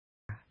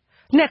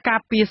អ្នកការ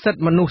ពារសិទ្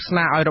ធិមនុស្សស្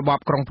នើឲ្យរបប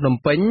ក្រុងភ្នំ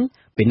ពេញ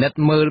ពិនិត្យ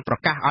មើលប្រ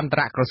កាសអន្ត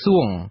រក្រសួ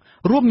ង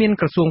រួមមាន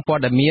ក្រសួងព័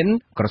ត៌មាន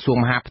ក្រសួង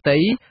មហាផ្ទៃ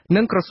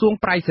និងក្រសួង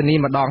ប្រៃសណី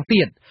ម្ដង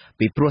ទៀត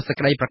ពីព្រោះសេច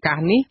ក្តីប្រកាស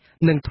នេះ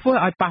នឹងធ្វើ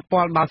ឲ្យប៉ះ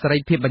ពាល់ដល់សេរី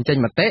ភាពបញ្ចេញ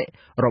មតិ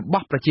រប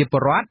ស់ប្រជាពល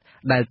រដ្ឋ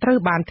ដែលត្រូវ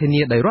បានធា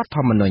នាដោយរដ្ឋធ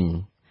ម្មនុញ្ញ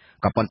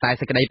ក៏ប៉ុន្តែ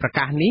សេចក្តីប្រ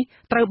កាសនេះ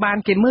ត្រូវបាន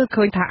គេមើល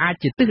ឃើញថាអាច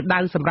ជាទិសដៅ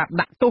សម្រាប់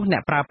ដាក់ទោសអ្ន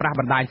កប្រើប្រាស់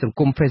បណ្ដាញសង្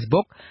គម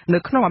Facebook នៅ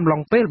ក្នុងអំឡុង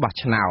ពេលបោះ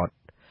ឆ្នោត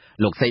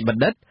លោកសីប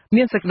ណ្ឌិត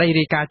មានសេចក្តី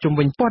រាយការណ៍ជុំ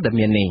វិញព័ត៌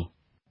មាននេះ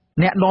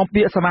អ្នកនាំ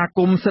ពាក្យសមាគ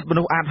មសិទ្ធិម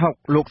នុស្សអាត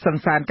6លោកសិន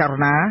សានករ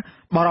ណា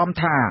បារម្ភ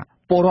ថា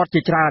ពលរដ្ឋ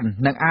ជាច្រើន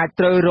នឹងអាច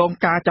ត្រូវរង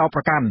ការចោទ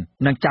ប្រកាន់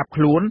និងចាប់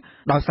ខ្លួន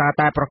ដោយសារ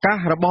តែប្រកាស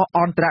របស់អ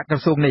ន្តរក្រ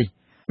សួងនេះ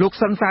លោក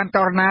សិនសានក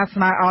រណាស្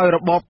នើឲ្យរ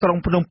បបក្រុង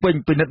ភ្នំពេញ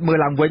ពិនិត្យមើល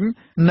ឡើងវិញ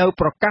នៅ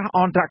ប្រកាសអ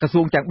ន្តរក្រ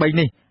សួងទាំង3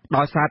នេះ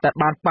ដោយសារតែ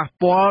បានប៉ះ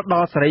ពាល់ដ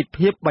ល់សេរី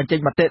ភាពបញ្ចេញ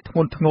មតិធ្ង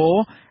ន់ធ្ងរ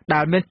ដែ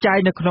លមានចែង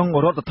នៅក្នុង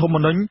រដ្ឋធម្ម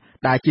នុញ្ញ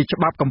ដែលជាច្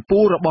បាប់កម្ពុ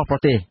ជារបស់ប្រ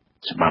ទេស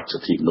ច្បាប់សិ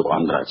ទ្ធិមនុស្សអ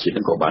ន្តរជា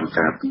តិក៏បាន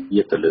ការពា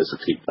រទៅលើសិ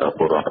ទ្ធិព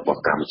លរដ្ឋរប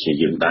ស់កម្ពុជា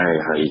យើងដែរ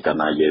ហើយកាល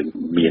ណាយើង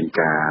មាន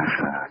ការ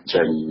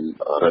ចេញ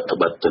រដ្ឋ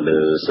បတ်ទៅលើ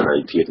សេរី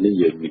ភាពនេះ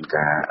យើងមាន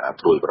ការ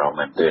ព្រួយបារម្ភ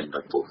មែនទែនដ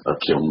ល់ពួក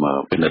ខ្ញុំ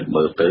ពិនិត្យ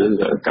មើលទៅ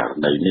ករ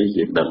ណីនេះ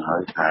យើងដឹងហើ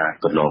យថា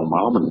កន្លងម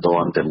កមិនទា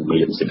ន់តែ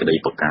មានសេចក្តី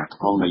ប្រកាស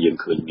ផងហើយយើង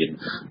ឃើញមាន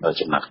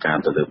ចំណាត់ការ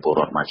ទៅលើពល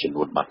រដ្ឋមួយចំ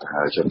នួនបាត់ទៅ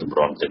ហើយចុះទម្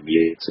រាំតែ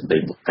មានសេចក្តី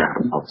ប្រកាស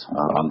របស់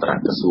អន្តរ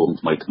ក្រសួង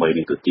ថ្មី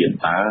នេះទៅទៀត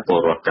តើពល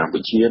រដ្ឋកម្ពុ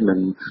ជានឹង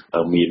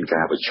មាន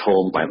ការប្រឈ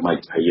មបែប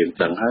ហើយយើង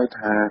ដឹងហើយ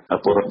ថា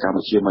ពលរដ្ឋកម្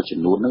ពុជាមួយចំ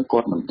នួនហ្នឹងគា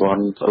ត់មិនទា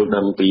ន់ត្រូវ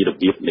ដឹងពីរ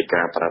បៀបនៃ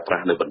ការប្រើប្រា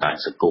ស់នៅបណ្ដាញ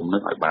សង្គមហ្នឹ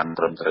ងឲ្យបាន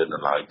ត្រឹមត្រូវនៅ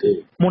ឡើយទេ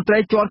មន្ត្រី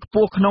ជាន់ខ្ព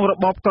ស់ក្នុងរ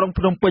បបក្រុង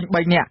ភ្នំពេញ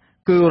3នាក់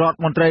គឺរដ្ឋ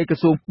មន្ត្រីក្រ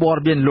សួងព័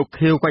ត៌មានលោក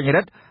ខៀវកញ្ញ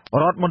រិទ្ធ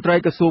រដ្ឋមន្ត្រី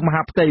ក្រសួងម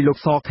ហាផ្ទៃលោក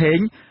សខេង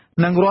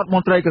និងរដ្ឋម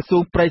ន្ត្រីក្រសួ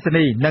ងប្រៃស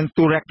ណីនិង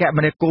ទូរគម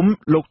នាគមន៍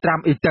លោកត្រាំ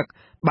អ៊ីទឹក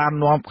បាន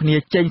នាំគ្នា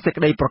ចេញសេច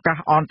ក្តីប្រកាស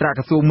អន្តរ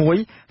ក្រសួងមួយ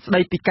ស្តី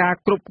ពីការ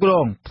គ្រប់គ្រ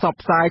ងផ្សព្វ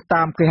ផ្សាយ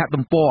តាមគេហ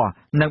ទំព័រ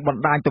និងប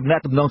ណ្ដាញទំនា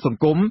ក់ទំនងស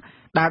ង្គម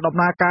ដែលដំ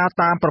ណើរការ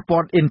តាមប្រព័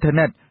ន្ធអ៊ីនធឺ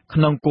ណិតក្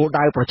នុងគោល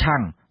ដៅប្រឆាំ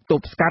ងទ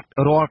ប់ស្កាត់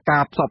រាល់កា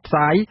រផ្សព្វផ្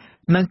សាយ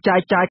និងចែក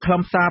ចាយខ្លឹ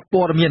មសារ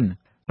ព័ត៌មាន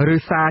ឬ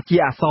សារជា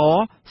អក្សរ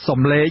សំ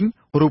ឡេង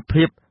រូប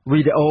ភាពវី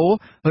ដេអូ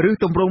ឬ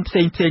ទម្រង់ផ្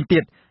សេងទៀ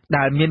ត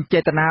ដែលមានចេ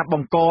តនាប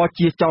ង្ក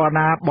ជាចល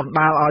នាបណ្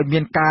ដាលឲ្យមា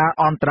នការ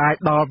អន្តរាយ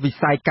ដល់វិ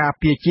ស័យការ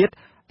ពារជាតិ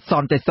ស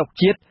ន្តិសុខ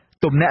ជាតិ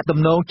ទំនាក់ទំ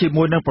នងជា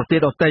មួយនឹងប្រទេស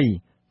ដទៃ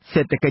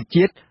សេដ្ឋកិច្ច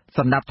ជាតិស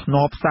ណ្ដាប់ធ្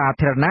នាប់សា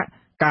ធារណៈ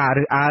ការ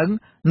រើសអើង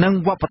និង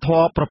វប្បធ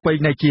ម៌ប្រពៃ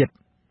ណីជាតិ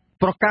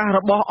ប្រកាសរ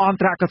បស់អន្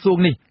តរក្រសួង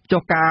នេះ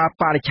ចុះការ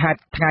បរិច្ឆេទ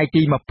ថ្ងៃ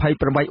ទី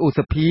28ឧ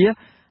សភា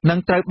នឹង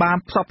ត្រូវបាន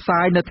ផ្សព្វផ្សា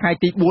យនៅថ្ងៃ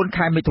ទី4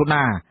ខែមិថុ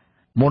នា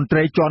មន្ត្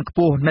រីជាន់ខ្ព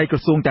ស់នៃក្រ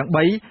សួងទាំង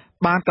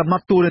3បានកំណ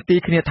ត់តួនាទី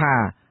គ្នាថា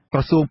ក្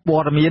រសួងព័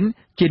ត៌មាន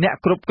ជាអ្នក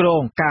គ្រប់គ្រ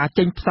ងការ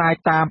ចេញផ្សាយ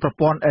តាមប្រ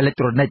ព័ន្ធអេឡិច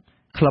ត្រូនិក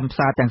ខ្លឹម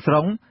សារទាំងស្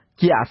រុង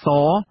ជាអក្ស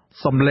រ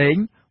សំឡេង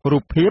រូ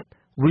បភាព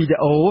វីដេ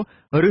អូ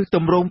ឬទ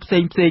ម្រង់ផ្សេ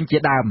ងជា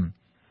ដើម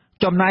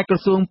ចំណែកក្រ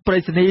សួងប្រៃ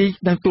សណី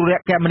និងទូរ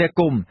គមនា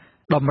គមន៍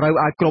តម្រូវ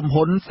ឲ្យក្រុម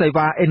ហ៊ុនសេ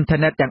វាអ៊ីនធឺ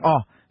ណិតទាំងអ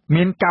ស់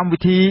មានកម្មវិ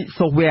ធី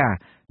software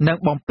និង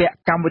បំពាក់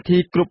កម្មវិធី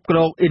គ្រប់គ្រ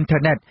ងអ៊ីនធឺ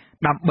ណិត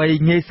ដើម្បី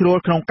ងាយស្រួល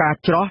ក្នុងការ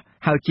ច្រោះ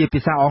ហៅជាភា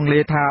សាអង់គ្លេ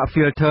សថា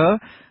filter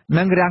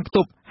និងរាំងខ្ទ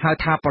ប់ហៅ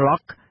ថា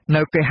block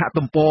នៅគេហ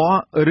ទំព័រ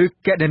ឬ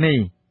គណនី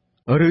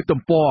ឬទំ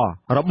ព័រ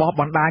របស់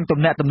បណ្ដាញទំ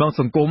នាក់ទំនង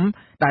សង្គម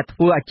ដែលធ្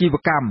វើអាជីវ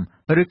កម្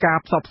មឬការ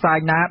ផ្សព្វផ្សាយ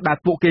ណាដែល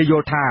ពួកគេយ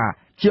ល់ថា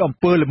ជាអំ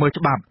ពើល្មើស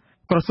ច្បាប់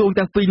ក្រសួង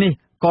ទាំងពីរនេះ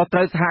ក៏ត្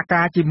រូវសហ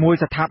ការជាមួយ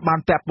ស្ថាប័ន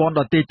ពាក់ព័ន្ធ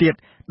ដទៃទៀត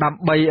ដើ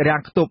ម្បីរាំ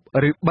ងខ្ទប់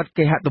ឬបិទ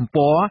គេហទំ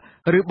ព័រ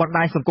ឬបណ្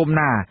ដាញសង្គម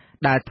ណា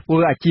ដែលធ្វើ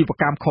អាជីវ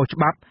កម្មខុសច្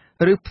បាប់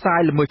ឬផ្សាយ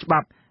ល្មើសច្បា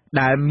ប់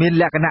ដែលមាន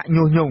លក្ខណៈ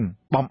ញុះញង់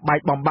បំបែក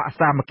បំបាក់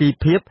សាមគ្គី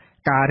ភាព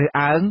ការរើស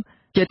អើង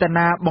ចេត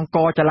នាបង្ក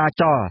ចលា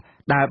ចល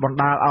ដែលបណ្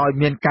ដាលឲ្យ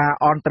មានការ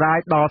អន្តរាយ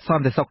ដល់ស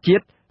ន្តិសុខជា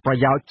តិប្រ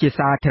យោជន៍ជា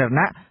សាធារ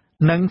ណៈ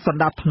និងស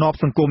ណ្ដាប់ធ្នាប់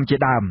សង្គមជា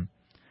ដើម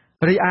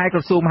រីឯក្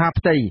រសួងមហា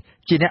ផ្ទៃ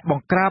ជាអ្នកប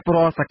ង្ក្រាប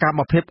រាល់សកម្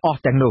មភាពអ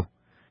ស់ទាំងនោះ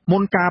មុ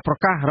នការប្រ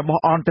កាសរប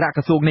ស់អន្តរ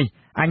ក្រសួងនេះ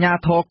អាជ្ញា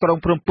ធរក្រុង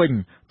ភ្នំពេញ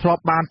ធ្លា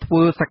ប់បានធ្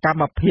វើសកម្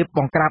មភាពប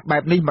ង្ក្រាបបែ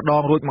បនេះម្ដ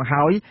ងរួចមក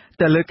ហើយ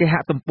ទៅលើគេហ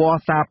ទំព័រ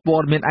សារព័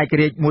ត៌មានឯក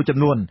រាជ្យមួយចំ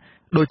នួន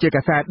ដូចជា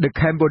កាសែត The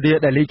Cambodia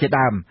Daily ជា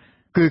ដើម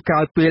គឺក្រោ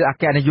យពេលអ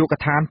គ្គនាយក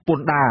ដ្ឋានព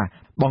ន្ធដារ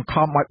បង្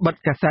ខំឲ្យបិទ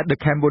កាសែត The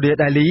Cambodia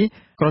Daily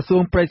ក្រសួ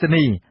ងប្រៃស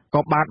ណី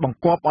ក៏បានបង្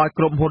គាប់ឲ្យ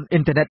ក្រុមហ៊ុនអ៊ី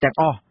នធឺណិតទាំង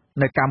អស់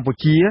នៅកម្ពុ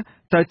ជា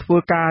ត្រូវធ្វើ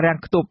ការរាំង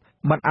ខ្ទប់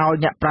មិនឲ្យ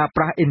អ្នកប្រើ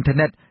ប្រាស់អ៊ីនធឺ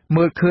ណិត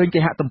មើលឃើញគេ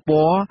ហទំ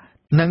ព័រ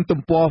និងទំ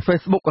ព័រ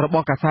Facebook រប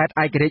ស់កាសែត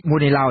ឯករាជ្យមួយ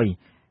នេះឡើយ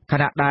ខ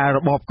ណៈដែលរ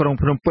បបក្រុង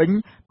ភ្នំពេញ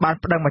បាន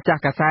ប្តឹងម្ចា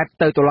ស់កាសែត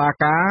ទៅតុលា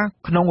ការ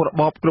ក្នុងរ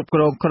បបគ្រប់គ្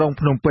រងក្រុង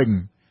ភ្នំពេញ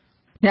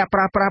អ្នកប្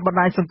រើប្រាស់បណ្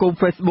ដាញសង្គម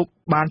Facebook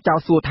បានចោទ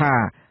សួរថា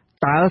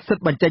តើសិទ្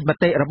ធិបញ្ចេញម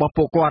តិរបស់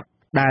ពួកគាត់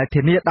ដែល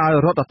ធានាដោយ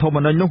រដ្ឋធម្ម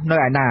នុញ្ញនោះនៅ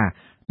ឯណា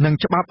និង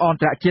ច្បាប់អន្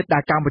តរជាតិដែ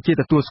លកម្ពុជា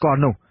ទទួលស្គាល់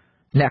នោះ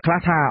អ្នកខ្លះ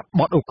ថា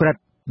បទឧក្រិដ្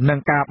ឋនិង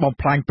ការបំ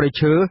ផ្លាញព្រៃ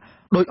ឈើ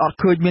ដោយអត់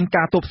ឃើញមាន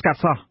ការទប់ស្កាត់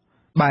សោះ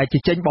បែរជា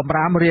ចេញបំ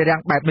រាមរារាំ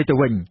ងបែបនេះទៅ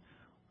វិញ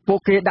ពួក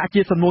គេដាក់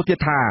ជាសំណួរទៀត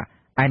ថា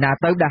ឯណា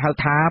ទៅដែលហៅ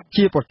ថា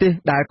ជាប្រទេស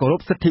ដែលគោរ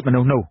ពសិទ្ធិមនុ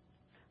ស្សនោះ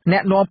អ្ន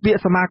កនាំពាក្យ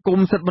សមាគម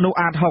សិទ្ធិមនុស្ស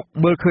អាត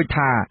6មើលឃើញ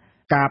ថា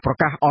ការប្រ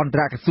កាសអន្ត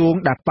រក្រសួង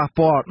ដែលប៉ះ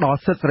ពាល់ដល់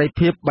សិទ្ធិសេរី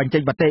ភាពបញ្ចេ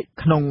ញមតិ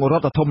ក្នុងរ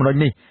ដ្ឋធម្មនុញ្ញ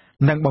នេះ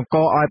នឹងបង្ក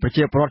ឲ្យប្រ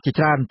ជាពលរដ្ឋជា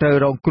ច្រើនត្រូវ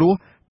រងគ្រោះ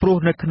ព្រោះ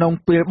នៅក្នុង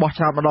ពេលបោះ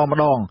ឆ្នោតម្ដ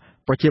ង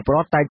ប្រជាពលរ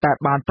ដ្ឋតែងតែ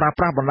បានប្រើ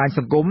ប្រាស់បណ្ដាញស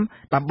ង្គម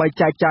ដើម្បី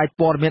ចែកចាយ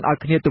ព័ត៌មានឲ្យ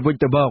គ្នាទៅវិញ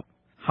ទៅមក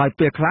ហើយ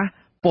ពេលខ្លះ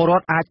ពលរ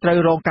ដ្ឋអាចត្រូវ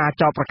រងការ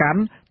ចោទប្រកាន់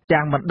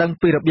ទាំងមិនដឹង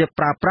ពីរបៀប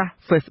ប្រើប្រាស់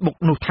Facebook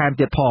នោះថែម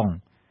ទៀតផង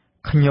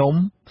ខ្ញុំ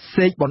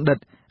សេកបណ្ឌិត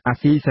អា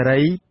ស៊ីសេរី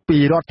ពី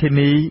រដ្ឋធា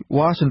នី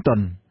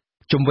Washington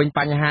ជំវិញប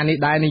ញ្ហានេះ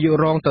ដែរនាយក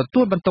រងទ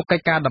ទួលបន្ទុកកិ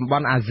ច្ចការតំប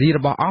ន់អាស៊ីរ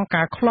បស់អង្គ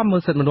ការឃ្លាំមើ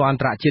លសិទ្ធិមនុស្សអន្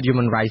តរជាតិ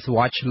Human Rights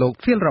Watch លោក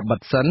Phil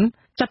Robertson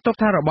ចាត់ទុក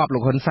ថារបបលោ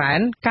កហ៊ុនសែន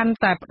កាន់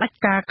តែផ្ដាច់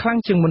ការខ្លាំង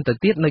ជាងមុនទៅ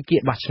ទៀតនៅគៀ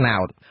កបោះឆ្នោ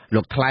ត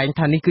លោកថ្លែង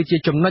ថានេះគឺជា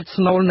ចំណុច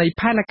ស្នូលនៃ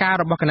ផែនការ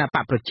របស់គណប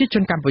កប្រជាជ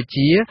នកម្ពុ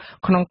ជា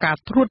ក្នុងការ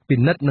ត្រួតពិ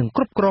និត្យនិង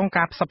គ្រប់គ្រង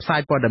ការផ្សព្វផ្សា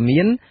យព័ត៌មា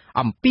ន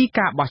អំពី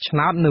ការបោះឆ្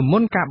នោតនៅមុ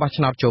នការបោះ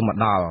ឆ្នោតចូលមក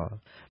ដល់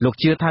លោក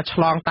ជឿថាឆ្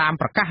លងតាម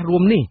ប្រកាសរួ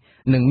មនេះ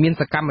នឹងមាន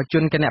សកម្មជ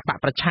នគណបក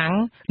ប្រឆាំង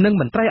និង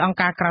មន្ត្រីអង្គ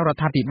ការក្រៅរ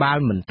ដ្ឋាភិបាល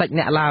មិនតិច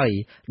អ្នកឡើយ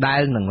ដែ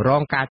លនឹងរ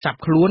ងការចាប់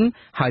ខ្លួន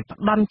ហើយផ្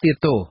ដន់ទា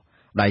ទោស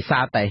ដោយសា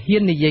រតែហ៊ា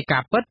ននិយាយកា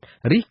រពិត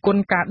រិះគ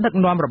ន់ការដឹក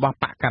នាំរបស់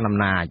បកកណ្ដាលអំ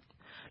ណាច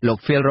លោក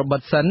Phil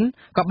Robertson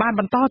ក៏បាន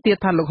បន្តទៀត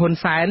ថាលោកហ៊ុន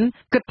សែន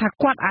គិតថា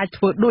គាត់អាច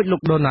ធ្វើដូចលោ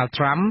ក Donald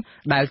Trump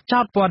ដែលចោ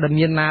ទព័ត៌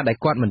មានណាដែល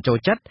គាត់មិនចូល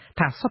ចិត្ត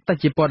ថាសុទ្ធតែ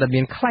ជាព័ត៌មា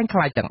នคล้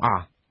ายៗទាំងអ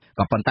ស់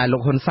ក៏ប៉ុន្តែលោ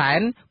កហ៊ុនសែន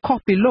ខុស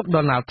ពីលោក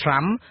Donald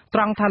Trump ត្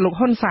រង់ថាលោក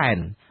ហ៊ុនសែន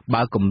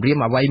បើគម្រាម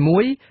អ្វីមួ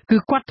យគឺ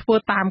គាត់ធ្វើ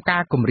តាមកា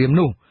រគម្រាម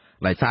នោះ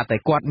ដោយសារតែ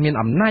គាត់មាន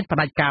អំណាចផ្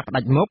ដាច់ការផ្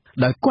ដាច់មុខ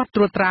ដោយគាត់ត្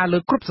រួតត្រាលើ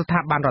គ្រប់ស្ថា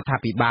ប័នរដ្ឋា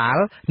ភិបាល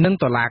និង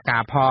តុលាកា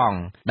រផង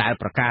ដែល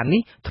ប្រការ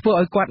នេះធ្វើ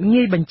ឲ្យគាត់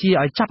ងាយបញ្ជា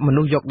ឲ្យចាប់ម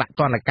នុស្សយកដាក់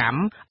ទណ្ឌកម្ម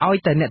ឲ្យ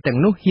តែអ្នកទាំង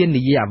នោះហ៊ាន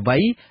និយាយអ្វី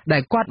ដែ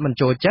លគាត់មិន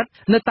ចូលចិត្ត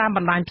នៅតាមប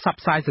ណ្ដាញផ្សព្វ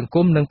ផ្សាយសង្គ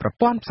មនិងប្រ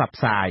ព័ន្ធផ្សព្វ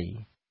ផ្សាយ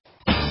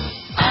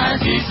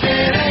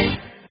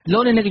លោ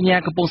កអ្នកនាង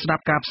កំពុងស្ដា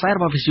ប់ការផ្សាយរ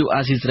បស់ Visu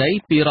Asia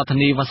ពីរដ្ឋធា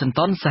នី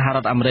Washington សហរ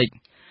ដ្ឋអាមេរិក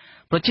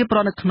ប្រជាពលរ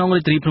ដ្ឋនៅក្នុងរា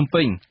ជធានីភ្នំ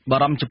ពេញបា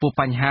រម្ភចំពោះ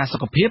បញ្ហាសុ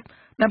ខភាព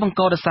ដែលបង្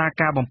កដោយសារ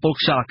ការបំពុល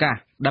ខ្យល់អាកាស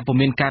ដែលពុំ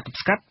មានការទប់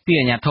ស្កាត់ពី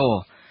អាជ្ញាធរ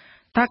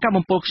ថាការ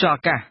បំពុលខ្យល់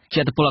អាកាស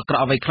ជាឥទ្ធិពលអាក្រ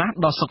ក់អ្វីខ្លះ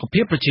ដល់សុខ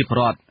ភាពប្រជាពល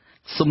រដ្ឋ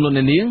សូមលោក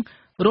អ្នកនាង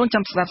រង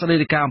ចាំស្ដាប់សេចក្តី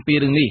រាយការណ៍អំពី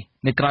រឿងនេះ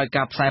នៅក្រៅ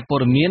ការផ្សាយព័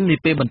ត៌មាននា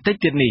ពេលបន្តិច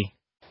ទៀតនេះ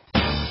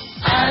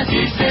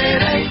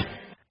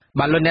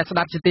បាទលោកអ្នកស្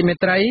ដាប់ជាទីមេ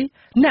ត្រី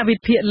អ្នកវិ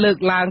ភាគលើក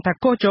ឡើងថា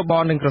កោជប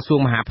និងក្រសួង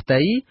មហាផ្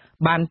ទៃ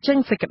បានចេញ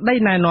សេចក្តី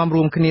ណែនាំ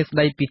រួមគ្នាស្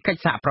តីពីកិច្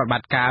ចសហប្រតិប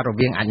ត្តិការរ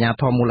វាងអាជ្ញា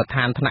ធរមូលដ្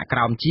ឋានថ្នាក់ក្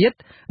រោមជាតិ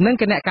និង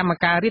គណៈកម្ម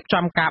ការរៀប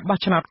ចំការបោះ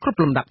ឆ្នោតគ្រប់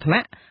លំដាប់ថ្នា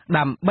ក់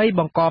ដើម្បី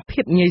បង្ក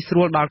ភាពងាយស្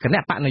រួលដល់គណៈ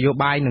បកនយោ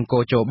បាយនិងកោ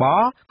ជប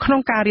ក្នុ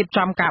ងការរៀប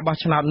ចំការបោះ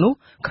ឆ្នោតនោះ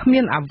គ្មា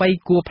នអ្វី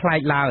គួរប្លែ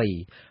កឡើយ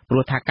ព្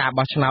រោះថាការ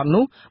បោះឆ្នោត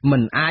នោះមិ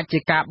នអាចជា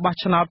ការបោះ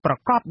ឆ្នោតប្រ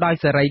កបដោយ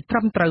សេរីត្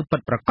រឹមត្រូវពិត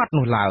ប្រាកដ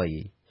នោះឡើយ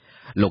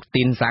លោក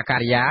ទីនសាកា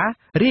រីយ៉ា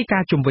រាយកា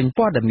រណ៍ជំវិញ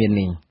ព័ត៌មាន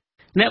នេះ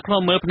អ្នកខ្ល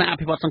មើលផ្នែកអ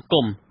ភិវឌ្ឍសង្គ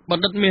មប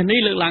ណ្ឌិតមាសនេះ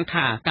លើកឡើង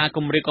ថាការគ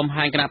ម្រាមកំ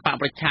ហែងគណៈបក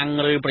ប្រឆាំង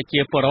ឬប្រជា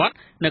ពលរដ្ឋ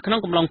នៅក្នុង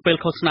កំឡុងពេល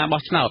ឃោសនា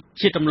បោះឆ្នោត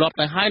ជាទម្លាប់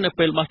ទៅហើយនៅ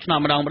ពេលបោះឆ្នោត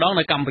ម្ដង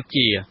នៅកម្ពុ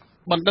ជា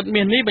បណ្ឌិត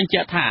មាសនេះបញ្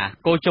ជាក់ថា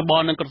កោជប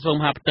និងក្រសួង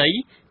មហាផ្ទៃ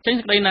ចេញ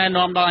សេចក្តីណែ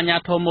នាំដល់អាជ្ញា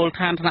ធរមូលដ្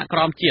ឋានថ្នាក់ក្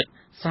រោមជាតិ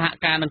សហ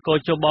ការនឹងកោ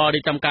ជបរៀ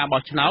បចំការ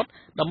បោះឆ្នោត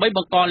ដើម្បីប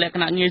ង្កលក្ខ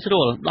ណៈងាយស្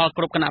រួលដល់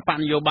គ្រប់គណៈបក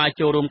នយោបាយ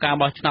ចូលរួមការ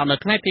បោះឆ្នោតនៅ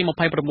ថ្ងៃទី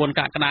29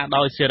កក្កដា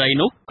ដោយសេរី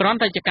នោះគ្រាន់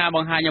តែជាការប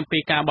ង្ហាញអំពី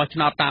ការបោះឆ្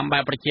នោតតាមបែ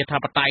បប្រជាធិ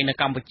បតេយ្យនៅ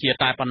កម្ពុជា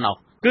តែប៉ុណ្ណោះ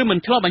គឺមិន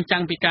ឆ្លុះបញ្ចាំ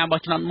ងពីការបោះ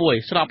ឆ្នោតមួយ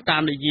ស្របតា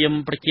មនិយម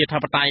ប្រជាធិ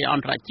បតេយ្យអ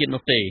ន្តរជាតិ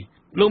នោះទេ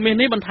លោកមាស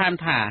នេះបន្ថែម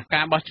ថា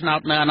ការបោះឆ្នោត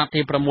នៅអាណត្តិ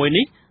ទី6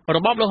នេះរ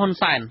បបលោកហ៊ុន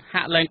សែន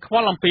ហាក់លែងខ្វ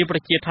ល់អំពីប្រ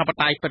ជាធិប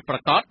តេយ្យពិតប្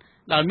រាកដ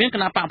ដែលមានគ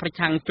ណៈបកប្រ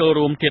ឆាំងចូល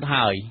រួមទៀត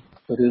ហើយ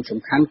រឿងសំ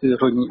ខាន់គឺ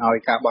រុញឲ្យ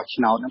ការបោះ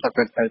ឆ្នោតហ្នឹងប្រ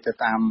ព្រឹត្តទៅ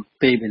តាម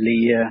ពេលវេ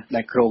លា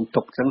ដែលក្រុង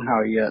ទុកចឹងហើ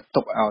យ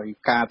ទុកឲ្យ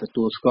ការទ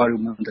ទួលស្គាល់ឬ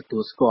មិនទទួ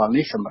លស្គាល់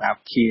នេះសម្រាប់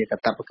ជាកា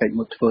តព្វកិច្ច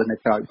មួយធ្វើនៅ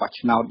ក្រោយបោះ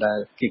ឆ្នោតដែល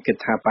គេគិត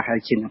ថាប្រហែល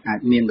ជាអាច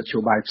មានមធ្យោ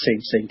បាយផ្សេ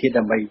ងទៀត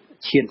ដើម្បី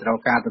ឈានទៅដ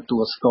ល់ការទទួ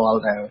លស្គាល់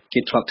ដែលគេ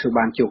ធ្លាប់ធ្វើ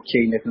បានជោគជ័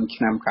យនៅក្នុង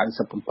ឆ្នាំ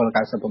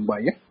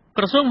97-98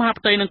ក្រសួងមហា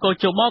ផ្ទៃនិងកោ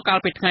ជបកាល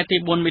ពីថ្ងៃទី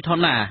4មិថុ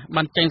នា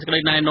បានចេញសេចក្តី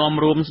ណែនាំ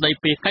រួមស្តី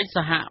ពីកិច្ចស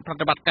ហប្រ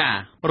តិបត្តិការ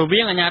រវា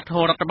ងអាជ្ញាធ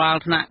ររដ្ឋបាល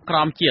ថ្នាក់ក្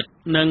រោមជាតិ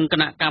និងគ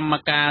ណៈកម្ម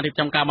ការរៀប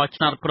ចំការបោះ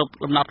ឆ្នោតគ្រប់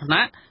លំដាប់ថ្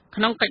នាក់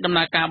ក្នុងកិច្ចដំ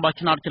ណើរការបោះ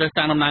ឆ្នោតជ្រើស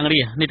តាំងតំណាង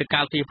រាស្ត្រនីតិកា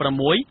លទី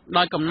6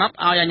ដោយកំណត់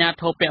ឲ្យអាជ្ញា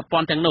ធរពាក់ព័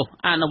ន្ធទាំងនោះ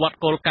អនុវត្ត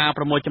គោលការណ៍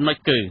6ចំណុច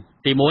គឺ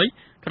ទី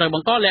1ត្រូវប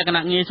ង្កលក្ខ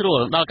ណៈងាយស្រួល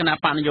ដល់គណៈ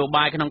បកនយោ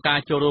បាយក្នុងការ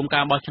ចូលរួម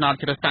ការបោះឆ្នោត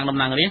ជ្រើសតាំងតំ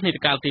ណាងរាស្ត្រនី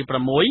តិកាលទី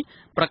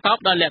6ប្រកប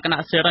ដោយលក្ខ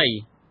ណៈសេរី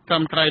ត្រឹ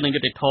មត្រូវនឹងយុ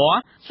ត្តិធម៌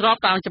ស្រប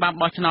តាមច្បាប់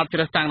បោះឆ្នោតជ្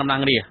រើសតាំងតំណា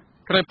ងរាស្ត្រ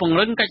ត្រូវពង្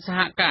រឹងកិច្ចសហ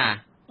ការ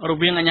រ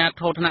វាងអាជ្ញា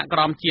ធរថ្នាក់ក្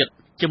រោមជាតិ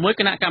ជាមួយ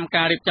គណៈកម្ម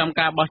ការរៀបចំ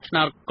ការបោះឆ្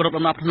នោតគ្រប់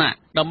លំដាប់ថ្នាក់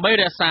ដើម្បី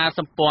រក្សាស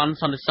ម្ព័ន្ធ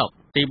សន្តិសុខ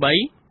ទី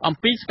3អំ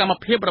ពីសកម្ម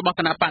ភាពរបស់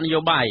គណៈបកនយោ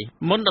បាយ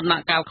មុនដំណា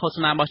ក់កាលឃោស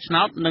នាបោះឆ្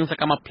នោតនិងស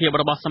កម្មភាព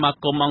របស់សមា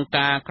គមអង្គ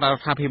ការក្រៅរ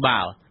ដ្ឋាភិបា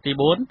លទី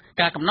4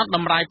ការកំណត់ត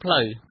ម្រាយផ្លូ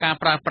វការ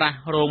ប្រើប្រាស់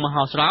រោងម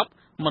ហោស្រព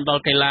មណ្ឌល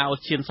កីឡាឧ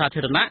ទ្យានសា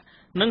ធារណៈ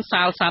និង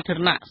សាលសាធារ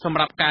ណៈសម្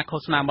រាប់ការឃោ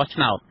សនាបោះ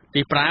ឆ្នោត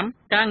ទី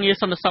5ការងារ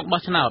សន្តិសុខ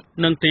បោះឆ្នោត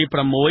និងទី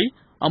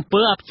6អំពើ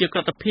អព្យាក្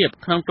រឹតភាព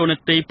ក្នុងទូនា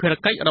ទីភារ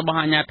កិច្ចរបស់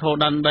អាជ្ញាធរ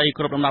ដែនដី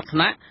គ្រប់លំដាប់ថ្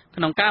នាក់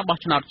ក្នុងការបោះ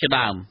ឆ្នោតជា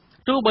ដើម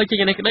ទោះបីជា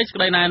យ៉ាងនេះក្តីសេច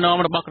ក្តីណែនាំ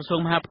របស់ក្រសួង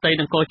មហាផ្ទៃ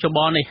និងកោជប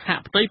នេះហា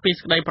ក់ផ្ទុយពី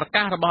សេចក្តីប្រ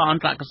កាសរបស់អ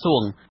ន្តរក្រសួ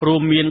ងរួ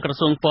មមានក្រ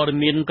សួងព័ត៌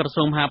មានក្រ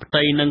សួងមហាផ្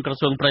ទៃនិងក្រ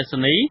សួងប្រៃស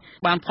ណី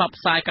បានផ្សព្វ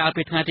ផ្សាយកាល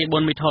ពីថ្ងៃទី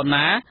4មិថុ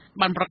នា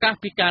បានប្រកាស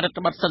ពីការរដ្ឋ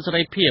បတ်សិទ្ធិសេ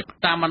រីភាព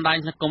តាមបណ្ដាញ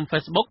សង្គម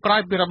Facebook ក្រោ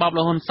យពីរបបល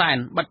ហ៊ុនសែន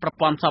បាត់ប្រ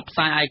ព័ន្ធផ្សព្វផ្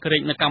សាយឯករា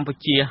ជ្យនៅកម្ពុ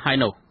ជាហើយ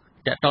នោះ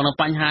ទាក់ទងនឹង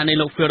បញ្ហានេះ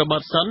លោក Phil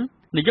Robertson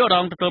នាយករ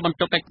ងទទួលបន្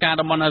ទុកកិច្ចការ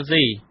តំបន់អា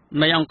ស៊ី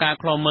នៃអង្គការ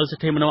ឃ្លាំមើលសិ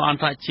ទ្ធិមនុស្សអន្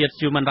តរជាតិ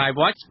Human Rights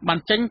Watch បាន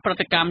ចេញប្រ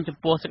តិកម្មចំ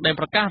ពោះសេចក្តី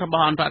ប្រកាសរប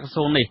ស់អន្តរក្រ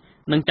សួងនេះ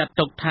និងចាត់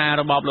ទុកថា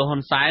របបលហ៊ុ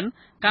នសែន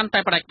កាន់តែ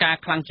ផ្ដាច់ការ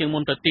ខ្លាំងជាងមុ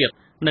នទៅទៀត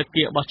នៅ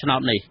គៀកបោះឆ្នោត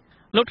នេះ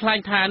លោកថ្លែង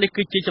ថានេះ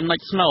គឺជាចំណុច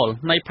ស្នូល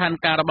នៃផែន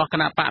ការរបស់គ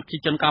ណៈបកប្រជា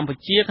ជនកម្ពុ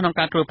ជាក្នុង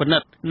ការត្រួតពិនិ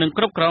ត្យនិង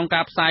គ្រប់គ្រង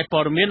ការផ្សាយព័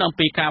ត៌មានអំ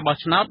ពីការបោះ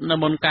ឆ្នោតនៅ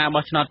មុនការ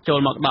បោះឆ្នោតចូល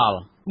មកដល់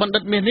បណ្ឌិ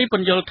តមាសនេះព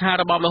ន្យល់ថា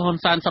របបលហ៊ុន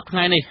សែនសប្តាហ៍ថ្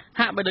ងៃនេះ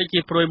ហាក់បីដូចជា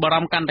ព្រួយបារ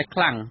ម្ភកាន់តែខ្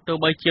លាំងទោះ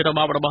បីជារប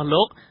បរបស់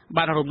លោក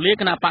បានរំលាយ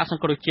គណៈបកស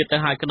ង្គ្រោះជាតិទៅ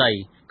ហើយក្តី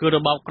គឺរ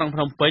បបក្រុងភ្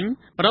នំពេញ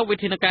រកវិ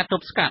ធីនៃការទ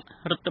ប់ស្កាត់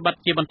រដ្ឋបတ်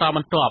ជាបន្តប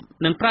ន្ទាប់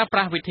និងប្រើប្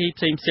រាស់វិធី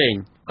ផ្សេងៗ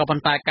ក៏ប៉ុ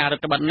ន្តែការរ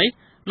ដ្ឋបတ်នេះ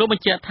លោកប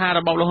ញ្ជាក់ថារ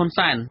បបលហ៊ុន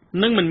សែន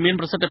នឹងមិនមាន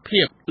ប្រសិទ្ធ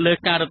ភាពលើ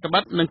ការរដ្ឋប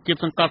တ်និងគៀប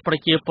សង្កត់ប្រ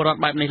ជាពលរដ្ឋ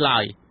បែបនេះឡើ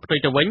យផ្ទុយ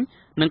ទៅវិញ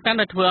នឹងកាន់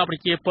តែធ្វើឲ្យប្រ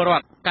ជាពលរ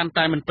ដ្ឋកាន់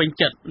តែមិនពេញ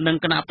ចិត្តនឹង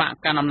គណៈបក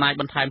កាន់អំណាច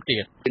បន្ថែមទៀ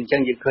តអញ្ចឹ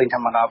ងយើងឃើញថា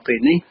មកដល់ពេល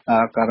នេះ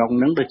ក៏រង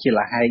នឹងដូចជាល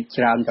ហែក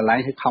ច្រើនកន្លែង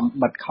គឺខំ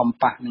បិទខំ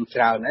ប៉ះនឹងច្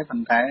រើនហើយប៉ុ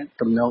ន្តែ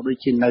ទំនោរដូច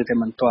ជានៅតែ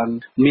មិនទាន់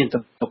មាន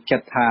ទំនុកចិ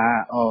ត្តថា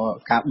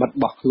ការបិទរ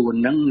បស់ខ្លួន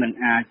នឹងនឹង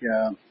អាច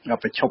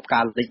ប្រឈប់កា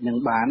រលិចនឹង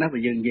បានណាបើ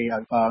យើងនិយាយឲ្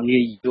យងា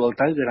យយល់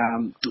ទៅគឺថា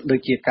ដូច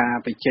ជាការ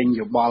បញ្ចេញ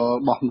យោបល់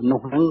របស់មនុ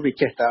ស្សហ្នឹងវា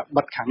ចេះតែ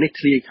បិទខាងនេះ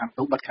ធ្លាយខាង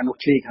នោះបិទខាងនោះ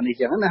ធ្លាយខាងនេះអ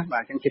ញ្ចឹងណាបា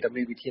ទអញ្ចឹងគេតែ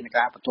មានវិធាន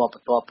ការបន្ត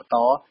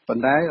ប៉ុ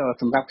ន្តែ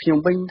សម្រាប់ខ្ញុំ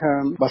វិញថា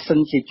បើសិន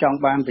ជាចង់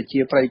បានប្រជា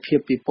ប្រិយភាព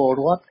ពីពល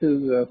រដ្ឋគឺ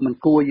មិន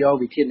គួរយក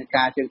វិធាន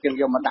ការជាង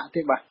យកមកដាក់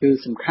ទេបាទគឺ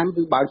សំខាន់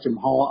គឺបើកចំ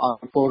ហឲ្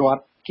យពលរដ្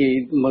ឋគេ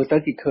មើលទៅ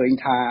គេឃើញ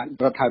ថារ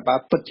ដ្ឋាភិបាល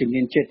ពិតជា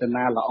មានចេត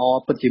នាល្អ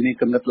ពិតជាមាន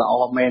គំនិតល្អ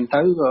មែន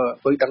ទៅ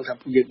គឺដឹងថា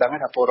យើងដឹង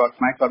ថាពលរដ្ឋ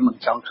ខ្មែរគាត់មិន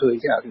ចង់ឃើញ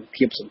ទេអារឿង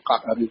ភាពសង្ក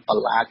ត់អារឿងប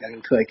លាចអារឿ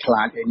ងធ្វើឲ្យខ្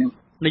លាចអីហ្នឹង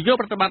នាយក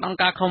ប្រតិបត្តិអង្គ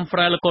ការ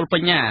Khmer លោកកុលប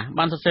ញ្ញា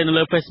បានសរសេរនៅ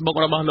លើ Facebook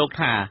របស់លោក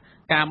ថា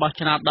ការបោះ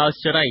ឆ្នោតដោយ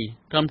សេរី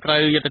ត្រឹមត្រូ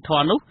វយុត្តិធ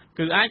ម៌នោះ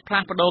គឺអាចផ្លា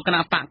ស់ប្ដូរគ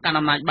ណៈបកកាន់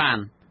អំណាចបាន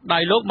ដោ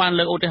យលោកបាន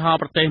លើកឧទាហរណ៍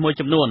ប្រទេសមួយ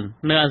ចំនួន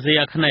នៅអាស៊ី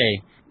អាគ្នេយ៍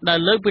ដែល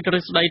លើកពីទ្រឹ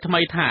ស្ដីថ្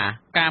មីថា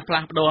ការផ្លា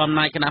ស់ប្ដូរអំ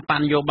ណាចគណៈបក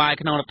នយោបាយ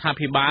ក្នុងរដ្ឋា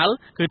ភិបាល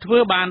គឺធ្វើ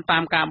បានតា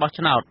មការបោះ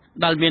ឆ្នោត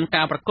ដែលមាន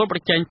ការប្រកួតប្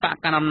រជែងបក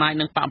កាន់អំណាច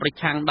និងបកប្រ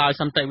ឆាំងដោយ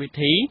សន្តិវិ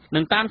ធីនិ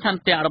ងតាមឆន្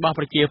ទៈរបស់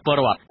ប្រជាពល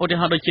រដ្ឋឧទា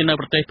ហរណ៍ដូចជានៅ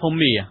ប្រទេសភូ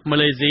មាម៉ា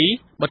ឡេស៊ី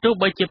បើទោះ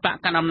បីជាបក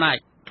កាន់អំណាច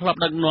ធ្លាប់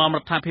ដឹកនាំរ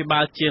ដ្ឋាភិបា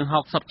លជាង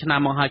60ឆ្នាំ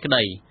មកហើយក្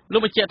តីលោ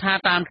កបញ្ជាក់ថា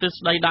តាមទ្រឹ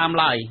ស្ដីដើម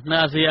ឡើយនៅ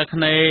អាស៊ីអាគ្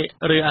នេយ៍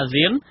ឬអា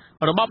ស៊ាន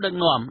របបដឹក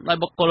នាំដោយ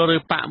បុគ្គលឬ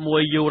បកមួ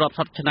យយូររាប់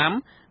សិបឆ្នាំ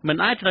មិន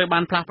អាចត្រូវបា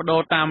នផ្លាស់ប្ដូរ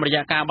តាមរ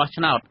យៈការបោះ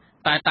ឆ្នោត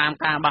តែតាម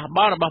ការបះ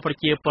បោររបស់ប្រ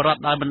ជាពលរដ្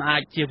ឋដែលមិនអា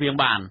ចជៀសវាង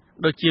បាន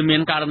ដូចជាមា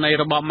នករណី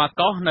របបម៉ា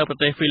កុសនៅប្រ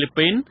ទេសហ្វីលី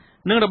ពីន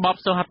និងរបប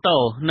សូហាតូ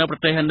នៅប្រ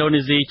ទេសឥណ្ឌូ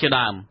នេស៊ីជា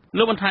ដើម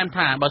លោកបន្ថែម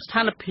ថាបើស្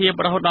ថានភាព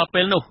រហូតដល់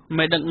ពេលនោះ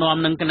មេដឹកនាំ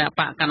នឹងគណៈ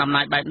បកកាន់អំ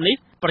ណាចបែបនេះ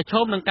ប្រឈ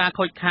មនឹងការ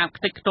ខូចខាត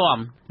ខ្ទេចខ្ទាំ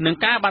និង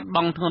ការបាត់ប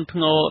ង់ធ្ងន់ធ្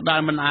ងរដែ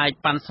លមិនអាច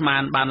ប៉ាន់ស្មា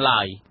នបាន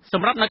ឡើយស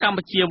ម្រាប់នៅកម្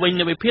ពុជាវិញ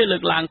នៅវិភាគលើ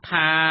កឡើង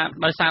ថា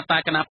ដោយសារតែ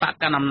គណៈបក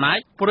កាន់អំណាច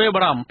ព្រួយ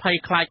បារម្ភភ័យ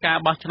ខ្លាចការ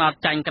បោះឆ្នោត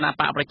ចាញ់គណៈ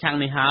បកប្រឆាំង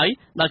នេះហើយ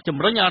ដែលជំ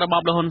រុញឲ្យរប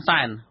បលហ៊ុន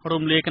សែន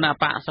រំលាយគណៈ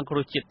បកសង្គ្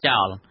រោះជាតិ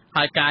ចោល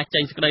ហើយការចេ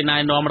ញសេចក្តីណែ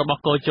នាំរប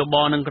ស់កោជប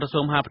និងក្រសួ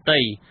ងមហាផ្ទៃ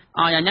ឲ្យ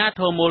អាជ្ញា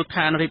ធរមូលដ្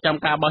ឋានរៀបចំ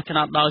ការបោះឆ្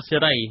នោតដោយសេ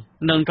រី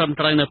និងត្រឹម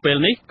ត្រូវនៅពេល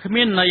នេះគ្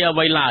មានន័យអ្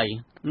វីឡើយ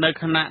នៅ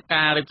គណៈ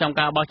ការរៀបចំ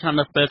ការបោះឆ្នោត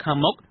នៅពេលខាង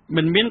មុខ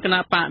មិនមានគណៈ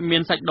បកមា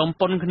នសាច់ដុំ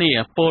ប៉ុនគ្នា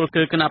ពល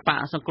គឺគណៈបក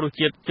សង្គ្រោះ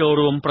ជាតិចូល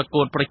រួមប្រ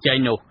កួតប្រជែង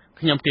នោះ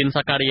ខ្ញុំទីន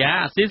សាការីយ៉ា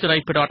អាស៊ីសេរី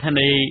ប្រធានាធិប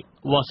តី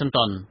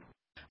Washington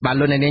បាទ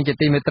លោកនាងជា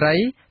ទីមេត្រី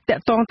តក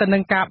តងទៅនឹ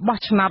ងការបោះ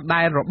ឆ្នោត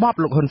ដែលរបប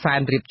លោកហ៊ុនសែន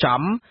រៀប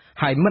ចំ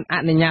ហើយមិនអ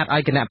នុញ្ញាតឲ្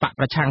យគណៈបក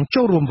ប្រឆាំង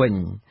ចូលរួមវិញ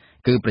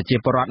គឺប្រជា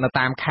ពលរដ្ឋនៅ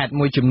តាមខេត្ត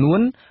មួយចំនួ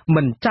ន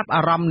មិនចាប់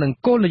អារម្មណ៍នឹង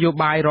គោលនយោ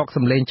បាយរកស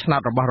ម្លេងឆ្នោ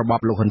តរបស់របប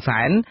លោកហ៊ុន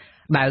សែន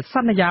ដែលស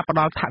ន្យាផ្ដ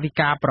ល់ថវិ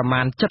កាប្រ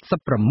មាណ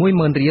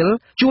 76,000 រៀល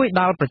ជួយ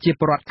ដល់ប្រជា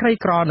ពលរដ្ឋក្រី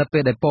ក្រនៅពេ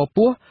លដែលព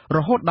ពោះរ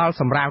ហូតដល់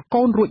សម្រាល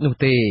កូនរួចនោះ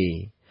ទេ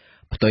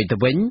ផ្ទុយទៅ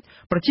វិញ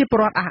ប្រជាពល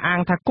រដ្ឋអះអាង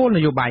ថាគោលន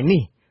យោបាយ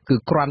នេះគឺ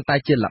គ្រាន់តែ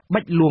ជាល្បិ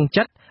ចលួង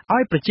ចិត្តឲ្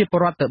យប្រជាពល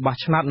រដ្ឋទៅបោះ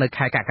ឆ្នោតនៅ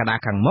ខែកក្កដា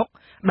ខាងមុខ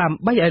ដើម្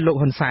បីឲ្យលោក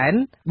ហ៊ុនសែន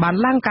បាន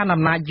ឡើងកាន់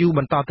អំណាចយូរប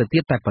ន្តទៅទៀ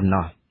តតែប៉ុណ្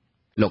ណោះ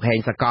លោកហេង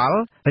សកល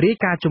រាយ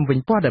ការណ៍ជុំវិញ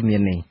ព័ត៌មា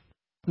ននេះ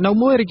នៅ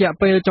មួយរយៈ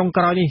ពេលចុង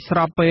ក្រោយនេះស្រ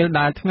បពេល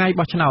ដែលថ្ងៃ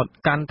បោះឆ្នោត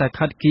កាន់តែ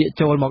ខិតគៀក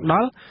ចូលមកដ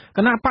ល់គ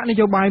ណៈបកន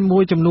យោបាយមួ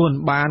យចំនួន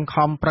បាន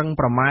ខំប្រឹង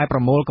ប្រម៉ែប្រ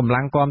មូលកម្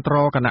លាំងគាំទ្រ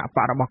គណៈប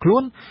ករបស់ខ្លួ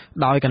ន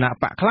ដោយគណៈ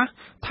បកខ្លះ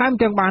ថែម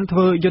ទាំងបានធ្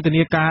វើយុទ្ធ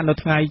នាការនៅ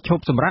ថ្ងៃឈ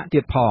ប់សម្រាកទៀ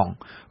តផង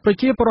ប្រ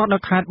ជាពលរដ្ឋនៅ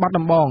ខេត្តបាត់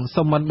ដំបង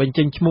សូមមិនបញ្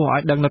ចេញឈ្មោះឲ្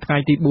យដឹងនៅថ្ងៃ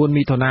ទី4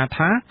មិថុនា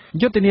ថា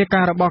យុទ្ធនា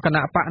ការរបស់គ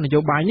ណៈបកនយោ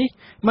បាយនេះ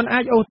មិនអា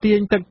ចអូសទាញ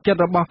ទឹកចិត្ត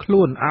របស់ខ្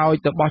លួនឲ្យ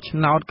ទៅបោះឆ្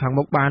នោតខាង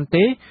មុខបាន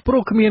ទេព្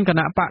រោះគ្មានគ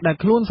ណៈបកដែល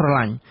ខ្លួនស្រ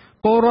ឡាញ់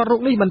ពលរដ្ឋរូ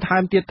បនេះបន្ថែ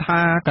មទៀត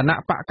ថាគណៈ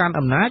បកកាន់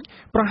អំណាច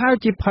ប្រហែល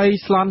ជាភ័យ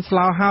ស្លន់ស្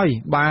លោហើយ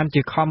បាន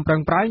ជាខំប្រឹ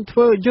ងប្រែងធ្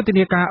វើយុទ្ធ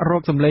នាការរ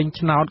កសម្លេង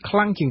ឆ្នោតខ្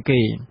លាំងជាង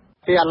គេ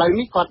ពេលឥឡូវ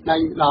នេះគាត់នៅ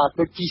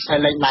ដូចជីសែ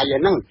លេងដៃ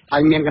ហ្នឹងហើ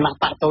យមានគណៈ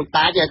បកតូច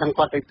តាចហើយទាំង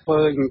គាត់ទៅធ្វើ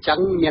អញ្ចឹង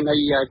មានអី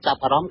ចាប់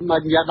អារម្មណ៍ម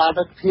កនិយាយដល់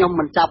ទៅខ្ញុំ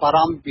មិនចាប់អារ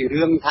ម្មណ៍ពី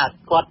រឿងថា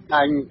គាត់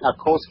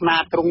ឃោសនា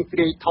ទ្រង់ទ្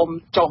រាយធំ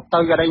ចុះទៅ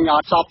រញ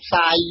ផ្សព្វផ្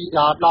សាយ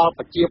ដល់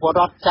ប្រជាពល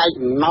រដ្ឋចែក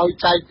អំណោយ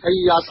ចែកអី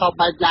សព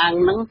បែបយ៉ាង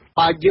ហ្នឹង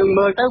បើយើង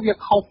មើលទៅវា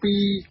ខុសពី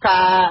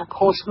ការ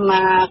ឃោស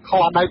នាខុ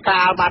សដោយ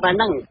កាលបាត់ហើយ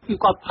ហ្នឹងគឺ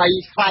គាត់ភ័យ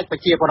ខ្លាចប្រ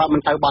ជាពលរដ្ឋមិ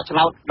នទៅបោះឆ្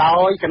នោតដោ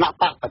យគណៈ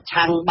បកប្រ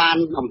ឆាំងបាន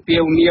អំពា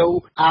វនាវ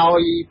ឲ្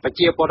យប្រ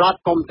ជាពលរដ្ឋ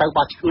កុំទៅ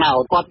បោះឆ្នោត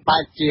គាត់បែ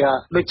រជា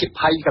ដូចជា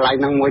ភ័យកន្លែង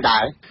ហ្នឹងមួយដែ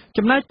រ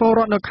ចំណែកពលរ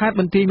ដ្ឋនៅខេត្ត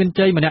បន្ទាយមាន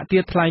ជ័យម្នាក់ទៀ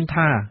តថ្លែង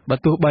ថាបើ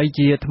ទោះបី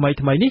ជាថ្មី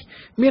នេះ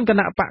មានគ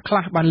ណៈបកខ្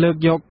លះបានលើក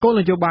យកគោល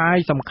នយោបាយ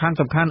សំខា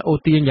ន់អូ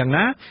ទាញយ៉ាង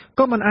ណា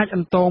ក៏មិនអាចអ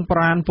ន្តងប្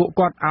រានពួក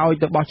គាត់ឲ្យ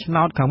ទៅបោះឆ្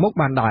នោតខាងមុខ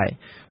បានដែរ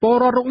ពល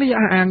រដ្ឋរូបនេះ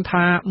អះអាង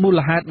ថាមូល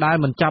ហេតុដែល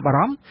មិនចាប់អារ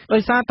ម្មណ៍ដោ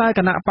យសារតែ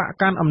គណៈបក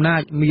កាន់អំណា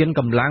ចមាន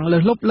កម្លាំងលើ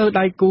សលប់លើ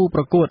ដៃគូ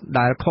ប្រកួត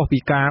ដែលខុសពី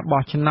ការ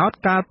បោះឆ្នោត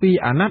កាលពី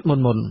អាណត្តិ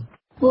មុន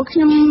ពួកខ្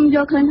ញុំយ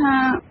កឃើញថា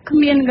គ្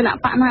មានគណៈ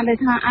បកណាដែល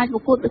ថាអាចប្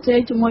រកួតប្រជែង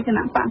ជាមួយគ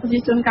ណៈបកប្រជា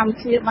ជនកម្ពុ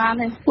ជាបាន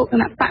ទេពួកគ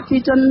ណៈបកប្រជា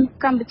ជន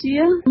កម្ពុជា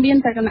មាន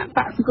តែគណៈប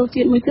កសង្គ្រោះ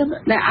ជាតិមួយទៀត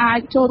ដែលអាច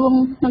ចូលរួម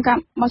ក្នុងការ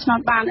បោះឆ្នោត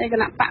បានឯគ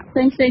ណៈបកផ្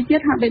សេងទៀត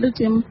ហាក់បីដូច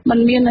ជាមិន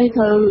មានអី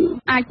ត្រូវ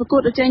អាចប្រកួត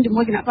ប្រជែងជា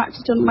មួយគណៈបកប្រ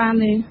ជាជនបាន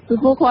ទេពី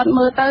ព្រោះគាត់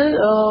មើលទៅ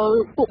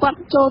ពួកគាត់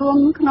ចូលរួម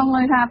ក្នុង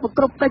ន័យថាប្រ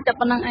គ្រប់កិច្ចតែ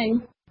ប៉ុណ្្នឹងឯង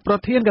ប្រ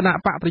ធានគណៈ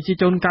បកប្រជា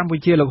ជនកម្ពុ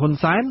ជាលោកហ៊ុន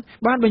សែន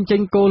បានបញ្ចេញ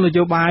គោលន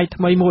យោបាយ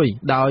ថ្មីមួយ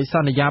ដោយស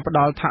ន្យាផ្ដ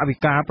ល់ថវិ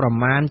កាប្រ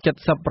មាណ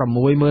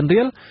76,000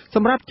 រៀលស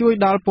ម្រាប់ជួយ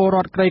ដល់ពលរ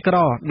ដ្ឋក្រីក្រ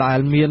ដែល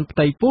មានផ្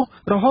ទៃពោះ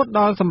រហូត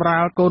ដល់សម្រា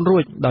លកូនរួ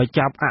ចដោយ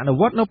ចាប់អនុ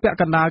វត្តនៅពាក់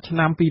កណ្ដាលឆ្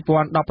នាំ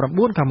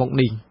2019ខាងមុខ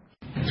នេះ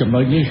ចំណុ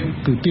ចនេះ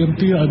គឺទាម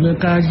ទារឲ្យមាន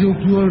ការយោគ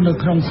យល់នៅ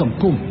ក្នុងសង្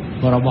គម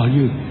របស់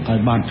យើងឲ្យ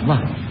បានច្បា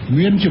ស់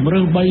មានជំរើ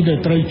ស3ដែល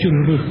ត្រូវជ្រើស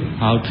រើស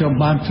ហើយខ្ញុំ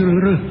បានជ្រើស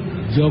រើស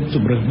យក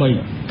ជំរើស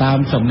3តាម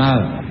សំណើ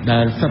ដែ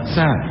លសិក្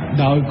សា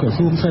ដោយក្រ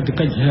សួងសេដ្ឋ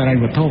កិច្ចហិរញ្ញ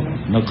វត្ថុ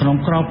នៅក្នុង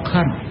ក្រប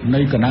ខ័ណ្ឌ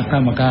នៃគណៈក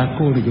ម្មការ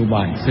គោលនយោ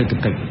បាយសេដ្ឋ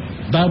កិច្ច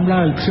ដើម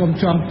ឡើយខ្ញុំ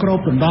ចង់គ្រប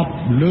ដណ្ដប់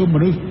លើម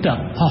នុស្សទាំ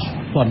ងអស់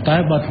ប៉ុន្តែ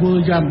បើធ្វើ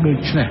យ៉ាងដូច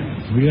នេះ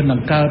វានឹ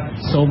ងកើត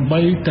សូម្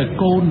បីតែ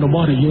កូនរប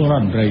ស់នាយករ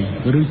ដ្ឋមន្ត្រី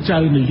ឬចៅ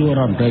នាយក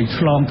រដ្ឋមន្ត្រី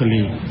ឆ្លងទ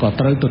លេក៏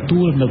ត្រូវទ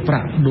ទួលនៅប្រា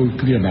ក់ដូច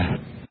គ្នាដែ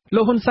រ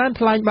លោកហ៊ុនសែន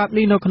ថ្លែងបែប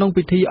នេះនៅក្នុង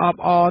ពិធីអប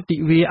អរទិ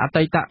វាអ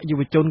តីតយុ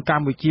វជនក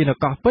ម្ពុជានៅ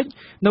កោះពេជ្រ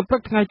នៅព្រឹ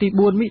កថ្ងៃទី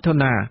4មិថុ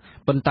នា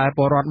ប៉ុន្តែព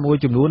លរដ្ឋមួយ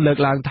ចំនួនលើក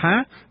ឡើងថា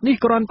នេះ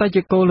គ្រាន់តែ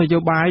ជាគោលនយោ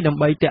បាយដើ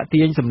ម្បីទាក់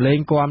ទាញសម្លេង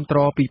គាំទ្រ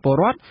ពីពល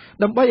រដ្ឋ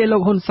ដើម្បីឲ្យលោ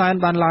កហ៊ុនសែន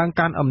បានឡើង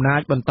កាន់អំណា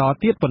ចបន្ត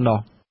ទៀតប៉ុណ្ណោះ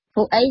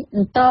ពួកអី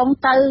តង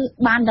ទៅ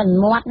បានតែ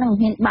មាត់ហ្នឹង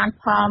មានបាន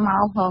ផលម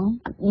កផង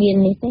អត់មាន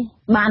នេះទេ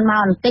បានម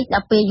កបន្តិចដ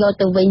ល់ពេលយក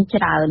ទៅវិញ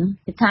ច្រើន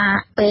គឺថា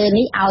ពេល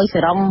នេះឲ្យស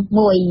រង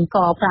1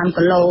ក៏5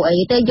គីឡូអី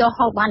ទេយក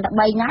ហូបបានតែ3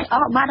ថ្ងៃអ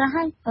ស់បាត់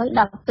ហើយ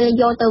ដល់ពេល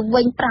យកទៅ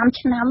វិញ5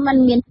ឆ្នាំมัน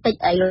មានតិច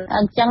អីអ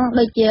ញ្ចឹង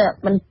ដូចជា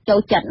មិនចូល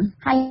ចិត្ត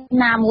ហើយ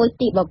ណាមួយ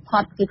ទីបំផុ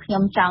តគឺខ្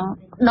ញុំចង់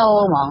ដូរ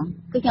ហ្មង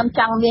គឺខ្ញុំច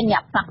ង់មានអ្ន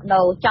កផ្លាស់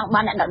ដូរចង់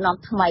បានអ្នកដឹកនាំ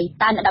ថ្មី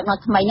តែអ្នកដឹកនាំ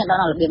ថ្មីនេះដឹក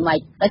នាំរបៀបម៉េច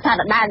ដោយសារ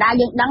ដដែល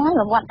យើងដឹងហើយ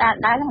ប្រវត្តិដ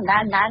ដែល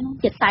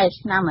ជិត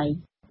40ឆ្នាំហើយ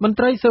មន្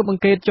ត្រីស៊ើបអ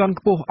ង្កេតជាន់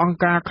ខ្ពស់អង្គ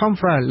ការ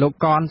Khmer លោក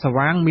កនស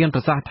វាងមានប្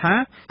រសាសន៍ថា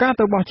ការ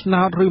ទៅបោះឆ្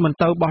នោតឬមិន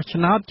ទៅបោះឆ្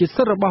នោតជា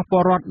សិទ្ធិរបស់ព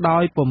លរដ្ឋដោ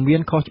យពុំមា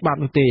នខុសច្បាប់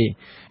នោះទេ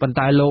ប៉ុន្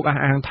តែលោកអះ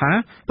អាងថា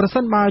ប្រសិ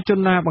នបើជន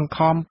ណាបង្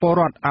ខំពល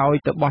រដ្ឋឲ្យ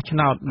ទៅបោះឆ្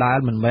នោតដែល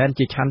មិនមែន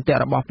ជាឆន្ទៈ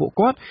របស់ពួក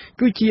គាត់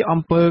គឺជាអំ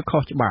ពើខុ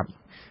សច្បាប់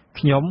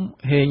ខ្ញុំ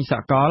ហេងស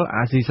កល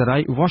អាស៊ីសេរី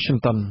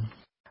Washington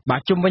បា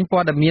ទជុំវិញព័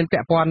ត៌មានពា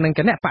ក់ព័ន្ធនឹង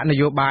គណៈបកន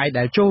យោបាយ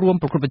ដែលចូលរួម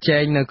ប្រគល់ប្រជែ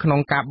ងនៅក្នុង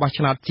ការបោះ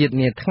ឆ្នោតជាតិ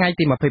នាថ្ងៃ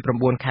ទី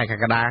29ខែក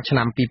ក្កដាឆ្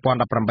នាំ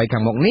2018ខា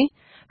ងមុខនេះ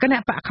គណៈ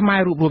បកខ្មែរ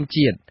រួបរวม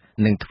ជាតិ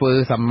នឹងធ្វើ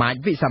សមាជ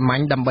វិសាមញ្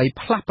ញដើម្បី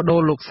ផ្លាស់ប្តូរ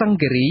លោកសង្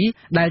ឃារី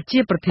ដែលជា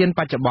ប្រធានប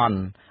ច្ចុប្បន្ន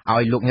ឲ្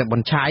យលោកញឹកប៊ុ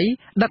នឆៃ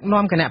ដឹក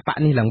នាំគណៈបក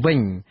នេះឡើងវិញ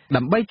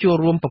ដើម្បីចូល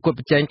រួមប្រគល់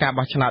ប្រជែងការ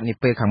បោះឆ្នោតនា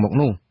ពេលខាងមុខ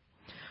នោះ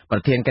ប្រ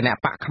ធានគណៈ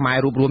បកខ្មែរ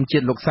រួបរวมជា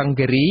តិលោកសង្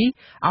ឃារី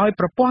ឲ្យ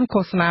ប្រព័ន្ធ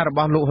ឃោសនារប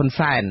ស់លោកហ៊ុន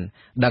សែន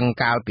ដឹង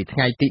កាលពីថ្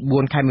ងៃទី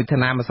4ខែមិថុ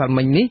នាម្សិល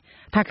មិញនេះ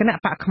ថាគណៈ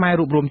បកខ្មែរ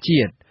រួបរวม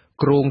ជាតិ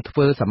គ្រោងធ្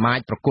វើសមាជ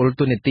ប្រគល់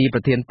ទូនាទីប្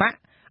រធានបក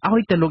ឲ្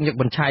យទៅលោកញឹក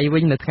ប៊ុនឆៃវិ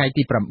ញនៅថ្ងៃ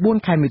ទី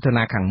9ខែមិថុ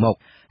នាខាងមុខ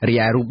រី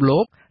ឯរូបលោ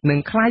កនឹង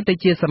ក្លាយទៅ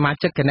ជាសមា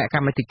ជិកគណៈក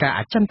ម្មាធិការ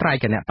អចិន្ត្រៃយ៍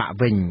គណៈបក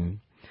វិញ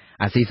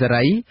អាស៊ីសេ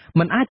រី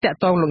មិនអាចតាក់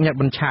ទងលោកញឹក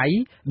ប៊ុនឆៃ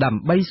ដើ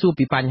ម្បីសួរ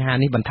ពីបញ្ហា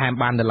នេះបន្ថែម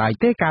បាននៅឡើយ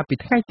ទេកាលពី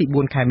ថ្ងៃទី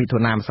4ខែមិថុ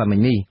នាម្សិលមិ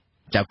ញនេះ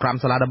ចៅក្រម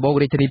សាលាដំបង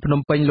រាជធានីភ្នំ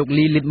ពេញលោក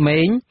លីលីតមេ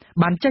ង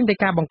បានចេញទៅ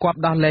ការបង្គាប់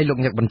ដោះលែងលោក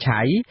ញឹកប៊ុនឆៃ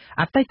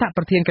អតីត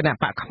ប្រធានគណៈ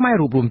បកខ្មែរ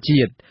រួបរวม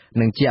ជាតិ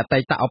និងជាអតី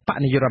តឧប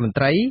នាយករដ្ឋមន្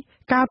ត្រី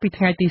កាលពី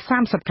ថ្ងៃទី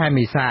30ខែ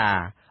មេសា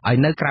ឲ្យ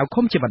នៅក្រៅ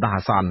ឃុំជាបណ្ដោះ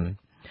អាសន្ន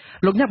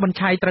លោកញឹកប៊ុន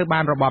ឆៃត្រូវបា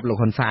នរបបលោក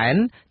ហ៊ុនសែន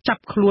ចា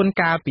ប់ខ្លួន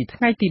កាលពី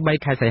ថ្ងៃទី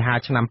3ខែសីហា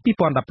ឆ្នាំ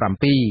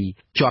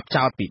2017ជាប់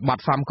ចោទពីបទ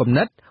សំគំ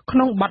និតក្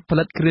នុងបទផ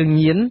លិតគ្រឿង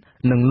ញៀន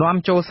និងនាំ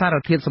ចូលសារ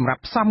ធាតុសម្រា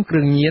ប់ផ្សំគ្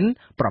រឿងញៀន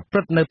ប្រព្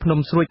រឹត្តនៅភ្នំ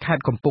ស្រួយខេត្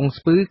តកំពង់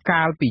ស្ពឺ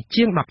កាលពី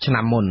ជាង10ឆ្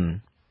នាំមុន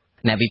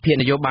អ្នកវិភាគ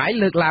នយោបាយ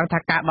លើកឡើងថា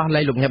ការដោះលែ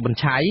ងលោកញ៉ាំប៊ុន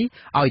ឆៃ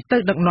ឲ្យទៅ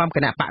ដឹកនាំគ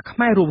ណៈបកខ្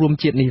មែររួម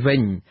ជាតិនេះវិ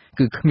ញ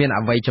គឺគ្មាន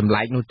អ្វីចម្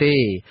លែកនោះទេ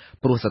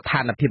ព្រោះស្ថា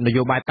នភាពន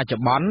យោបាយបច្ចុ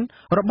ប្បន្ន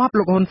របប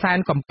លោកហ៊ុនសែន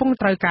កំពុង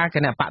ត្រូវការគ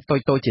ណៈបកតូ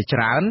ចៗជាច្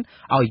រើន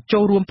ឲ្យចូ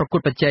លរួមប្រកួត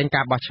ប្រជែង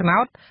ការបោះឆ្នោ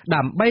ត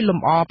ដើម្បីលំ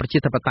អប្រជា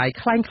ធិបតេយ្យ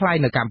คล้าย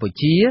ៗនៅកម្ពុ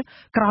ជា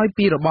ក្រោយ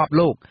ពីរបប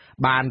លោក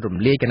បានរំ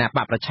លាយគណៈប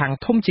កប្រឆាំង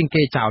ធំជាង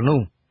គេចោល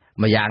នោះ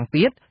ម្យ៉ាង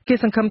ទៀតគេ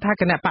សង្ឃឹមថា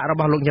គណៈបករ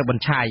បស់លោកញ៉ាំប៊ុន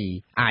ឆៃ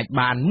អាច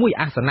បានមួយ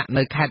អាសនៈ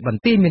នៅខេត្តប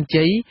ន្ទាយមាន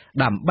ជ័យ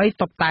ដើម្បី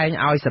តុបតែង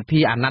ឲ្យសភា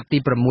អាណត្តិទី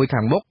6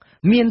ខាងមុខ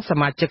មានស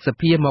មាជិកស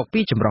ភាមក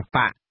ពីចម្រុះប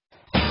ក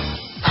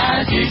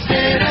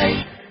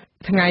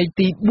ថ្ងៃ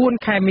ទី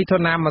4ខែមិថុ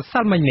នាម្សិ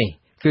លមិញនេះ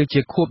គឺ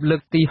ជាខួបលើ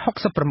កទី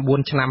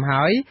69ឆ្នាំ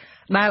ហើយ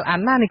ដែលអា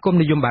ណានិគម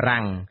និយមបា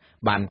រាំង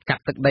បានកា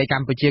ត់ទឹកដីក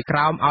ម្ពុជាក្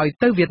រោមឲ្យ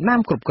ទៅវៀតណា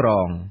មគ្រប់គ្រ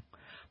ង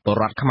ពល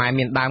រដ្ឋខ្មែរ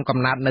មានដើមកំ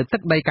ណើតនៅទឹ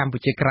កដីកម្ពុ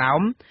ជាក្រោម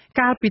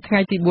កាលពីថ្ងៃ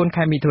ទី4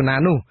ខែមិថុនា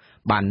នោះ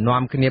បាន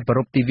នាំគ្នាប្រ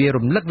ពៃទិវា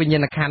រំលឹកវិញ្ញា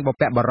ណក្ខន្ធបុ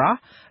ព្វបុរស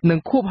និង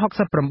ខួប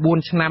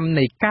69ឆ្នាំ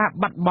នៃការ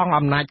បាត់បង់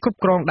អំណាចគ្រប់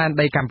គ្រងដែន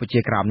ដីកម្ពុជា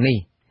ក្រោមនេះ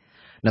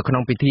នៅក្នុ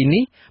ងពិធី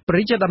នេះព្រះ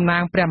រាជតំណា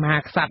ងព្រះមហា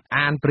ក្សត្រ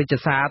អានព្រះរាជ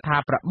សារថា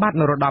ព្រះបាទ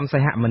នរោត្តមសី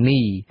ហមុ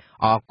នី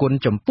អរគុណ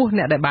ចំពោះ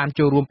អ្នកដែលបាន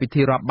ចូលរួមពិ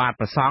ធីរាប់បាត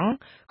ព្រះសង្ឃ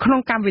ក្នុង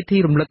កម្មវិធី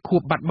រំលឹកខួ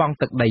បបាត់បង់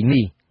ទឹកដី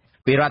នេះ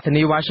ពីរដ្ឋធា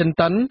នី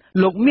Washington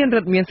លោកមាន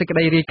រិទ្ធមានសេចក្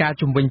តីរាយការណ៍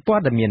ជំវិញព័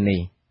ត៌មាន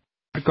នេះ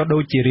ក៏ដូ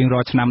ចជារៀងរា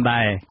ល់ឆ្នាំ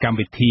ដែរកម្ម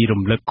វិធី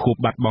រំលឹកខួប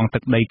បាត់បង់ទឹ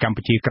កដីកម្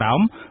ពុជាក្រោម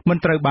មិន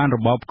ត្រូវបានរ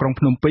បបក្រុង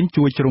ភ្នំពេញ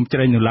ជួយជ្រោមជ្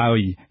រែងនៅឡើយ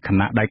ខ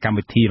ណៈដែលកម្ម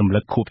វិធីរំលឹ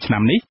កខួបឆ្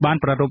នាំនេះបាន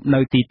ប្រារព្ធនៅ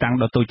ទីតាំង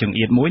ដ៏តូចចង្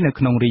អៀតមួយនៅ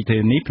ក្នុងរាជធា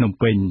នីភ្នំ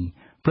ពេញ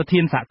ប្រធា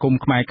នសហគម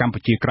ន៍ខ្មែរកម្ពុ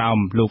ជាក្រោម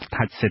លោក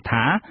ថាច់សេដ្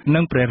ឋានិ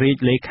ងព្រះរាជ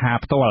លេខា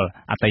ផ្ទាល់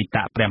អតីត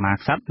ព្រះមហា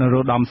ក្សត្រនរោ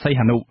ត្តមសី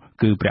ហនុ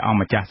គឺព្រះអង្គ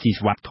ម្ចាស់ស៊ី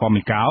សុវត្ថិធម្ម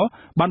កោ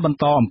បានបន្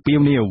តអំពាវ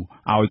នាវ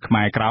ឲ្យខ្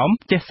មែរក្រោម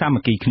ចេះសាម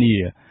គ្គីគ្នា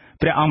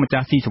ព្រះអង្គម្ចា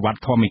ស់ស៊ីសុវត្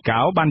ថិធម្មកោ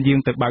បានយាង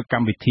ទៅបើកក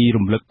ម្មវិធី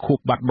រំលឹកខួប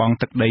បាត់បង់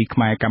ទឹកដីខ្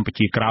មែរកម្ពុ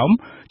ជាក្រោម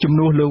ជំ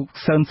នួសលោក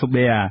សឿនសុ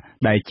ប៊ែ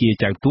ដែលជា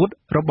ចៅទួត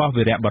របស់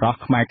វីរបុរស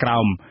ខ្មែរក្រោ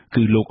ម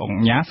គឺលោកអង្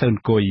គញាសឿន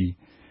គុយ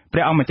ព្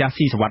រះអង្គម្ចាស់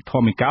ស៊ីសុវត្ថិធ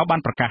ម្មកោបា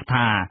នប្រកាស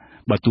ថា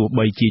បើទោះ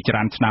បីជាច្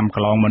រើនឆ្នាំក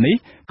ន្លងមកនេះ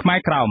ខ្មែរ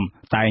ក្រោម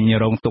តែង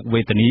រងទុក្ខ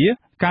វេទនា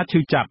ការឈឺ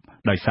ចាប់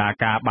ដោយសារ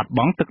ការបាត់ប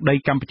ង់ទឹកដី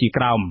កម្ពុជា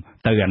ក្រោម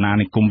ទៅអាណា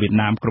និគមវៀត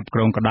ណាមគ្រប់គ្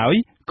រងក៏ដោយ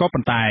ក៏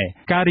ប៉ុន្តែ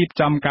ការរៀប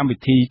ចំកម្មវិ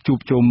ធីជួប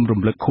ជុំ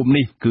រំលឹកខួប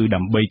នេះគឺដើ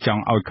ម្បីច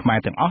ង់ឲ្យខ្មែរ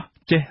ទាំងអស់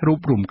ចេះរួប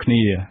រวมគ្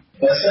នា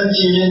បើសិន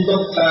ជាមានទុ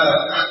កថា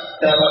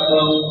តែបាត់ប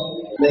ង់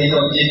នៃក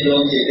ម្ពុជាក្រោ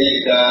មជាទី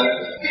ការ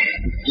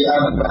ជាអ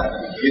មតៈ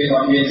យើងអ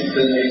ត់មានសិទ្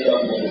ធិនៃក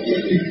ម្ពុជា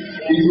ពី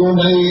ព្រោះ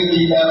នៅ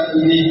ទីតាំង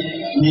នេះ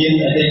មាន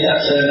អតីត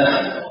សេនា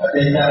អ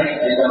តីតនៃ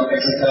កម្ពុ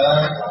ជា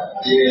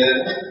ជា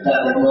ដា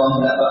ក់រង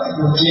ដាក់បាក់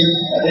ជាតិ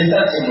អតីត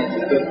ជាមុខ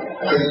ទឹក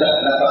គឺដាក់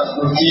បា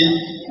ក់ជាតិ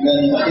និង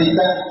អតី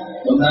ត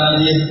ដំណើរ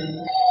នេះ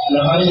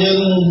ហើយយើង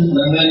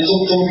នឹងមានជួ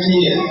បជុំគ្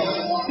នា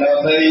ដើ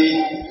ម្បី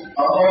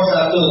អបអរ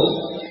សាទរ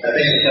អ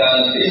តីតកាល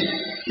នេះ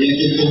យើង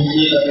ជួបជុំគ្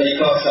នាដើម្បី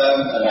កសាង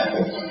អនាគ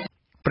ត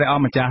ព្រះអ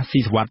ង្គម្ចាស់ស៊ី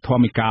សុវត្ថិធ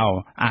ម្មកោ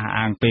អះ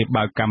អាងពេល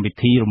បើកកម្មវិ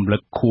ធីរំលឹ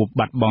កខួប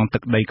បាត់បង់ទឹ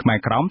កដីខ្មែរ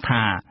ក្រោម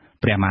ថា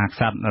ព្រះមហាក្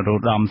សត្រនរោ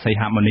ត្តមសី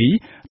ហមុនី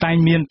តែង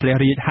មានព្រះ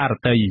រាជហឫ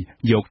ទ័យ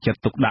យកចិត្ត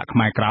ទុកដាក់ខ្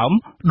មែរក្រោម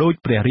ដោយ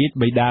ព្រះរាជ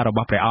បិតារប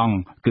ស់ព្រះអង្គ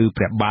គឺ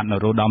ព្រះបាទន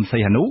រោត្តមសី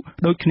ហនុ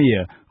ដូចគ្នា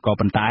ក៏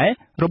ប៉ុន្តែ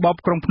របប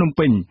ក្រុងភ្នំ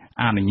ពេញ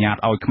អនុញ្ញាត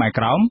ឲ្យខ្មែរ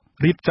ក្រោម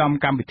រៀបចំ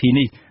កម្មវិធី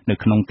នេះនៅ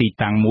ក្នុងទី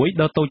តាំងមួយ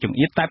ដ៏តូចចង្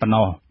អៀតតែប៉ុណ្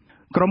ណោះ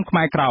ក្រុមខ្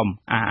មែរក្រោម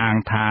អះអាង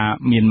ថា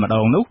មានម្ដ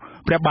ងនោះ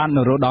ព្រះបាទន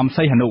រោត្តម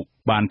សីហនុ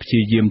បានព្យា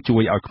យាមជួ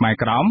យឲ្យខ្មែរ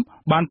ក្រោម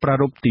បានប្រា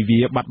រព្ធទិវា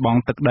បាត់ប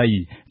ង់ទឹកដី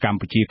កម្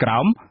ពុជាក្រោ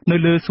មនៅ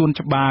លើសួន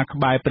ច្បារក្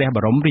បែរព្រះប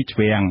រមរាជ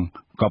វាំង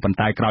ក៏ប៉ុន្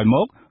តែក្រោយម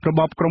ករ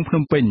បបក្រុងភ្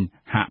នំពេញ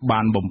ហាក់បា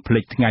នបំភ្លេ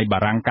ចថ្ងៃបា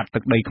រាំងកាត់ទឹ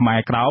កដីខ្មែរ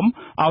ក្រោម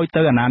ឲ្យ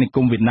ទៅអាណានិគ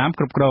មវៀតណាម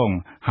គ្រប់គ្រង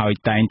ហើយ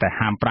តែងតែ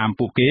ហាម5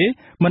ពួកគេ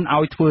មិន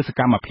ឲ្យធ្វើស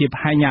កម្មភាព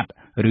ហែងញាត់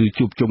ឬ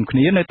ជួបជុំគ្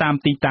នានៅតាម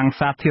ទីតាំង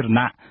សាធារ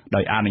ណៈ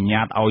ដោយអនុញ្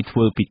ញាតឲ្យធ្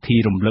វើពិធី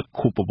រំលឹក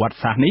ខួបប្រវត្តិ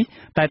សាស្ត្រនេះ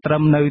តែត្រឹ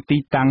មនៅទី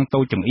តាំងតូ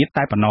ចចង្អៀត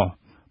តែប៉ុណ្ណោះ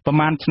ប្រ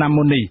មាណឆ្នាំ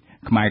មុននេះ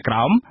ខ្មែរក្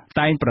រោម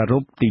តែងប្រារ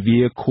ព្ធទិ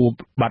វាខួប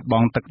បាត់ប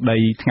ង់ទឹកដី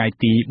ថ្ងៃ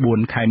ទី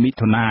4ខែមិ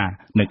ថុនា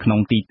នៅក្នុង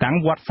ទីតាំង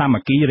វត្តសាម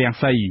គ្គីរាំង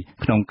សី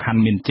ក្នុងខណ្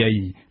ឌមានជ័យ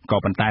ក៏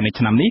ប៉ុន្តែនៅ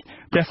ឆ្នាំនេះ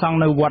ព្រះសង្ឃ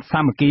នៅវត្តសា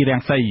មគ្គីរាំ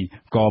ងសី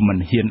ក៏មិន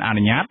ហ៊ានអ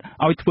នុញ្ញាត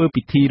ឲ្យធ្វើ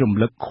ពិធីរំ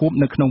លឹកខួប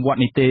នៅក្នុងវត្ត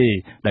នេះទេ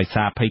ដោយ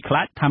សារភ័យខ្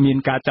លាចថាមាន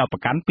ការចោទប្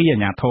រកាន់ពីអា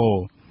ជ្ញាធរ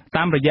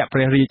តាមរយៈព្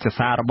រះរាជ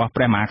សាររបស់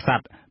ព្រះមហាក្ស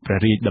ត្រព្រះ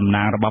រាជតំ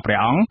ណាងរបស់ព្រះ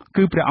អង្គ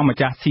គឺព្រះអង្គម្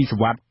ចាស់ស៊ីសុ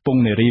វត្ថិពង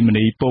នារីម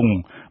នីពង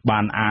បា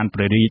នអានព្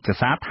រះរាជ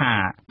សារថា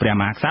ព្រះ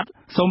មហាក្សត្រ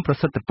សូមប្រ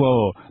សិទ្ធពរ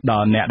ដ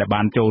ល់អ្នកដែល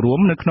បានចូលរួម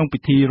នៅក្នុងពិ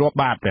ធីរាប់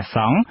បាតព្រះស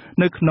ង្ឃ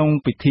នៅក្នុង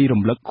ពិធី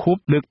រំលឹកខួប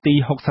លើកទី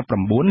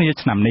69នា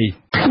ឆ្នាំនេះ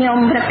ខ្ញុំ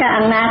ព្រះក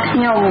រុណាខ្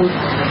ញុំ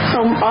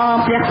សូមអរ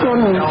ព្រះគុណ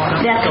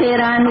ព្រះថេ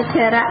រានុ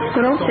ថេរៈ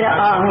គ្រប់ព្រះ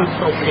អង្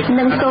គ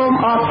និងសូម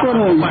អរគុណ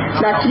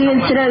ដ៏ជ្រាល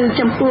ជ្រៅ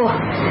ចំពោះ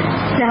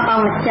ព្រះអ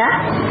ង្គម្ចាស់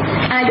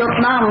អាយុ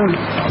ដំ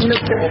លោ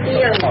កជំទា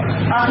វ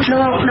អស់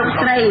លោកលោក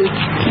ស្រី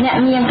អ្នក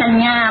នាងក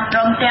ញ្ញាព្រ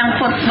មទាំង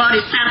ពុទ្ធប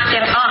រិស័ទ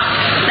ទាំងអស់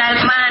ដែល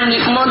បាននិ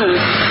មន្ត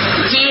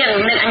ជាង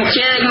និងអញ្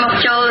ជើញមក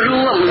ចូល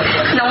រួម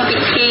ក្នុងពិ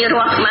ធី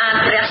រាប់បាត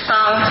ព្រះស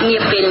ង្ឃនា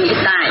ពេលនេះ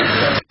ដែរ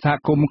សហ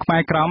គមន៍ខ្មែ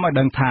រក្រមឲ្យ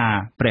ដឹងថា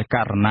ព្រះក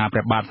រុណាព្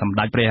រះបាទសម្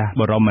ដេចព្រះ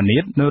បរមនា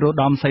ថនរោត្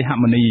តមសីហ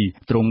មុនី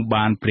ទ្រង់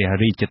បានព្រះ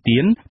រាជទា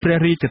នព្រះ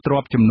រាជទ្រ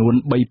ព្យចំនួន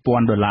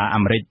$3,000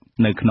អាមេរិក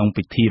នៅក្នុង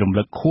ពិធីរំ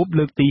លឹកខួប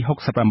លើកទី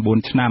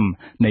69ឆ្នាំ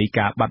នៃ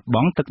ការបាត់ប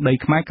ង់ទឹកដី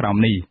ខ្មែរក្រម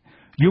នេះ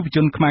យុវជ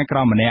នខ្មែរក្រ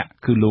មម្នាក់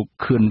គឺលោក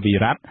ខឿនវិ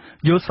រៈ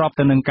យល់ស្រប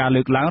ទៅនឹងការ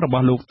លើកឡើងរប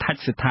ស់លោកថា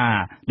ច់សិដ្ឋា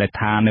ដែល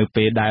ថានៅ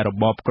ពេលដែលរ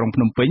បបក្រុង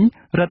ភ្នំពេញ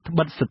រដ្ឋ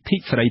បិទសិទ្ធិ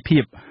សេរីភា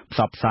ពផ្ស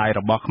ព្វផ្សាយ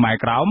របស់ខ្មែរ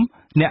ក្រម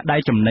អ្នកដែល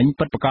ចំណេញ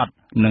ពិតប្រាកដ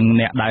និង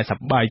អ្នកដែលស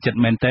ប្បាយចិត្ត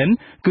មែនទែន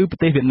គឺប្រ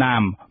ទេសវៀតណា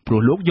មព្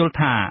រោះលោកយល់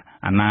ថា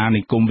អាណា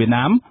និគមវៀត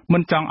ណាមមិ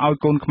នចង់ឲ្យ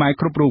កូនខ្មែរ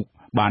គ្រប់រូប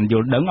បានយ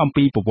ល់ដឹងអំ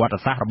ពីប្រវត្តិ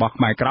សាស្ត្ររបស់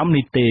ខ្មែរក្រម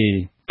នេះទេ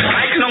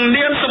ហើយក្នុង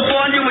នាមសម្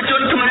ព័ន្ធយុវជ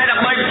នខ្មែរដើ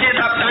ម្បីជា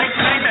ថាផ្នែក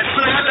តែ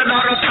ស្នើទៅដ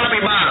ល់រដ្ឋា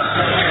ភិបាល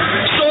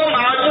សូម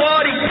ឲ្យប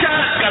រិច្ចាគ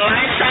កន្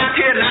លែងសា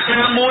ធារណៈ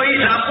ណាមួយ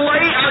ដើម្បី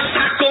ឲ្យស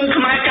ហគមន៍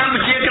ខ្មែរកម្ពុ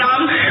ជាក្រម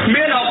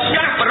មានឱ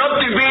កាសប្រពៃ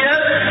ទិវា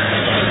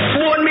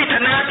4មិថុ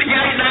នាថ្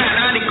ងៃដែលអា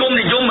ណានិគម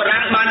និយមបា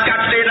រាំងបានកា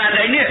ត់ផ្ទៃដែន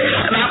ដីនេះ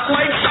ដើម្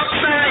បីផ្សព្វ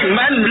ផ្សាយ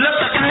មិនលឹក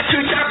តការជឿ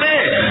ចាប់ទេ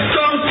ច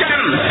ងចាំ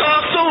ត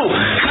ស៊ូ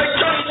ហើយ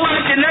ចង់បាន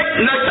ជានិច្ច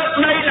នៅទឹក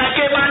ដីដែល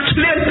គេបានឈ្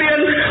លានពាន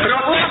រ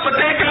បស់ប្រ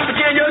ទេសកម្ពុ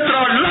ជាយើងត្រ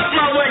ឡប់ម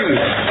កវិញ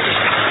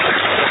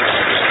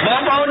ប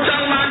ងប្អូនច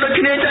ង់បានដូច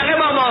គ្នាចឹងទេ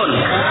បងប្អូន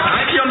ហើ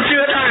យខ្ញុំជឿ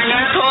ថាអាជ្ញា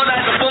ធរដែ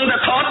លកំពុងតែ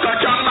ថតក៏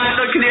ចង់បាន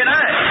ដូចគ្នា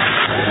ដែរ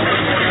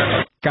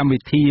កម្មវិ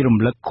ធីរំ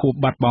លឹកខួប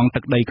បាត់បង់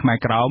ទឹកដីខ្មែរ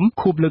ក្រម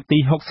ខួបលើកទី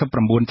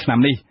69ឆ្នាំ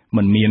នេះ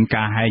មិនមាន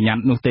ការហែញ៉ា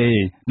ត់នោះទេ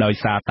ដោយ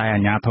សារតែអា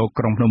ជ្ញាធរ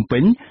ក្រុងភ្នំពេ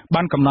ញ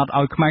បានកំណត់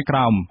ឲ្យខ្មែរក្រ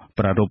ម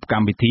ប្រារព្ធក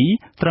ម្មវិធី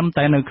ត្រឹម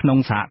តែនៅក្នុង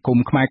សហគម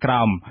ន៍ខ្មែរក្រ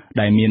ម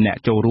ដែលមានអ្នក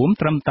ចូលរួម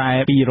ត្រឹមតែ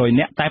200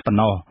នាក់តែប៉ុណ្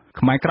ណោះ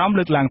ខ្មែរក្រម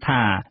លើកឡើង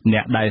ថាអ្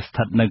នកដែលស្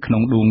ថិតនៅក្នុ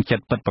ងដួងចិ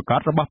ត្តពិតប្រាកដ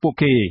របស់ពួក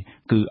គេ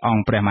គឺអ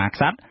ង្គព្រះមហាក្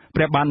សត្រ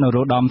ព្រះបាទន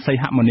រោត្តមសី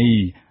ហមុនី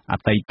អ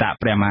តីត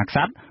ព្រះមហាក្ស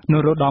ត្រន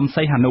រោត្តម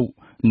សីហនុ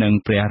និង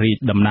ព្រះរាជ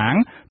តំណាង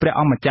ព្រះ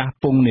អង្គម្ចាស់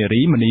ពងនា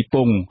រីមនីព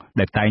ង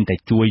ដែលតែងតែ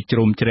ជួយជ្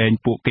រោមជ្រែង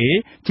ពួកគេ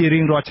ជារៀ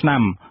ងរាល់ឆ្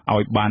នាំ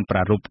ឲ្យបានប្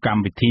រារព្ធកម្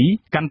មវិធី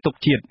កាន់ទុក្ខ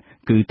ជាតិ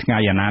គឺថ្ងៃ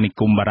អាណានិ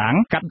គមបារាំង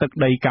កាត់ទឹក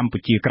ដីកម្ពុ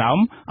ជាក្រោម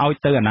ឲ្យ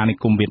ទៅអាណានិ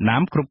គមវៀតណា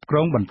មគ្រប់គ្រ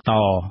ងបន្ត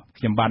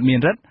ខ្ញុំបាទមាន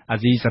រិទ្ធអា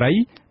ស៊ីសេរី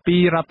ពី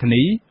រដ្ឋធា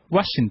នី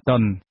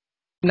Washington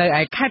នៅ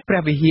ឯខេត្តព្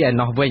រះវិហារឯ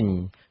ណោះវិញ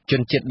ជ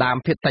នជាតិដើម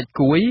ភាគតិច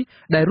គួយ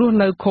ដែលរស់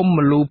នៅឃុំម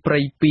លូព្រៃ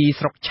2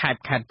ស្រុកឆែប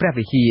ខេត្តព្រះ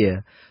វិហារ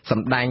ស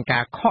ម្ដែងកា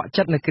រខក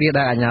ចិត្តនៅគ្រា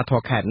ដែលអាជ្ញាធរ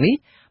ខេត្តនេះ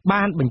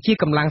បានបញ្ជា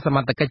កម្លាំងសម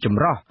ត្ថកិច្ចច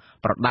ម្រុះ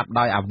ប្រដាប់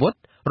ដោយអាវុធ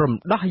រំ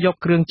ដោះយក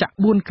គ្រឿងចាក់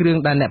4គ្រឿង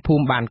ដែលអ្នកភូ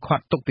មិបានខា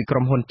ត់ទុកពីក្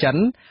រុមហ៊ុនចិន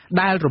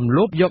ដែលរំ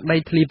លោភយកដី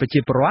ធ្លីប្រជា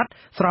ពលរដ្ឋ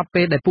ស្រប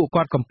ពេលដែលពួក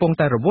គាត់កំពុង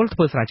តែរវល់ធ្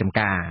វើស្រែចម្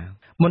ការ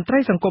មន្ត្រី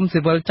សង្គមស៊ី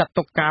វិលចាត់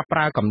ទុកការប្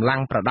រើកម្លាំ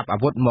ងប្រដាប់អា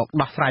វុធមក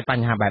ដោះស្រាយប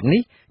ញ្ហាបែប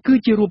នេះគឺ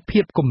ជារូប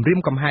ភាពគំរាម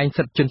កំហែង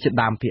សិទ្ធិជនជាតិ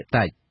ដើមភាគ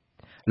តិច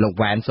លោក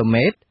វ៉ែនសុ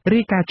មេត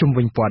រាយការណ៍ជុំ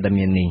វិញព័ត៌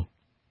មាននេះ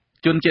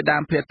ជនជាតិដើ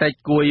មភាគតិច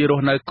គួយរ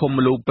ស់នៅឃុំម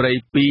លូព្រៃ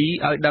2ឲ្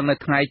យដឹងនៅ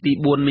ថ្ងៃទី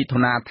4មិថុ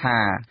នាថា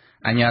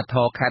អាជ្ញាធ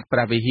រខេត្តព្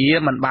រះវិហារ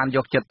មិនបានយ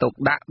កចិត្តទុក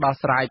ដាក់ដោះ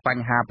ស្រាយប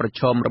ញ្ហាប្រ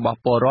ឈមរបស់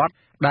ពលរដ្ឋ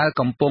ដែល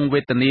កំពុង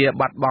វេទនា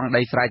បាត់បង់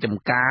ដីស្រែច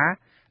ម្ការ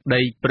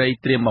ដីព្រៃ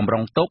ត្រៀមបំរុ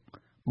ងទុក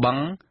បឹង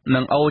និ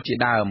ងអូរជា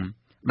ដើម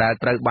ដែល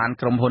ត្រូវបាន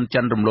ក្រុមហ៊ុន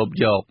ចិនរំលោភ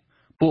យក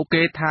ពួក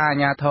គេថាអា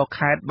ជ្ញាធរ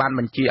ខេត្តបានប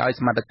ញ្ជាឲ្យ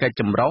សមត្ថកិច្ច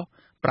ចម្រុះ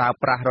ប្រើ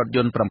ប្រាស់រថយ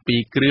ន្ត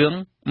7គ្រឿង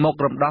មក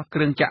រំដោះគ្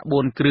រឿងចាក់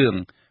4គ្រឿង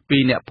ពី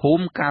អ្នកភូ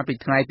មិកាលពី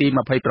ថ្ងៃទី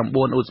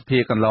29ឧសភា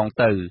កន្លង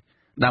ទៅ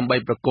ដើម្បី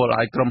ប្រគល់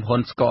ឲ្យក្រុមហ៊ុ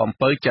នស្កអំ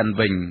ពើចិន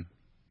វិញ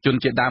ជន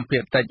ជាតិដើមភា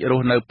គតិចរ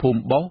ស់នៅភូ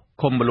មិបោះ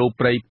ឃុំមលូ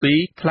ព្រៃ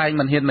2ថ្លែង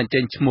មិនហ៊ានបញ្ចេ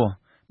ញឈ្មោះ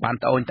បាន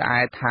ត្អូញត្អែ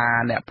ថា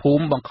អ្នកភូ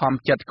មិបង្ខំ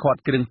ចិត្តខា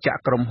ត់គ្រឿងចា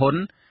ក់ក្រុមហ៊ុន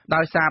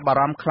ដោយសារបា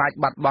រម្ភខ្លាច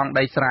បាត់បង់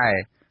ដីស្រែ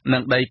និ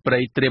ងដីព្រៃ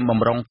ត្រៀមបំ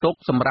រុងទុក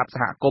សម្រាប់ស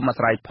ហគមន៍អា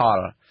ស្រ័យផល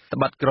ត្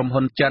បិតក្រុម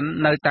ហ៊ុនចិន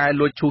នៅតែ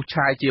លួចឈូស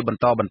ឆាយជាបន្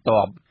តបន្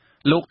ទាប់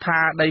លោកថា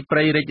ដីព្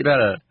រៃរិចរិ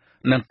ល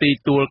និងទី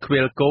ទួលខ្វៀ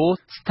លគោ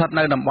ស្ថិត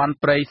នៅតំបន់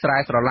ព្រៃស្រែ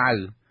ស្រឡៅ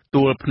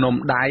ទួលភ្នំ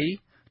ដៃ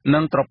និ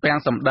ងត្រពាំង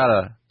សំដិល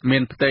មា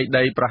នផ្ទៃ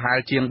ដីប្រហែល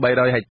ជាង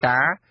300ហិកតា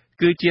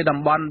គឺជាតំ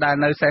បន់ដែល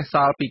នៅសេសស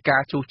ល់ពីកា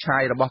រឈូសឆា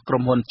យរបស់ក្រុ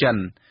មហ៊ុនចិន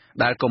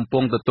ដែលកំពុ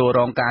ងទទួល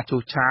រងការឈូ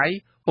សឆាយ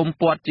ពុំ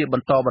ព័ទ្ធជាប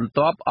ន្តបន្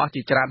ទាប់អស់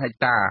ជាច្រើនហិក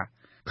តា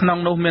ក្នុង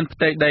នោះមានផ្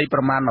ទៃដីប្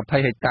រមាណ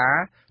20ហិកតា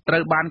ត្រូ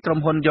វបានក្រុម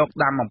ហ៊ុនយក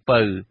ដាំអំ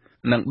ពៅ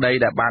និងដី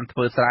ដែលបានធ្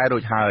វើស្រែរួ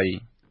ចហើយ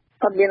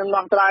អត់មានដំ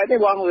ណោះស្រាយទេ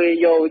បងវា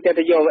យកចិត្ត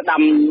ទៅយក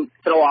ដាំ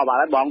ស្រូវបា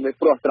ទបងវា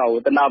ព្រោះស្រូវ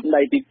ទៅដល់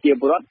ដីពីជា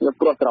ពលរដ្ឋវា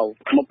ព្រោះស្រូវ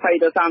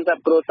20ទៅ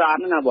30គ្រួសារ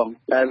ណាបង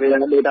តែវាដូ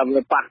ចថា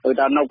វាប៉ះទៅ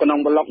ដល់នៅក្នុង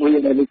ប្លុកវា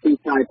នៅទី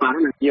ឆាយប៉ះ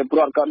ណាជាពល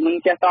រដ្ឋគាត់មិន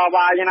ចេះត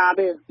វ៉ាយ៉ាងណា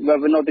ទេ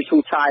វានៅទៅឈូ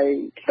សឆាយ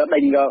ទៅដេ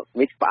ញក៏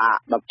វាស្បា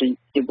ដល់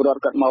ជាពលរដ្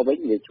ឋគាត់មកវិញ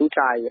វាឈូស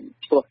ឆាយ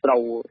ព្រោះស្រូ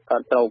វគា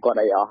ត់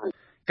អីអស់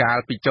កាល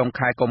ពីចុង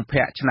ខែកុម្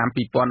ភៈឆ្នាំ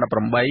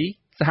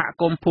2018សហ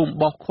គមន៍ភូមិ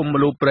បោះឃុំម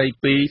លូព្រៃ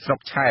2ស្រុក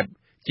ឆែប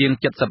ជាង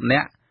70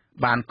នាក់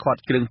បានខា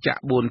ត់គ្រឿងចា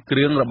ក់4គ្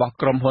រឿងរបស់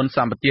ក្រុមហ៊ុនស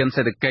ម្បទាន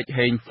សេដ្ឋកិច្ច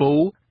ហេងហ្វូ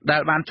ដែ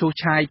លបានឈូស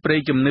ឆាយព្រៃ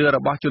ជំនឿរ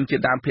បស់ជនជា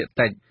តិដើមភាគ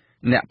តិច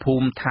អ្នកភូ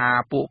មិថា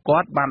ពួកគា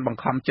ត់បានប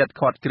ង្ខំចិត្ត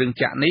ខាត់គ្រឿង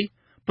ចាក់នេះ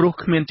ព្រោះ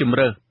គ្មានជំ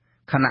រើស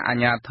ខណៈអា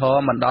ជ្ញាធរ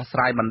មិនដោះស្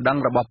រាយបណ្ដឹង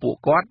របស់ពួក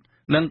គាត់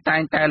នឹងតែ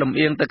ងតែលំ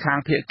អៀងទៅខាង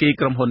ភាគី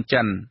ក្រុមហ៊ុន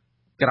ចិន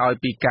ក្រោយ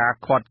ពីការ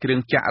ខាត់គ្រឿង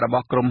ចាក់រប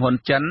ស់ក្រុមហ៊ុន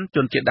ចិនជ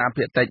នជាតិដើម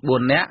ភាគតិច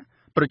4នាក់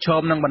ប្រឈ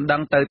មនឹងបណ្ដឹ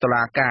ងទៅតុ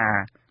លាការ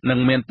និង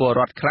មានពល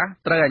រដ្ឋខ្លះ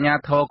ត្រូវអាជ្ញា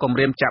ធរគំ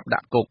រាមចាប់ដា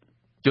ក់គុក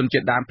ជនជា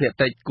តិដើមភាគ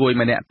តិចគួយ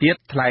ម្នាក់ទៀត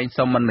ថ្លែង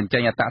សុំមិនបញ្ចេ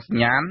ញអត្តស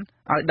ញ្ញាណ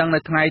ឲ្យដឹងនៅ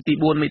ថ្ងៃទី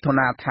4មិថុ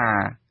នាថា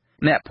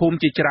អ្នកភូមិ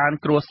ជាច្រើន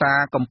គ្រួសារ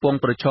កំពុង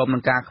ប្រឈមនឹ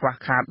ងការខ្វះ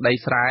ខាតដី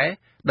ស្រែ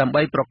ដើម្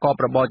បីប្រកប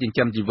របរចិញ្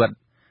ចឹមជីវិត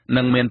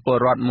និងមានពល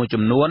រដ្ឋមួយ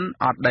ចំនួន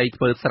អត់ដី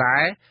ធ្វើស្រែ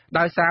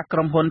ដោយសារក្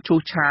រុមហ៊ុនឈូស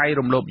ឆាយ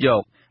រំលោភយ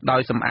កដោ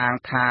យសំអាង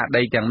ថា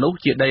ដីទាំងនោះ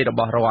ជាដីរប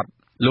ស់រដ្ឋ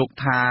លោក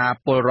ថា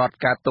ពលរដ្ឋ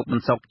កើតទុកមិន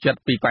សុខចិត្ត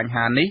ពីបញ្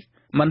ហានេះ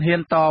មិនហ៊ា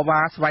នត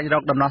វ៉ាស្វែងរ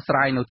កដំណោះស្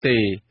រាយនោះទេ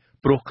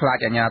ព្រោះខ្លាច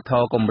អាជ្ញាធ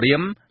រគំរា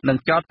មនិង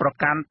ចោទប្រ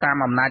កាន់តាម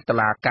អំណាចតុ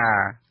លាការ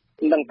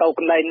នឹងទៅក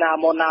ន្លែងណា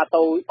មកណា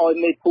ទៅឲ្យ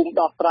មេភូមិ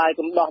ដោះស្រាយ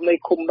កំដោះមេ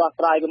ឃុំដោះ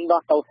ស្រាយកំ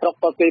ដោះទៅស្រុក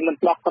ទៅគេមិន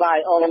ដោះស្រាយ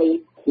ឲ្យមិ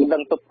នដឹ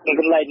ងទៅ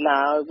កន្លែងណា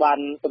បាន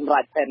សម្រា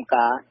ប់ផែន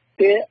ការ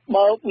គេ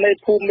បើមេ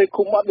ភូមិមេ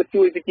ឃុំអត់ទៅ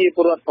ជួយប្រជាព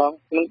លរដ្ឋផង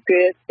នឹង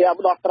គេអ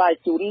ត់ដោះស្រាយ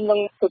ជូននឹង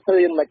ទៅធ្វើ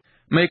យ៉ាងម៉េច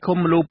មេឃុំ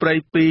លូព្រៃ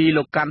2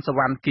លោកកាន់សវ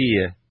ណ្ណគា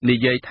និ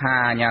យាយថា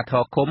អាជ្ញាធ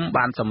រឃុំ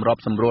បានសម្រប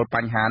សម្រួលប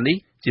ញ្ហានេះ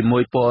ជាមួ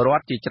យពលរ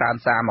ដ្ឋជាច្រើន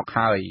សារមក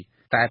ហើយ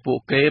តែពួក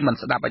គេមិន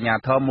ស្ដាប់អាជ្ញា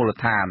ធរមូល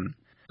ដ្ឋាន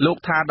លោក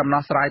ថាដំ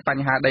ណោះស្រាយប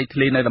ញ្ហាដីធ្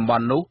លីនៅតំប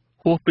ន់នោះ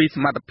ហួសពីស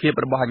មត្ថភាព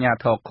របស់អាជ្ញា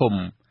ធរឃុំ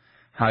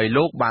ហើយ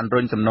លោកបាន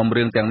រុញសំណុំ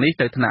រឿងទាំងនេះ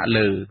ទៅថ្នាក់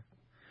លើ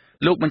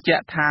លោកបញ្ជា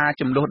ក់ថា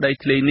ចំនួនដី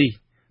ធ្លីនេះ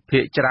ភា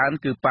គច្រើន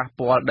គឺប៉ះ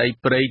ពាល់ដី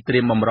ព្រៃត្រៀ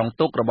មបំរុង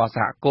ទុករបស់ស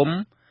ហគមន៍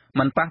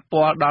មិនប៉ះ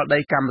ពាល់ដល់ដី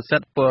កម្មសិ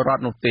ទ្ធិពលរដ្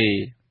ឋនោះទេ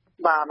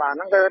បាទហ្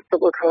នឹងគឺទុ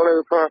កខាងលើ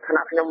ព្រោះឋា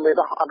នៈខ្ញុំវា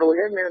ដោះអត់រួច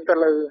ទេមានទៅ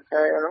លើ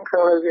ហើយហ្នឹងខា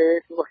ងលើគេ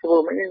ស្រួល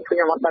មិនខ្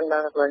ញុំអត់ដឹងដែ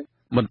រទេ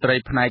មន្ត្រី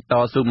ផ្នែកត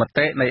ស៊ូម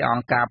តិនៃអ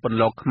ង្គការពន្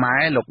លកខ្មែ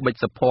រលោកប៊ិច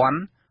សុភ័ណ្ឌ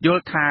យ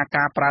ល់ថា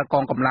ការប្រើក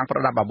ងកម្លាំងប្រ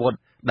ដាប់អាវុធ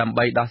ដើម្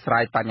បីដោះស្រា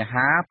យបញ្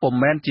ហាពុំ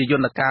មែនជាយ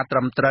ន្តការត្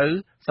រឹមត្រូវ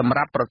សម្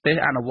រាប់ប្រទេស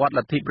អនុវត្តល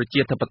ទ្ធិប្រ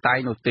ជាធិបតេយ្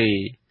យនោះទេ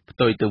ផ្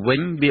ទុយទៅវិ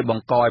ញវាប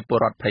ង្កឲ្យពល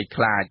រដ្ឋភ័យ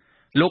ខ្លាច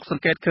លោកស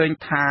ង្កេតឃើញ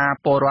ថា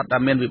ពលរដ្ឋដែ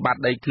លមានវិបត្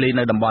តិដីធ្លី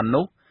នៅតំបន់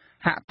នោះ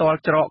ហាក់ទាល់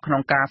ច្រកក្នុ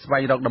ងការស្វែ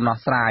ងរកដំណោះ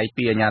ស្រាយ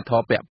ពីអាជ្ញាធ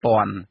រពាក់ព័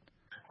ន្ធ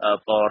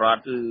ពលរដ្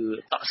ឋគឺ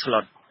តក់ស្លុ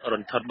តរ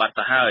ន្ធត់បាត់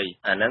ទៅហើយ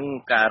អាហ្នឹង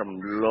ការរំ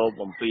លោភ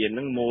បំពានហ្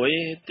នឹងមួយ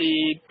ទី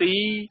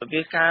2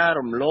វាការ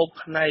រំលោភ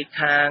ផ្នែក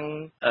ខាង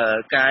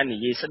ការនិ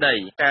យាយស្ដី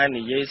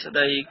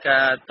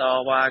ការត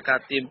វ៉ាការ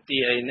ទាមទា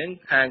រអីហ្នឹង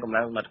ខាងកម្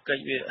លាំងសមត្ថកិ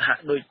ច្ចវាហា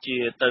ក់ដូចជា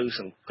ទៅ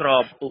សង្គ្រ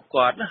បពួក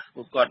គាត់ណា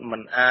ពួកគាត់មិ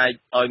នអាច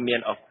ឲ្យមាន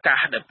ឱកា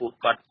សដែលពួក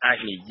គាត់អាច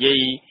និយា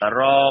យ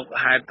រក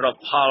ហេតុរក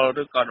ផល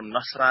ឬក៏ដំ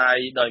ណោះស្រាយ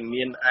ដោយ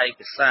មានឯ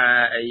កសារ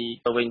អី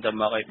ទៅវិញទៅ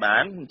មកឲ្យបា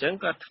នអញ្ចឹង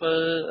គាត់ធ្វើ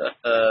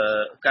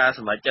ការស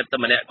ម្រេចចិត្តតែ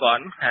ម្នាក់គា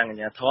ត់ខាងអា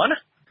ជ្ញាធរ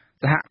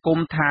សហគម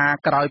ន៍ថា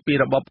ក្រោយពី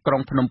របបក្រុ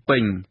ងភ្នំពេ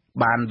ញ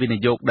បានវិនិ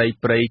យោគដី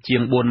ព្រៃជា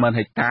ង 40,000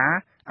 ហិកតា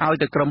ឲ្យ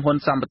ទៅក្រុមហ៊ុន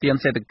សម្បទាន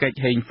សេដ្ឋកិច្ច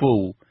ហេងហ្វូ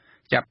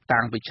ចាប់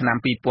តាំងពីឆ្នាំ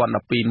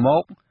 2012 ម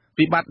ក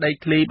វិបត្តិដី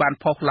ធ្លីបាន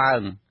ផុសឡើ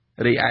ង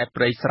រីឯ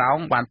ព្រៃស្រោង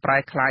បានប្រែ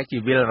ក្លាយជា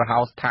វាលរហោ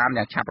ស្ថាន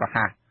យ៉ាងឆាប់រ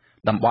ហ័ស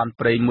តំបន់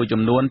ព្រៃមួយ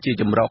ចំនួនជា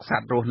ជំរកស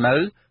ត្វរស់នៅ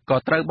ក៏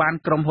ត្រូវបាន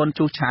ក្រុមហ៊ុន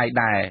ឈូសឆាយ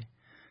ដែរ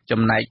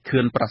ចំណែកខឿ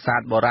នប្រាសា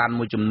ទបុរាណ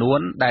មួយចំនួន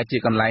ដែលជា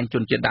កន្លែងជ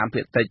នជាតិដើម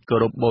ភាគតិចគោ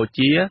រពបូ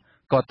ជា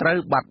ក៏ត្រូវ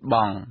បាត់ប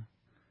ង់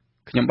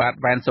ខ្ញុំបាទ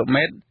វ៉ែនសុ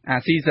មេតអា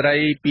ស៊ីសេរី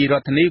ពីរ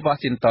ដ្ឋធានី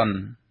Washington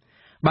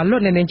បាទលោក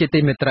អ្នកនាងជាទី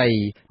មេត្រី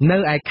នៅ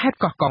ឯខេត្ត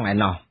កោះកុងឯ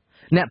ណោះ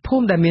អ្នកភូ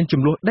មិដែលមាន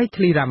ចំនួនដី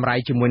ធ្លីរ៉ាំរ៉ៃ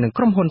ជាមួយនឹង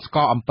ក្រុមហ៊ុនស្ក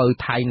រអំពៅ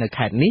ថៃនៅ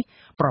ខេត្តនេះ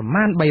ប្រ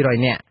មាណ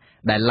300នាក់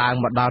ដែលឡើង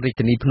មកដល់រាជ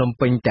ធានីភ្នំ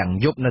ពេញទាំង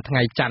យប់នៅថ្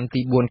ងៃច័ន្ទ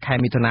ទី4ខែ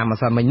មិថុនាម្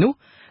សិលមិញនោះ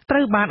ត្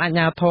រូវបានអាជ្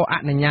ញាធរអ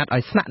នុញ្ញាតឲ្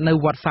យស្នាក់នៅ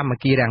វត្តសាម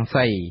គ្គីរាំង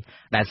សី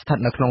ដែលស្ថិត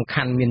នៅក្នុងខ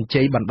ណ្ឌមាន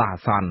ជ័យបណ្ដោះ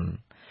អាសន្ន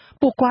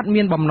ពួកគាត់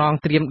មានបំណង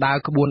ត្រៀមដើរ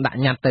ក្បួនដាក់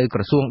ញត្តិទៅក្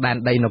រសួងដែន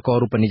ដីនគរ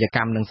រូបនីយក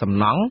ម្មនិងសំ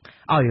ណង់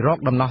ឲ្យរក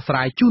ដំណោះស្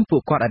រាយជូនពួ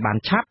កគាត់ឲ្យបាន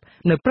ឆាប់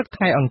នៅព្រឹក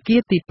ថ្ងៃអង្គារ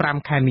ទី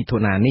5ខែមិថុ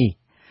នានេះ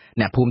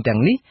អ្នកភូមិទាំង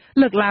នេះ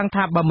លើកឡើង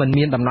ថាបើមិន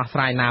មានដំណោះស្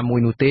រាយណាមួយ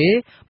នោះទេ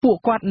ពួក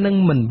គាត់នឹង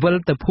មិនវិល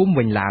ទៅភូមិ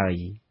វិញឡើយ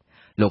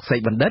លោកសេច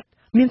បណ្ឌិត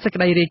មានសេច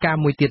ក្តីរាយការ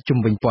ណ៍មួយទៀតជុំ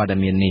វិញព័ត៌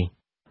មាននេះ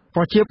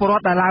ប្រជាពលរ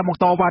ដ្ឋដែលឡើងមក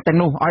តវ៉ាទាំង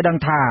នោះឲ្យដឹង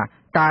ថា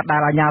ការដែ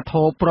លអាជ្ញាធ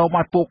រព្រម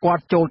ឲ្យពួកគា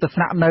ត់ចូលទៅស្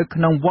នាក់នៅ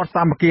ក្នុងវត្ត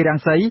សាមគ្គីរាំង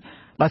សី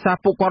ដោយសារ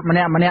ពួកគាត់ម្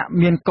នាក់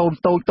មានកូន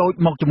តូច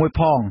មកជាមួយ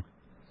ផង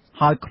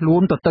ហើយខ្លួ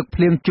នទៅទឹក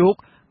ភ្លៀងជោក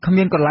គ្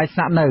មានកន្លែងស្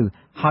នាក់នៅ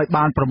ហើយ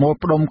បានប្រមូល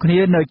ផ្ដុំគ្នា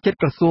នៅជិត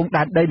ក្រសួង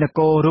ដែនដីនគ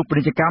ររូប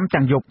នីយកម្ម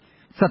ទាំងយប់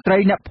ស្ត្រី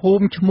អ្នកភូ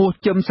មិឈ្មោះ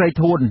ជឹមស្រី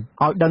ធួន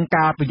ឲ្យដឹង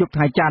ការពីយប់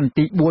ថ្ងៃច័ន្ទ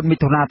ទី4មិ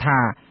ថុនាថា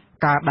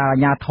ការដែលអា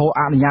ជ្ញាធរ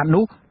អនុញ្ញាត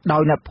នោះដោ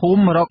យអ្នកភូ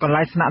មិរកកន្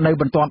លែងស្នាក់នៅ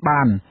មិនទាន់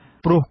បាន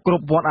ព្រោះគ្រ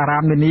ប់វត្តអារា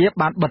មនានា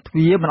បានបិទទ្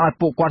វារមិនឲ្យ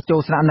ពួកគាត់ចូ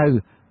លស្នាក់នៅ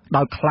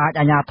ដោយខ្លាច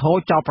អាជ្ញាធរ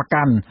ចោទប្រ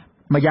កាន់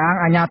ម្យ៉ាង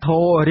អាជ្ញាធ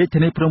ររាជ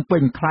ធានីភ្នំពេ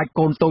ញខ្លាច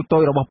កូនតូច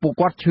ៗរបស់ពួក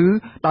គាត់ឈឺ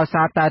ដោយ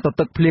សារតែទៅ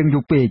ទឹកភ្លៀងយូ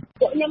រពេក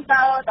ពួកខ្ញុំ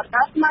ទៅដំ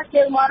ណើរស្មាត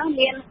ជើងមកនោះ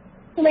មាន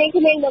ក្មេង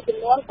ៗមួយចំ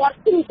នួនគាត់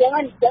ឈឺអញ្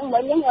ចឹងមិ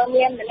ញហ្នឹង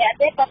មានម្នាក់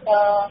ទេគាត់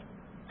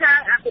ខាង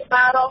អភិ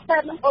បាលរងសេ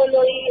តហ្នឹងអូ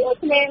លុយ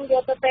ក្មេងយ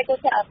កទៅពេលទៅ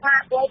ចាក់ថា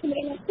ព្រោះក្មេ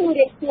ងហ្នឹងឈឺ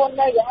រៀងខ្លួន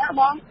នៅអញ្ចឹងណា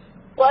បង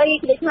ព្រោះ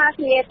គេថា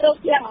គ្នាត្រូវ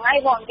យ៉ាងថ្ងៃ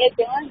បងគេអញ្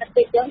ចឹងតែ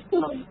ពេលអញ្ចឹង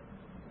ឈឺ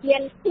មា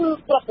នឈឺ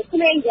គ្រប់តែក្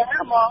មេងអញ្ចឹង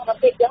ណាបងតែ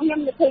ពេលអញ្ចឹងខ្ញុំ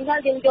នឹកឃើញថា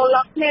យើងយក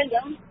ឡោះក្មេងអញ្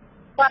ចឹង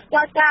គាត់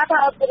ចោទការថា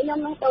ឲ្យពួកខ្ញុំ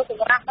នឹងទៅស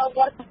ម្រាប់ទៅវ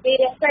ត្តសាមគ្គី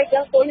រាំងសីអញ្ចឹ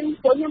ងពួក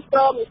ខ្ញុំព្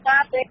រមវិសា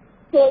រតែ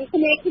ឃើញក្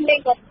មេង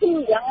ៗគាត់ឈឺ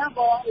អញ្ចឹងណាប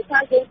ងវិសា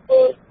រយើងធ្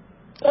វើ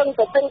រឹង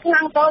ទៅទឹងខ្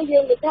លាំងទៅយើ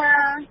ងនិយាយថា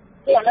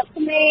វាអាណិត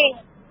ក្មេង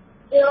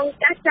យើង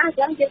ចាស់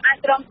ចឹងយើងអាច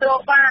ទ្រាំទ្រ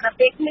បានតែ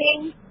ពេលក្មេង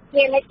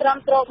មានឲ្យទ្រាំ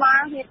ទ្របា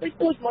នមាន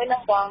ទូចមួយនឹ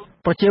ងបង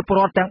ប្រជាពល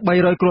រដ្ឋទាំង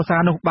300គ្រួសា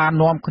រនោះបាន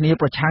នាំគ្នា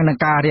ប្រឆាំងនឹង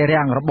ការរា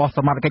រាំងរបស់ស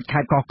មាជិកខេ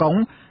ត្តកោះកុង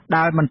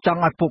ដែលមិនចង់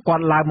ឲ្យពួកគា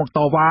ត់ឡើងមកត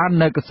វ៉ា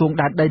នៅក្រសួង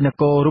ដែនដីន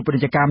គររូបនី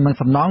យកម្មនិង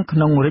សំណង់ក្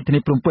នុងរាជធា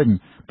នីភ្នំពេញ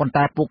ប៉ុន្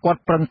តែពួកគាត់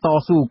ប្រឹងត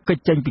ស៊ូគេច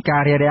ចេញពីកា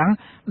ររារាំង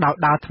ដោយ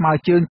ដើរថ្មើរ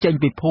ជើងចេញ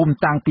ពីភូមិ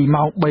តាំងពី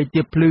ម៉ោង3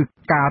ទៀបភ្លឺ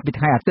កាលពី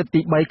ថ្ងៃអាទិត្យទី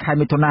3ខែ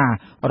មិថុនា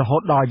រហូ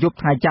តដល់យប់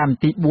ថ្ងៃច័ន្ទ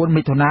ទី4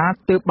មិថុនា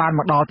ទើបបានម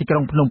កដល់ទីក្រុ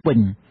ងភ្នំពេញ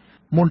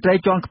មន្ត្រី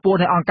ជាន់ខ្ពស់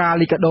នៃអង្គការ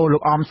លីកាដូលោ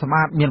កអំសំ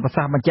អាតមានប្រ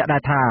សាសន៍បញ្ជាក់ដែ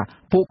រថា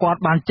ពួកគាត់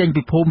បានចេញ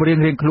ពីភូមិរៀង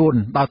ៗខ្លួន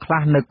ដោយខ្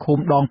លះនៅឃុំ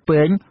ដង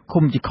ពេង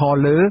ឃុំជីខ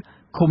លើ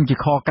ឃុំជី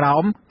ខក្រោ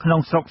មក្នុង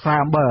ស្រុកស្រែ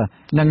អំបិល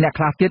និងអ្នក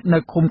ខ្លះទៀតនៅ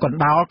ឃុំកណ្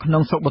ដោលក្នុ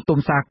ងស្រុកបទុម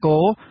សាគ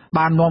រ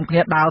បាននាំគ្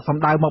នាដើរស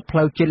ម្ដៅមកផ្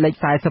លូវជាតិលេខ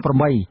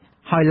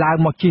48ហើយឡើង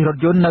មកជិះរថ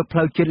យន្តនៅផ្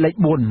លូវជាតិលេខ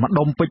4ម្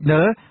ដុំពេជ្រ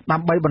នើដើ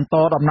ម្បីបន្ត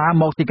ដំណើរ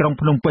មកទីក្រុង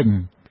ភ្នំពេញ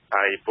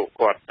ហើយពួក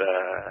គាត់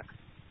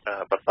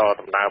បន្ត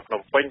ដំណើរភ្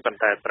នំពេញប៉ុន្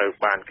តែត្រូវ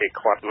បានគេ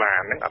ខាត់ឡា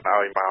នហ្នឹងអត់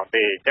ឲ្យមក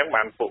ទេអញ្ចឹង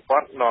បានពួកគា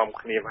ត់នាំ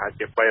គ្នាប្រហែល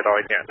ជា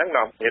300នាក់ហ្នឹង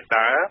នាំគ្នា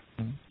ដើរ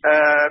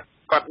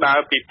គាត់ដើរ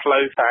ពីផ្លូ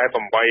វ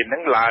48ហ្នឹ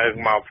ងឡើង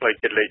មកផ្លូវ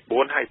ចិត្តលេខ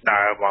4ហើយ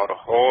ដើរមករ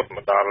ហូតម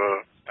កដល់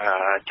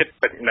ចិត្ត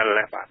ពេជ្រនិល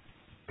បាទ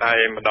ហើយ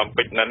ម្ដង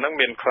ពេជ្រនិលហ្នឹង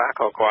មានខ្លះ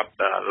ក៏គាត់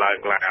ឡើង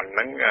ឡានហ្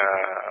នឹង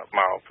ម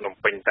កភ្នំ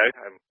ពេញទៅ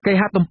គេ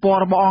ហទំព័រ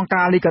របស់អង្គ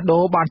ការលីកាដូ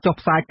បានចុះ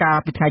ផ្សាយការ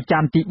ពីថ្ងៃច័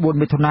ន្ទទី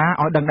4មិថុនា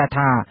ឲ្យដឹងដែរ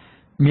ថា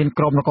មាន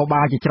ក្រុមនគរ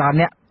បាលជាច្រើន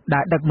អ្នក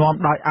ដែលដឹកនាំ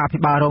ដោយអភិ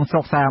បាលរងស្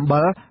រុកខ្សែអំ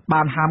បិល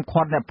បានហាម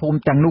ឃាត់អ្នកភូមិ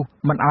ទាំងនោះ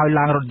មិនឲ្យ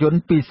ឡើងរថយន្ត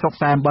ពីស្រុក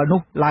ខ្សែអំបិល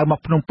នោះឡើងមក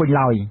ភ្នំពេញ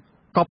ឡើយ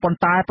ក៏ប៉ុន្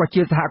តែប្រ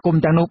ជាសហគម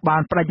ន៍ទាំងនោះបា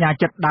នបដិញ្ញា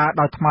ចិត្តដើរ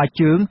ដោយថ្មើរ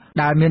ជើង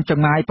ដែលមានច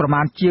ម្ងាយប្រ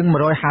មាណជាង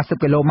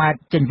150គីឡូម៉ែត្រ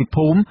ចេញពី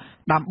ភូមិ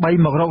ដើម្បី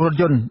មករករថ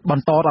យន្តប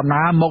ន្តដំ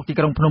ណើរមកទី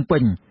ក្រុងភ្នំពេ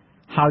ញ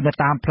ហើយនៅ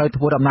តាមផ្លូវ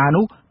ធ្វើដំណើរ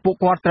នោះពួក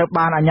គាត់ត្រូវ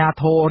បានអាជ្ញា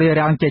ធររា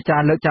រាំងជាច្រើ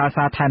នលើកចោល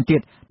សារថែមទៀ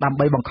តដើម្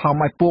បីបង្ខំ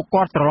ឲ្យពួក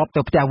គាត់ត្រឡប់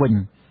ទៅផ្ទះវិញ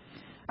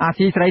អា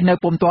ស៊ីសេរីនៅ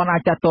ពុំទាន់អា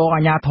ចតតង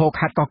អាជ្ញាធរ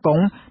ខេត្តកោះកុង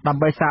ដើ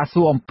ម្បីសាក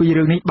សួរអំពី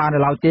រឿងនេះបាននៅ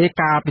ឡើយទេ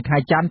កាលពីថ្ងៃ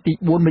ច័ន្ទទី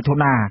4មិថុ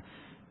នា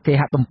គេ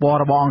ហទំព័រ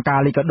របស់អង្គការ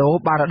លីកាដូ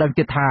បានរដឹង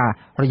ទៀតថា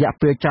រយៈ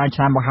ពេលច្រើន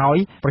ឆ្នាំមកហើយ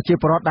ប្រជា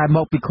ពលរដ្ឋដែលម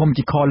កពីឃុំ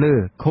ជីខលើ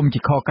ឃុំជី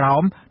ខក្រោ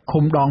ម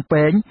ឃុំដង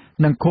ពេង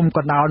និងឃុំក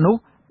ណ្ដោលនោះ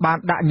បាន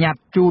ដាក់ញត្តិ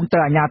ជូនទៅ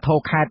អាជ្ញាធរ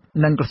ខេត្ត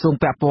និងក្រសួង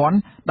ពាក់ព័ន្ធ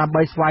ដើម្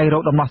បីស្វែងរ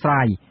កដំណោះស្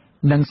រាយ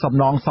និងសំ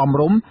ណងសម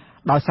រម្យ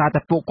ដោយសារតែ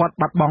ពួកគាត់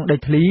បាត់បង់ដី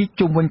ធ្លី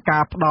ជុំវិញកា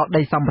រផ្ដោត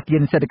ដីសម្បត្តិ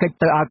សេដ្ឋកិច្ច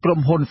ទៅឲ្យក្រុម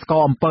ហ៊ុនស្ក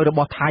រអំពៅរប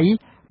ស់ថៃ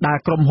ដែល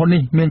ក្រុមហ៊ុន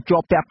នេះមានជា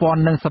ប់ពាក់ព័ន្ធ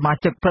នឹងសមា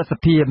ជិកប្រសិ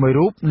ទ្ធិមួយ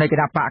រូបនៃគ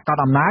ណៈបកកណ្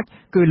ដាលអំណាច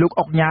គឺលោក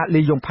អុកញ៉ា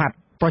លីយ៉ុងផាត់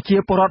ប្រជា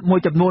ពលរដ្ឋមួយ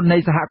ចំនួននៃ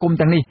សហគមន៍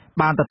ទាំងនេះ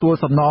បានទទួល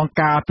សំណង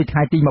កាលពីថ្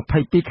ងៃទី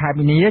22ខែ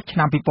មីនាឆ្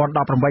នាំ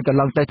2018កន្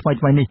លងទៅថ្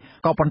មីនេះ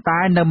ក៏ប៉ុន្តែ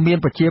នៅមាន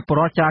ប្រជាពល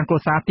រដ្ឋច្រើនគ្រួ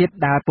សារទៀត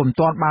ដែលពុំ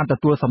ទាន់បានទ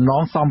ទួលសំណ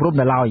ងសមរម្យ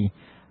នៅឡើយ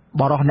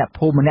បរិសុទ្ធអ្នក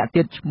ភូមិម្នាក់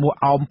ទៀតឈ្មោះ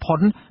អោមផុន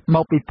ម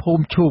កពីភូ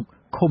មិឈូក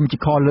ឃុំជី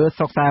ខលើ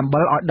ស្រុកខ្សែអំបិ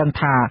លឲ្យដឹង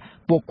ថា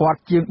ពួកគាត់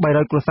ជាង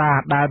300គ្រួសារ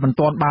ដែលមិន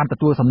ទាន់បានទ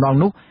ទួលសំណង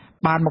នោះ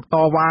បានមកត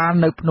វ៉ា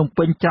នៅភ្នំ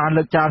ពេញច្រើន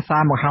លើកច្រើនសា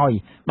រមកហើយ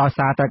ដោយ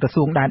សារតែក្រ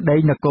សួងដែនដី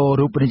នគរ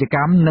រូបនីយក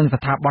ម្មនិង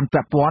ស្ថាប័ន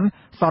ពាក់ព័ន្ធ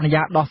សន្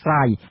យាដោះស្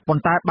រាយប៉ុ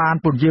ន្តែបាន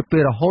ពន្យាពេ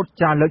លរហូត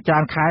ច្រើនលើកច្រើ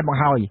នខែមក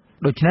ហើយ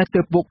ដូច្នេះ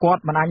ទើបពួកគា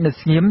ត់មិនអាចនៅ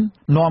ស្ងៀម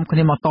នាំគ្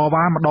នាមកត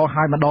វ៉ាម្ដង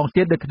ហើយម្ដង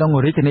ទៀតនៅក្នុង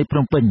រាជធានីភ្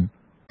នំពេញ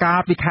កាល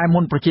ពីខែមុ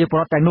នប្រជាពល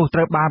រដ្ឋទាំងនោះត្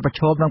រូវបានប្រ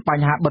ឈមនឹងប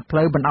ញ្ហាបិទផ្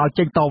លូវមិនឲ្យ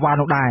ចេញតវ៉ា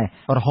នោះដែរ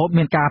រហូត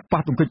មានការប៉ះ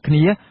ទង្គិចគ្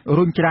នា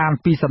រុញច្រាន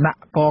ពីសំណាក់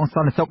កងស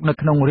ន្តិសុខនៅ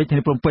ក្នុងរាជធា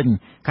នីភ្នំពេញ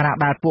ខណៈ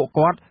ដែលពួក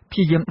គាត់ព្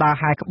យាយាមដើរ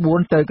ហាយក្បួន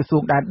ទៅក្រសួ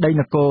ងដែនដី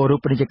នគររូ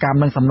បនីយកម្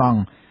មនិងសំណង់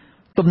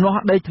ទំនាស់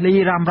ដីធ្លី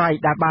រ៉ាំរ៉ៃ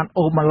ដែលបាន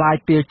អូសបន្លាយ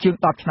ពេលជាង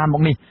10ឆ្នាំម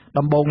កនេះ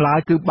ដំបូងឡើយ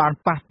គឺបាន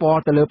ប៉ះពាល់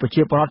ទៅលើប្រ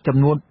ជាពលរដ្ឋចំ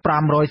នួន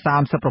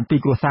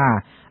537គ្រួសារ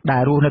ដែ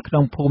លរស់នៅក្នុ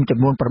ងភូមិចំ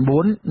នួន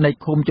9នៃ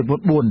ឃុំចំ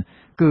នួន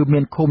4គឺមា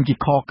នឃុំជី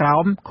ខក្រោ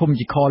មឃុំ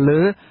ជីខលើ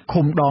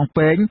ឃុំដង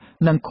ពេង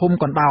និងឃុំ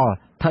កណ្ដោល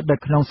ស្ថិតនៅ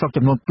ក្នុងស្រុក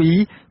ចំនួន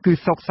2គឺ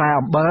ស្រុកខ្សែ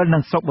អំបិលនិ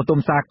ងស្រុកបទុម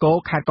សាគរ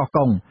ខេត្តកោះ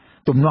កុង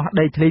ទំនាស់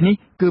ដីធ្លីនេះ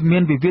គឺមា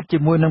នវិវាទជា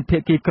មួយនឹងភា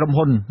គីក្រុម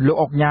ហ៊ុនលោក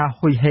អុកញ៉ា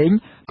ហ៊ុយហេង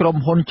ក្រុម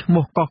ហ៊ុនឈ្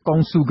មោះកោះកុង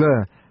Sugar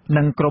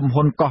និងក្រុម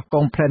ហ៊ុនកោះកុ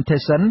ង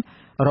Plantation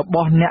រប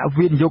ស់អ្នក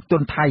វិនិយោគទុ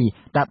នថៃ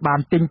ដែលបាន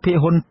ទិញភាគ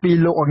ហ៊ុនពី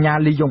លោកអុកញ៉ា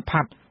លីយ៉ុង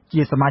ផាត់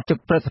ជាសមាជិក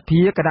ប្រសិទ្ធិ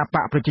គណៈប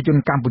កប្រជាជន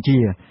កម្ពុជា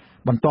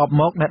បន្ទាប់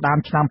មកនៅដើម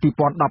ឆ្នាំ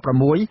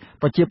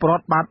2016ប្រជាពលរ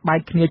ដ្ឋបានបែក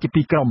គ្នាជា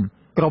ពីរ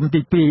ក្រុមទី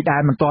2ដែ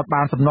លមិនទាន់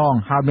បានសំណង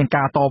ហើយមាន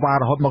ការតវ៉ា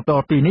រហូតមកដ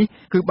ល់ពេលនេះ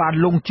គឺបាន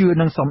លងជឿ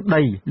នឹងសម្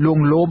ដីលួង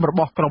លោមរ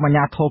បស់ក្រុមអាជ្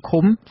ញាធរ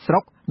ឃុំស្រុ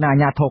កនិងអា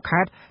ជ្ញាធរ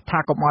ខេត្តថា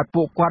កុំឲ្យ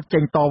ពួកគាត់ចេ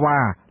ញតវ៉ា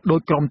ដោយ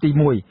ក្រុមទី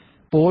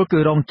1ពលគឺ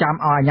រងចាំឲ្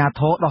យអាជ្ញា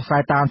ធរដោះស្រា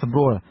យតាមសម្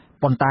រួល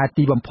ប៉ុន្តែ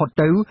ទីបំផុត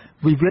ទៅ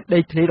វិវាទដី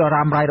ធ្លីដ៏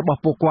រ៉ាំរ៉ៃរបស់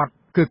ពួកគាត់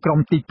គឺក្រុម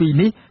ទី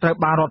2នេះត្រូវ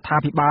បានរដ្ឋា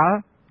ភិបាល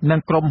និង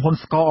ក្រុមហ៊ុន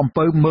ស្ករអំ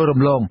ពៅមើល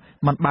រំលង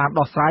មិនបាន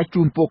ដោះស្រាយ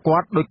ជូនពួកគា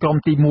ត់ដោយក្រុម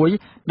ទី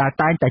1ដែល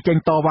តែងតែចេញ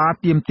តវ៉ា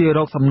ទាមទាររ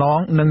កសំណង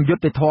និងយុ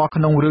ត្តិធម៌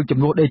ក្នុងរឿងចំ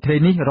នួនដីធ្លី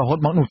នេះរហូត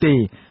មកនោះទេ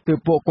គឺ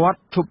ពួកគាត់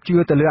ឈប់ជឿ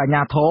ទៅលើអាជ្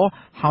ញាធរ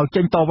ហើយ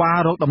ចេញតវ៉ា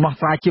រកដំណោះ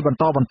ស្រាយជាបន្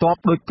តបន្ទាប់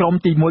ដោយក្រុម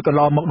ទី1កន្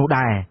លងមកនោះ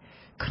ដែរ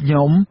ខ្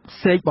ញុំ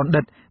សេកបណ្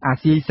ឌិតអា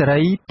ស៊ីសេ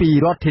រីពី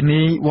រដ្ឋធា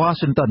នី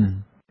Washington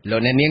លោ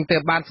កអ្នកនាងទើ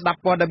បបានស្ដាប់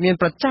ព័ត៌មាន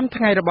ប្រចាំ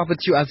ថ្ងៃរបស់វិ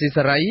ទ្យុអាស៊ី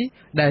សេរី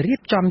ដែលរៀ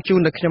បចំជូន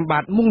ដល់ខ្ញុំបា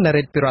ទមុងណា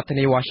រិតពីរដ្ឋធា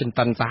នី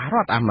Washington សហរ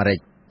ដ្ឋអាមេរិក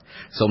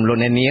សូមលោក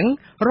អ្នកនាង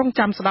រង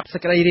ចាំស្ដាប់សេ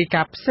ចក្តីរាយ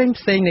ការណ៍ផ្សេ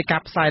ងៗនៃកា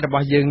រផ្សាយរប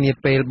ស់យើងនា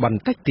ពេលបន្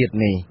តិចទៀត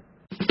នេះ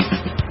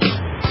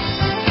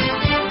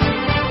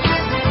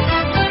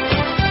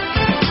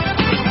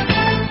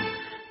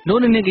លោក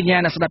នាងកញ្ញា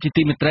អ្នកស្ដាប់ជា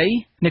ទីមេត្រី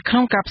នៅក្នុ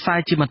ងការផ្សាយ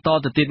ជាបន្ត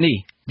ទៅទៀតនេះ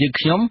យើង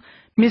ខ្ញុំ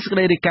មានសេចក្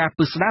តីរាយការណ៍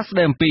ពិស្ដារស្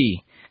ដីអំពី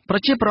ប្រ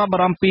ជាពលរដ្ឋបា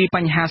រម្ភពីប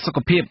ញ្ហាសុខ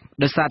ភាព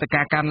ដោយសារតែ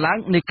ការកើនឡើង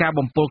នៃការ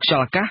បំពុលខ្យ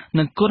ល់អាកាស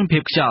និងគុណភា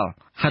ពខ្យល់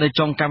ហើយនៅ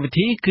ចុងកម្មវិ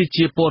ធីគឺ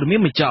ជាព័ត៌មាន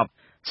បញ្ចប់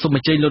សូមអ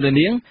ញ្ជើញលោក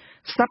នាង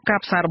ស្ដាប់ការ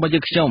ផ្សាយរបស់យើ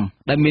ងខ្ញុំ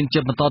ដែលមានជា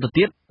បន្តទៅ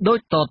ទៀតដូច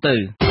តទៅ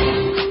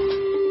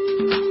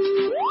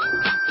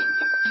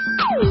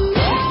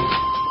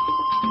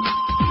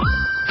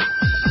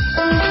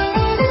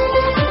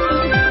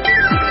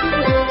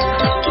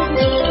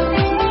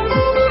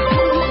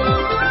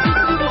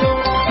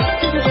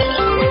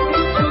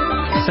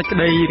សេចក្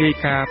តីរាយ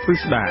ការណ៍ពិ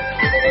ស្ដារ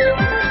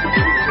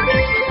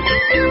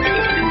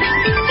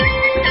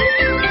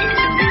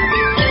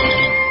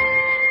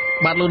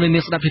បាទលោកនា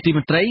ងស្ដាប់ជាទី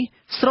មេត្រី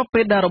ស្រប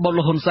ពេលដែលរបបល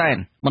ហ៊ុនសែន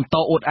បន្ត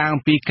អួតអាង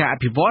អំពីការអ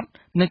ភិវឌ្ឍ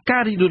និងកា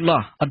ររីកលូតលា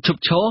ស់ឥតឈ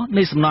ប់ឈរ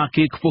នៃសំណង់អ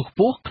គារខ្ពស់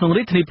ៗក្នុង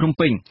រាជធានីភ្នំ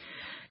ពេញ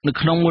នៅ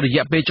ក្នុងមួយរ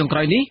យៈពេលចុងក្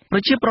រោយនេះប្រ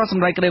ជាពលរដ្ឋស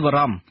ម្ដែងក្តីបារ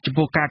ម្ភចំ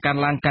ពោះការកើន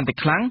ឡើងកាន់តែ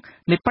ខ្លាំង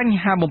នៃប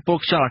ញ្ហាបំពុល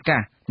ខ្យល់អាកា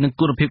សនិង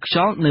គុណភាពខ្យ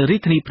ល់នៅរាជ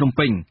ធានីភ្នំ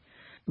ពេញ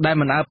ដែល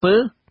មិនអើពើ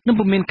និង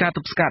ពុំមានការទ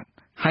ប់ស្កាត់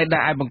ហើយដែ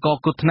លអាចបង្ក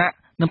គ្រោះថ្នាក់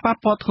និងប៉ះ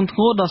ពាល់ធ្ងន់ធ្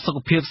ងរដល់សុខ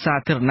ភាពសា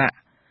ធារណៈ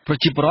ប្រ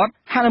ជាពលរដ្ឋ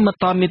ហាក់មិន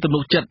ទាន់មានទំនុ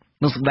កចិត្ត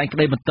នឹងសម្ដែងក្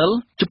តីបន្ទិល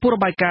ចំពោះរ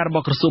បាយការណ៍រប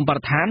ស់ក្រសួងប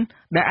រិស្ថាន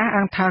ដែលអះ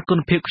អាងថាគុ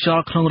ណភាពខ្យ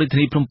ល់ក្នុងរាជធា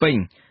នីភ្នំពេញ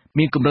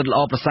មានកម្រិតល្អ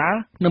ប្រសើរ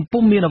និង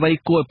ពុំមានអ្វី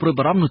គួរឲ្យព្រួយ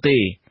បារម្ភនោះទេ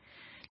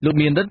លោក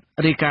មានរិទ្ធ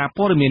រាយការណ៍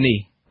ព័ត៌មាននេះ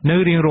នៅ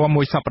រៀងរាល់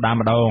មួយសប្តាហ៍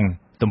ម្ដង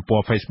ទំព័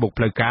រ Facebook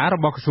ផ្លូវការរ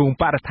បស់ក្រសួង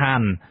បរិស្ថា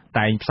ន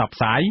តែងផ្សព្វផ្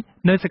សាយ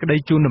នៅសេចក្តី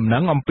ជូនដំណឹ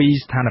ងអំពី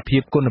ស្ថានភា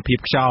ពគុណភាព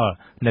ខ្យល់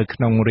នៅក្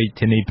នុងរាជ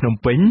ធានីភ្នំ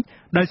ពេញ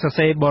ដោយសរ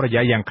សេរបរិ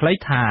យាយយ៉ាងខ្លី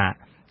ថា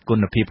គុ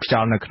ណភាពខ្យ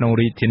ល់នៅក្នុង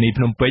រាជធានី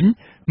ភ្នំពេញ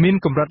មាន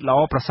កម្រិតល្អ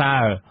ប្រសើ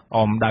រអ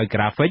មដោយក្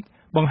រាហ្វិក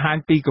បង្ហាញ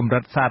ពីកម្រិ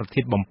តសារ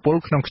ធាតុបំពុល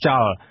ក្នុងខ្យ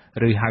ល់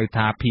ឬហៅ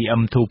ថា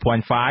PM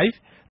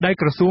 2.5 ដែល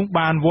ក្រសួង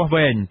បានវាស់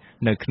វែង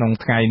នៅក្នុង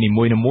ថ្ងៃនី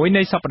មួយៗ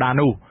នៃសប្តាហ៍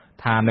នោះ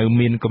ថានៅ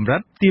មានកម្រិ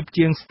តទាប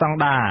ជាងស្តង់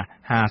ដារ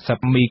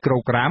50មីក្រូ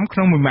ក្រាមក្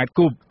នុង1ម៉ែត្រ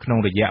គូបក្នុង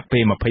រយៈពេ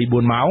ល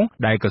24ម៉ោង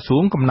ដែលក្រសួ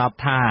ងកំណត់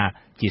ថា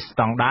ជាស្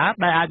តង់ដារ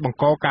ដែលអាចបង្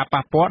កការ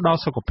ប៉ះពាល់ដ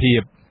ល់សុខភា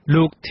ព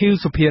លោកធីវ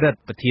សុភារិទ្ធ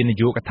ប្រធាននា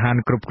យកដ្ឋាន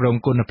គ្រប់គ្រង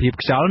គុណភាព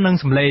ខ្យល់និង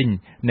សម្លេង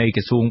នៃ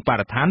ក្រសួងប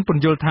រិស្ថានព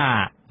ន្យល់ថា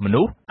ម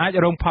នុស្សអាច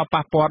រងផល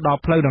ប៉ះពាល់ដល់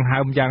ផ្លូវដង្ហើ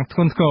មយ៉ាងធ្ង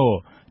ន់ធ្ងរ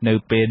នៅ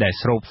ពេលដែល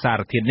ស្រូបសា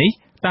រធាតុនេះ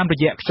តាមរ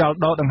យៈខ្យល់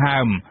ដកដង្ហើ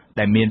ម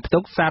ដែលមានផ្ទុ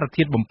កសារ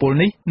ធាតុបំពុល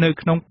នេះនៅ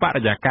ក្នុងប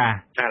រិយាកាស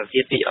សារធា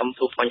តុ PM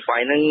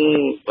 2.5 ហ្នឹង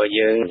បើ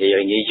យើងនិ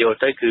យាយយល់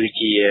ទៅគឺ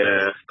ជា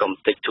កំ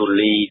ទេចធូ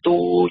លីទូ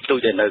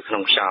ចនៅក្នុ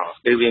ងខ្យល់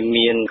គឺវា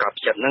មានក្រប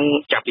ចិត្តហ្នឹង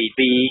ចាប់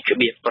ពី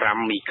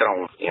 2.5 មីក្រូ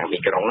មី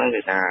ក្រូហ្នឹង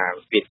គឺថា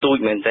វាទូច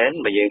មែនទែន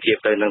បើយើងធៀប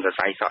ទៅនឹងសរ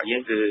សៃសក់យើ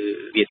ងគឺ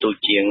វាទូច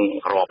ជាង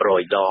រាប់រ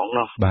យដង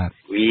នោះបាទ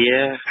វា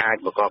អាច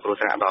បង្កគ្រោះ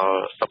ថ្នាក់ដល់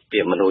សុខភា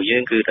ពមនុស្សយើ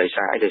ងគឺដោយ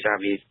សារ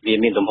វា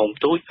មានទំហំ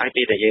ទូចហើយ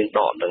ពេលដែលយើង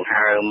ដកដង្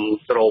ហើម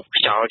ស្រូប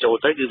ខ្យល់ចូល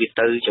ទៅគឺវា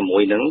ទៅជាមួ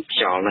យនឹងខ្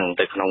យល់ហ្នឹង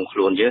ទៅក្នុងខ្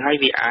លួនយើងហើយ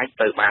វាអាច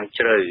ទៅបាន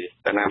ជ្រៅ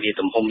តែណាវា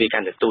ទំហំវាកា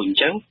ន់តែទូចអញ្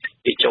ចឹង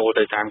វាចូល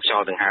ទៅតាមខ្យ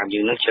ល់ដង្ហើមយើ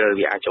ងនឹងជ្រៅ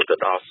វាអាចចូលទៅ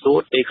ដល់សួ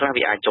តពេលខ្លះ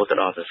វាអាចចូលទៅ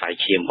ដល់សរសៃ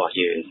ឈាមរបស់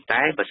យើង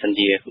តែបើសិន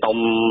ជាដុំ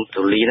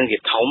ធូលីហ្នឹងវា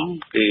ធំ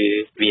គឺ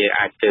វា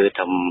អាចទៅ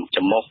ធ្វើ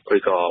ចំមុខឬ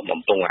ក៏បំ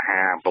ពង់អា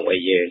ហារបំពង់អី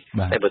យើង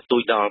តែបើទូ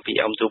ចដល់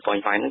PM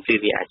 2.5 ហ្នឹងគឺ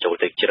វាអាចចូល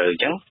ទៅជ្រៅអ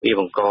ញ្ចឹងវា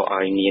បង្ក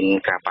ឲ្យមាន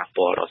ការប៉ះ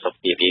ពាល់ដល់សុខ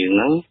ភាពយើងហ្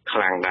នឹងខ្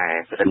លាំងដែរ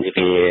បើសិនជា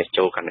វា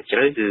ចូលកាន់តែជ្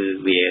រៅគឺ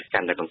វាកា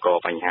ន់តែបង្ក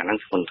បញ្ហាហ្នឹង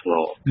ធ្ងន់ធ្ង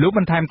រលោកប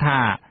ន្ថែមថា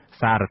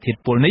សារធាតុ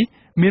ពុលនេះ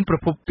មានប្រ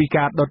ភពពី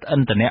ការដុតឥ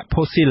ន្ធនៈ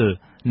ផូស៊ីល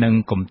និង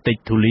កម្ទេច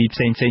ធូលីផ្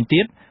សេងៗ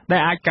ទៀតដែ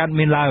លអាចកើត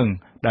មានឡើង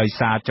ដោយ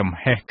សារចំ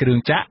ហេះគ្រឿង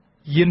ចក្រ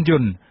យានយ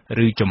ន្ត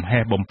ឬចំ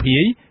ហេះបំភា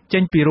យចេ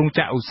ញពីរោងច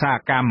ក្រឧស្សាហ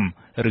កម្ម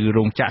ឬ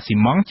រោងចក្រស៊ី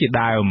ម៉ងត៍ជា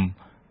ដើម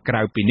ក្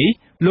រៅពីនេះ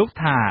លោក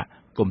ថា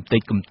កម្ទេ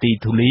ចកម្ទី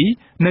ធូលី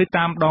នៅ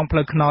តាមដងផ្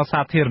លូវថ្នល់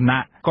សាធារ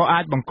ណៈក៏អា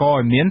ចបង្កឲ្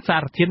យមានសា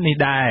រធាតុនេះ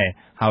ដែរ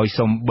ហើយ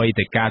សូម្បី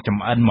តែការច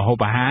ម្អិនម្ហូ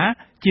បអាហារ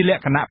ជាល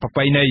ក្ខណៈប្រ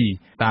ពៃណី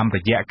តាមរ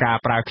យៈការ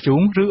ប្រើធ្យូ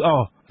ងឬអុ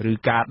សឬ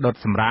ការដុត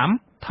សម្រាម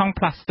ថង់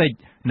ផ្លាស្ទិក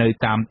នៅ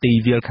តាមទី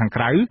វាលខាង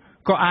ក្រៅ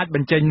ក៏អាចប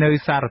ញ្ចេញនៅ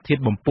សារធា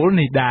តុបំពុល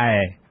នេះដែរ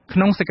ក្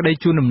នុងសេចក្តី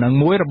ជូនដំណឹង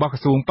មួយរបស់ក្រ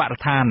សួងបរិ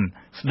ស្ថាន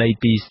ស្តី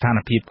ពីស្ថាន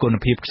ភាពគុណ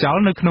ភាពខ្យ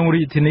ល់នៅក្នុង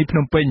រាជធានីភ្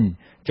នំពេញ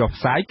ចុះ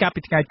ផ្សាយកាល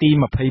ពីថ្ងៃទី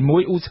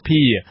21ឧស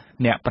ភា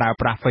អ្នកប្រើ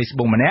ប្រាស់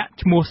Facebook ម្នាក់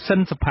ឈ្មោះសិន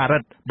សុផារិ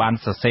តបាន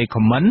សរសេរ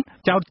comment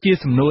ចោទជា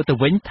សំណួរទៅ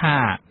វិញថា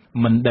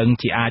មិនដឹង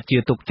ជាអាចជឿ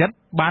ទុកចិត្ត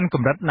បានក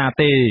ម្រិតណា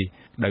ទេ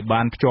ដោយ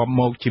បានភ្ជាប់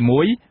មកជា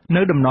មួយ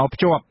នៅដំណរភ្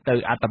ជាប់ទៅ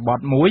អត្ថបទ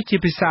មួយជា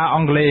ភាសាអ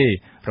ង់គ្លេស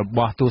រប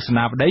ស់ទស្ស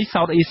នាវដ្តី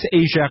Southeast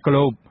Asia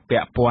Globe ពា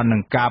ក់ព័ន្ធនឹ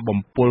ងការបំ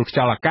ពុលខ្យ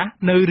ល់អាកាស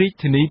នៅរាជ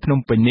ធានីភ្នំ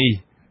ពេញនេះ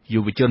យុ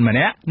វជនម្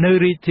នាក់នៅ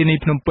រាជធានី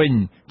ភ្នំពេញ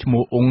ឈ្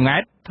មោះអ៊ុងង៉ែ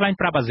តថ្លែង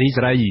ប្រាប់អាស៊ី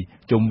សេរី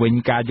ជុំវិញ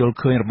ការយល់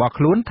ឃើញរបស់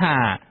ខ្លួនថា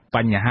ប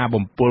ញ្ហា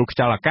បំពុលខ្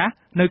យល់អាកាស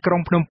នៅក្រុ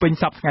ងភ្នំពេញ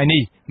សប្តាហ៍ថ្ងៃ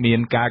នេះមាន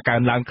ការកើ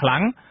នឡើងខ្លាំ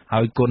ង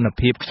ហើយគុណ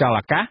ភាពខ្យល់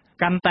អាកាស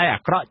កាន់តែអា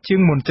ក្រក់ជាង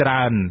មុនច្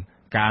រើន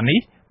ការនេះ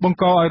បង្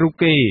កឲ្យរូប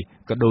គេ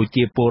ក៏ដូច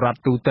ជាពលរដ្ឋ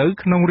ទូទៅ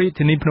ក្នុងរាជ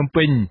ធានីភ្នំ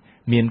ពេញ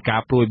មានកា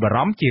រព្រួយបារ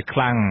ម្ភជាខ្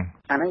លាំង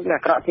អាហ្នឹងគឺ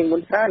អាក្រក់ជាងមុ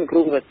នច្រើនគ្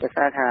រូគាត់ប្រ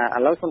កាសថាឥ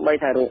ឡូវសំបី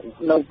ថា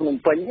នៅភ្នំ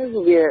ពេញគឺ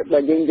វាបើ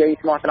យើងនិយាយ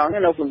ស្មោះត្រង់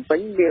នៅភ្នំពេញ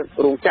វា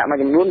រោងចក្រមួយ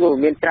ចំនួនវា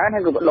មានច្រើនហើ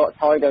យគឺបដក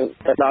ថយទៅ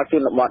ដល់ជ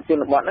នបទ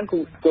ហ្នឹងគឺ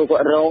គា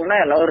ត់រងដែ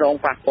រឥឡូវរង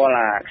ប៉ះពាល់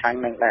អាខាង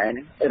ហ្នឹងដែរ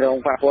រង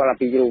ប៉ះពាល់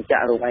ពីរោងចក្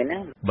ររោងអីហ្នឹ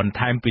ងបន្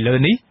ថែមពីលើ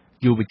នេះ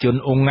យុវជន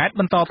អ៊ុងង៉ែត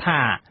បន្តថា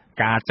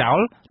ការចោល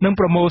និង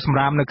ប្រមូលសម្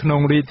រាមនៅក្នុង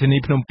រាជធានី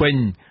ភ្នំពេញ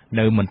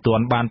នៅមិនទា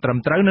ន់បានត្រឹម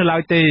ត្រូវនៅឡើ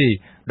យទេ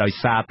ដោយ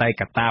សារតែ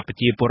កត្តាប្រ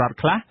ជាពលរដ្ឋ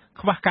ខ្លះ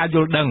ខ្វះការយ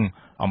ល់ដឹង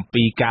អំ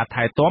ពីការ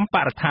ថែទាំប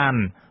រិស្ថាន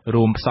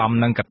រួមផ្សំ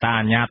នឹងកត្តា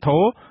អាជ្ញាធ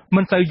រ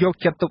មិនសូវយក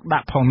ចិត្តទុកដា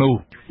ក់ផងនោះ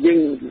យើង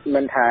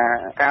មិនថា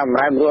ការបំ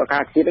រែបំរួលអាកា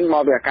សធាតុនឹងម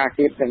កពីអាកាស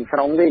ធាតុទាំងស្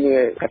រុងទេវា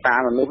កត្តា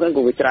មនុស្សហ្នឹង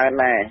ក៏វាច្រើន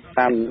ដែរ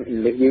តាម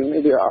យើង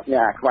នេះវាអត់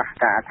មានខ្វះ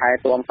ការថែ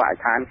ទាំបរិ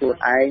ស្ថានខ្លួន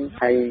ឯង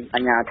ហើយអា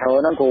ជ្ញាធរ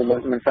ហ្នឹងក៏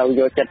មិនសូវ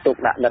យកចិត្តទុក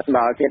ដាក់ដ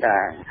ល់ទៀត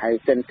ហើយ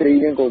សិនទ្រី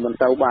ហ្នឹងក៏មិន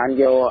សូវបាន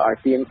យកឲ្យ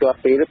ទៀងទាត់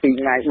ពេល2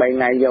ថ្ងៃ3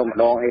ថ្ងៃយកម្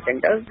ដងអីចឹង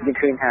ទៅយើង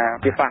ឃើញថា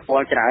វាប៉ះពា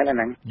ល់ច្រើនអា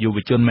ហ្នឹងយុវ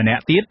ជនម្នា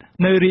ក់ទៀត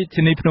នៅរាជ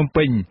ធានីភ្នំ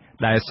ពេញ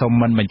ដែលសូម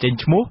មិនបញ្ចេញ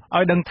ឈ្មោះ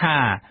ឲ្យដឹងថា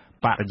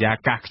បរិយា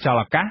កាសខ្យល់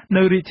អាកាស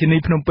នៅរាជធានី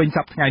ភ្នំពេញស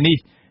ប្តាហ៍ថ្ងៃនេះ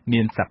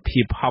មានស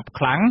ភាពហប់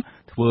ខ្លាំង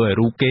ធ្វើឲ្យ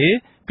រូបគេ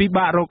ពិ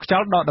បាករកខ្យ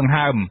ល់ដកដង្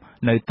ហើម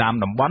នៅតាម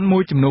តំបន់មួ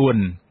យចំនួន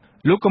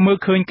លោកក៏មើល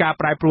ឃើញការ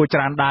ប្រែប្រួលច្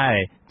រើនដែរ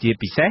ជា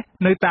ពិសេស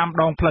នៅតាម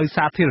ដងផ្លូវ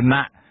សាធារ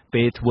ណៈ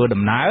ពេលធ្វើ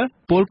ដំណើរ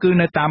ពលគឺ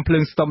នៅតាមភ្លើ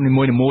ងស្តុបនី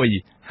មួយៗ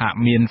ហាក់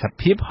មានស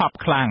ភាពហប់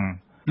ខ្លាំង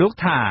លោក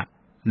ថា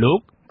លោក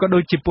ក៏ដូ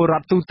ចជាពលរ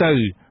ដ្ឋទូទៅ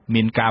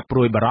មានការព្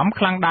រួយបារម្ភ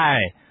ខ្លាំងដែរ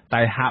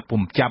តែហាក់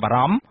ពុំចាប់អារ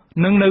ម្មណ៍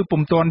និងនៅ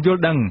ពុំទាន់យ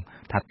ល់ដឹង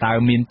ថាតើ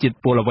មានជាតិ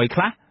ពុលអ្វីខ្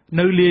លះ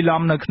នៅលាយ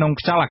ឡំនៅក្នុង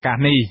ខ្យល់អាកាស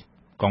នេះ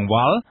កង្វ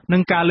ល់នឹ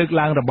ងការលើក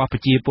ឡើងរបស់ប្រ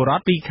ជាពលរ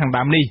ដ្ឋពីខាង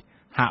ដើមនេះ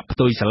ហាក់ផ្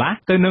ទុយស្រឡះ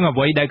ទៅនឹងអ្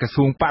វីដែលក្រ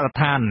សួងបរិស្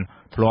ថាន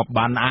ធ្លាប់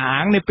បានអះ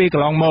អាងនៅពេលក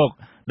ន្លងមក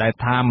ដែល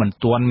ថាមិន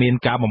ទាន់មាន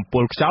ការបំពុ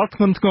លខ្យល់ធ្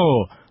ងន់ធ្ងរ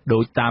ដោ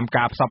យតាម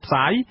ការផ្សព្វផ្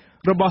សាយ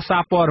របស់សា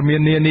រព័ត៌មា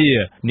ននា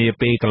នា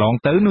ពេលកន្លង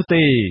ទៅនោះ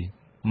ទេ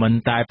មិន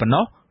តែប៉ុណ្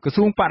ណោះក្រ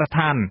សួងបរិស្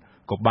ថាន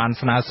ក៏បាន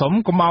ស្នើសុំ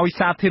កុំឲ្យ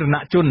សាធារណ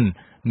ជន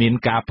មាន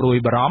ការព្រួយ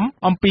បារម្ភ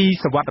អំពី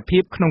សុវត្ថិភា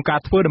ពក្នុងការ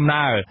ធ្វើដំ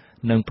ណើរ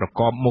និងប្រ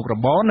កបមុខរ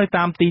បរនៅ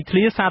តាមទីធ្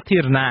លាសាធា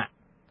រណៈ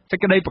សេច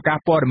ក្តីប្រកាស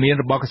ព័ត៌មាន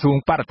របស់ក្រសួង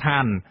បរិស្ថា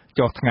ន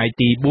ចុះថ្ងៃ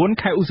ទី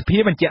4ខែឧសភា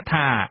បញ្ជាក់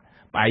ថា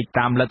ផ្អែក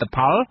តាមលទ្ធផ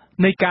ល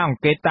នៃការអ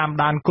ង្កេតតាម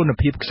ដានគុណ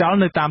ភាពខ្យល់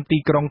នៅតាមទី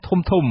ក្រុង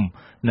ធំៗ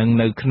និង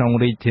នៅក្នុង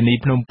រាជធានី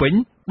ភ្នំពេញ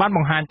បានប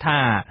ង្ហាញថា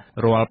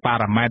រាល់ប៉ា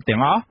រ៉ាម៉ែត្រទាំ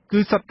ងអស់គឺ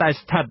សុទ្ធតែ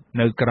ស្ថិត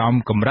នៅក្រោម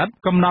កម្រិត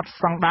កំណត់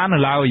ស្តង់ដារនៅ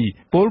ឡើយ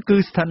ពលគឺ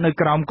ស្ថិតនៅ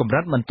ក្រោមកម្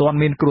រិតមិនទាន់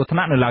មានគ្រោះថ្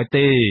នាក់នៅឡើយ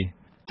ទេ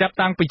ចាប់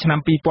តាំងពីឆ្នាំ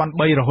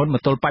2003រហូតម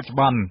កទល់បច្ចុប្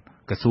បន្ន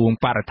ក្រសួង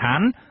បរិស្ថា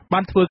នបា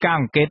នធ្វើការ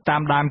អង្កេតតា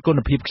មដានគុណ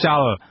ភាពខ្យ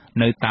ល់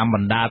នៅតាមប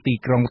ណ្ដាទី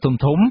ក្រុង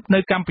ធំៗនៅ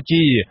កម្ពុ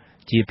ជា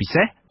ជាពិ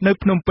សេសនៅ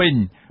ភ្នំពេញ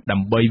ដើ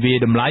ម្បីវាយ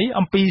តម្លៃ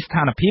អំពីស្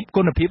ថានភាព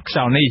គុណភាពខ្យ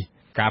ល់នេះ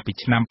កាលពី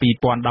ឆ្នាំ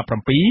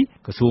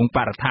2017ក្រសួងប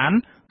រិស្ថាន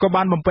ក៏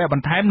បានបំពាក់ប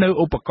ន្ថែមនៅ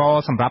ឧបករ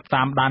ណ៍សម្រាប់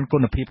តាមដានគុ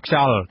ណភាពខ្យ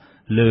ល់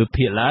លើ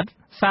ភាគល្អិត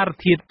សារ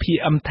ធាតុ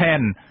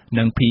PM10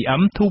 និង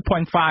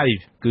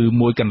PM2.5 គឺ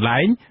មួយកន្លែ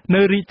ង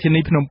នៅរាជធា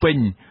នីភ្នំពេញ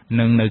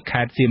និងនៅ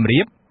ខេត្តសៀមរា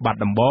បបាត់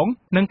ដំបង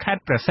និងខេត្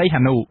តព្រះសីហ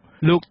នុ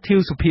លោកធីវ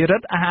សុភារិ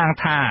ទ្ធអះអាង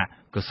ថា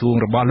ក្រសួង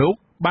របស់លោក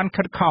បាន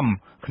ខិតខំ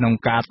ក្នុង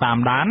ការតាម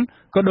ដាន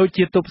ក៏ដូច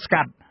ជាទប់ស្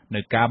កាត់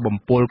នៅការបំ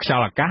ពុលខ្យ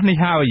ល់អាកាសនេះ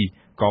ហើយ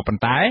ក៏ប៉ុ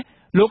ន្តែ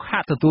លោកហា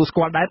ក់ទទួលស្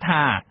គាល់ដែរ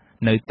ថា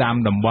នៅតាម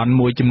តំបន់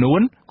មួយចំនួ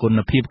នគុណ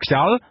ភាពខ្យ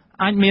ល់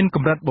អាចមានក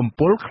ម្រិតបំ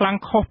ពុលខ្លាំង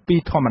ខុសពី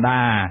ធម្មតា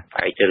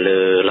ហើយទៅលើ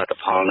លទ្ធ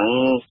ផលហ្នឹង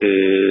គឺ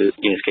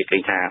យើងស្គាល់ឃើ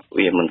ញថា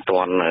វាមិន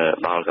ទាន់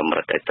ដល់កម្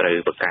រិតដែលត្រូវ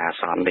ប្រកាសអ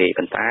សន្នទេ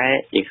ប៉ុន្តែ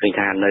យើងឃើញ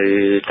ថានៅ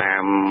តា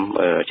ម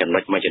ចំណុ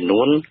ចមួយចំ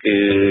នួនគឺ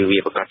វា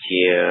ប្រកាស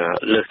ជា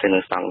លើសទៅនឹ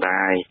ងស្តង់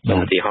ដារ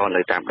ឧទាហរណ៍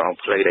នៅតាមដង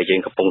ផ្លូវដែលយើ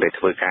ងកំពុងតែ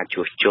ធ្វើការ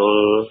ជួសជុល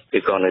ឬ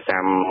ក៏នៅតា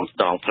ម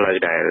ដងផ្លូវ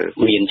ដែល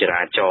មានច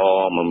រាចរ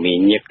ណ៍មមា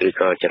ញឹកឬ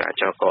ក៏ចរា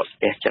ចរណ៍កកស្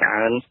ទះច្រើ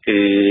នគឺ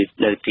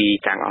នៅទី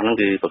តាំងអស់ហ្នឹង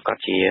គឺប្រកាស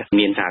ជា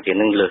មានសារធាតុ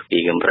ហ្នឹងលើសពី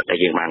កម្រិតដែល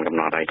យើងបានកំ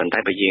ណត់ហើយប៉ុន្តែ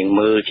បើយើង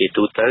មើលជា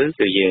ទូទៅ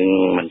គឺយើង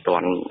មិនទា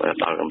ន់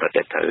ដល់កម្រិត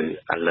ដែលត្រូវ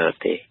alert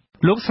ទេ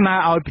លោកស្នើ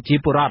ឲ្យប្រជា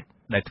ពលរដ្ឋ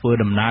ដែលធ្វើ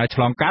ដំណើរឆ្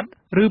លងកាត់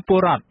ឬពល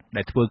រដ្ឋ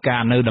ដែលធ្វើកា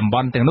រនៅតំប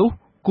ន់ទាំងនោះ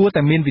គួរ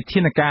តែមានវិធា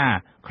នការ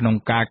ក្នុង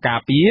ការការ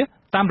ពារ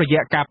តាមរ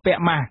យៈការពា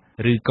ក់ម៉ាស់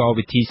ឬក៏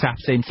វិធីសាស្ត្រ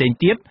ផ្សេងៗ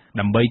ទៀត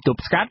ដើម្បីទ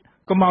ប់ស្កាត់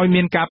កុំឲ្យ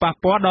មានការប៉ះ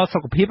ពាល់ដល់សុ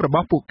ខភាពរប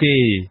ស់ពួកគេ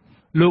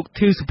លោក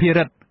ធីវសុភា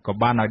រិទ្ធក៏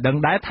បានឲ្យដឹង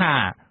ដែរថា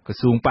ក្រ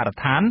សួងបរិ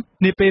ស្ថាន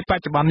នាពេលប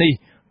ច្ចុប្បន្ននេះ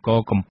ក៏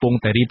កំពុង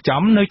តែរៀប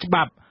ចំនៅច្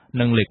បាប់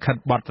និងលិខិត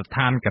បទដ្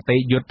ឋានគតិ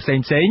យុត្តផ្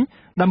សេងៗ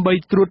ដើម្បី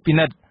ត្រួតពិ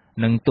និត្យ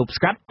និងទប់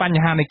ស្កាត់ប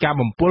ញ្ហានៃការ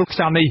បំពុលខ្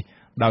យល់នេះ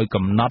ដោយ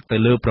កំណត់ទៅ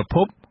លើប្រភ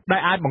ពដែ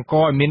លអាចបង្ក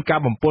ឲ្យមានការ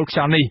បំពុលខ្យ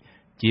ល់នេះ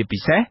ជាពិ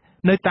សេស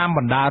នៅតាមប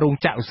ណ្ដារោង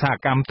ចក្រឧស្សាហ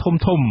កម្ម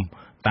ធំៗ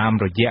តាម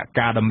រយៈ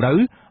ការតម្រូវ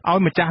ឲ្យ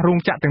ម្ចាស់រោង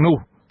ចក្រទាំងនោះ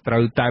ត្រូ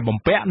វតែបំ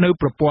ពាក់នៅ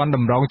ប្រព័ន្ធត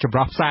ម្រងចម្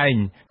រោះផ្សែង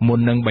មុន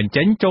នឹងបញ្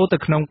ចេញចូលទៅ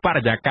ក្នុងប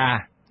រិយាកាស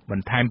ប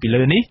ន្ថែមពី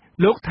លើនេះ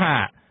លោកថា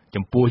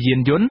ចំពោះយាន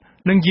យន្ត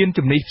និងយាន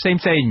ជំនិះផ្សេ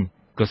ងៗ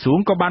ក្រសួង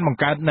ក៏បានបង្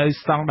កើតនៅ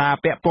ស្តង់ដារ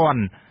ពាក់ព័ន្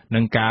ធនឹ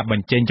ងការប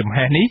ញ្ចេញចំ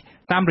ហេះនេះ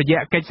តាមរយៈ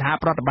កិច្ចសហ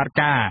ប្រតិបត្តិ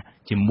ការ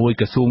ជាមួយ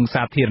ក្រសួង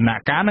សាធារណ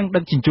ការនិងដឹ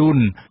កជញ្ជូន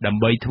ដើ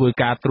ម្បីធ្វើ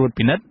ការត្រួត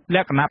ពិនិត្យល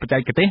ក្ខណៈបច្ចេ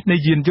កទេសនៃ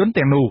យានយន្ត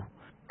ទាំងនោះ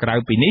ក្រៅ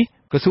ពីនេះ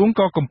ក្រសួង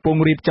ក៏កំពុង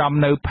រៀបចំ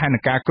នៅផែន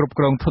ការគ្រប់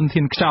គ្រងធន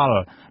ធានខ្យល់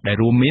ដែល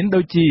រួមមាន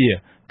ដូចជា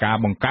ការ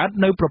បង្កើត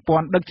នៅប្រព័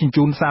ន្ធដឹកជញ្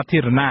ជូនសាធា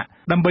រណៈ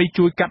ដើម្បី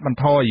ជួយកាត់បន្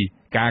ថយ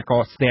ការក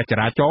កស្ទះច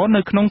រាចរណ៍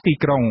នៅក្នុងទី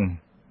ក្រុង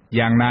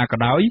យ៉ាងណាក៏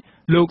ដោយ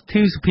លោក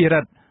ធីវសុភិរិ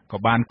ទ្ធក៏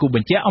បានគូប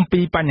ញ្ជាក់អំ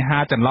ពីបញ្ហា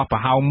ចន្លោះប្រ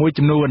ហោងមួយ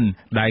ចំនួន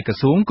ដែលក្រ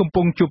សួងកំ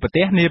ពុងជួបប្រ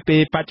ទះនាពេ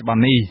លបច្ចុប្បន្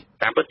ននេះ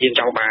តាមពិតយើង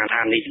ចង់បាន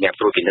ថានេះសម្រាប់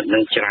ត្រួតពិនិត្យនឹ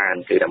ងច្រើន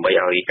គឺដើម្បី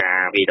ឲ្យការ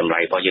វិតម្លៃ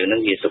របស់យើងនឹ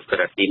ងមានសុខភា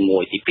ពទី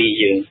1ទី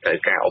2យើងត្រូវ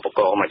ការឧបក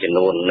រណ៍មួយចំ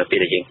នួននៅពេល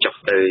ដែលយើងចុះ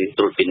ទៅ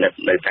ត្រួតពិនិត្យ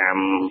នៅតាម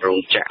រោង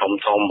ចក្រ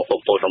ធំៗបុ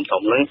គ្គលធំៗ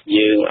ហ្នឹង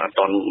យើងអត់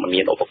ទាន់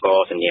មានឧបករ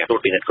ណ៍សម្រាប់ត្រួ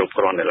តពិនិត្យគ្រប់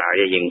គ្រាន់នៅឡើយ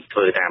យើងធ្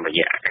វើតាមរ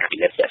យៈការពិ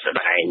និត្យជាក់ស្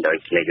ដែងដោយ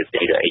ផ្នែកទស្ស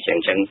នីយអីចឹង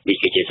នេះ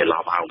គឺជាចន្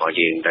លោះប្រហោងរបស់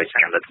យើងដោយ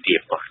សារលទ្ធភាព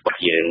របស់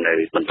យើងនៅ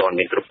មិនទាន់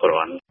មានគ្រប់គ្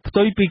រាន់ផ្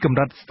ទុយពីកម្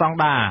រិតស្តង់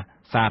ដារ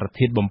សារ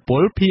ធាតុបំពុ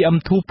ល PM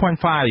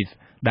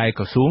 2.5 ដែល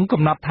ក្រសួង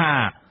កំណត់ថា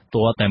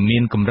ទោះតែមា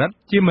នកម្រិត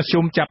ជាមធ្យ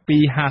មចាប់ពី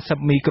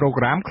50មីក្រូ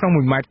ក្រាមក្នុង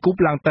1ម៉ែត្រគូប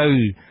ឡើងទៅ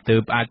ទើ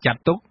បអាចចា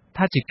ត់ទុក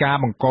ថាជាការ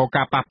បង្ក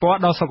ការប៉ះពាល់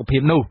ដល់សុខភា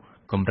ពនោះ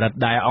កម្រិត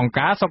ដែលអង្គ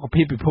ការសុខ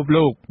ភាពពិភព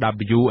លោក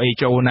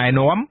WHO ណែ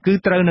នាំគឺ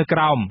ត្រូវនៅក្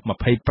រោម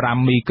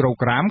25មីក្រូ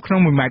ក្រាមក្នុង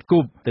1ម៉ែត្រគូ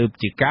បទើប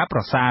ជាការប្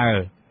រសើរ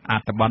អ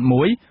ត្ថបទ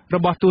មួយរ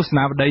បស់ទស្ស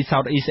នាវដ្តី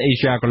Southeast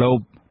Asia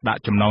Globe ដា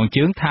ក់ចំណង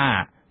ជើងថា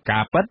កា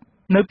រពិត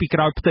នៅពីក្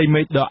រោយផ្ទៃ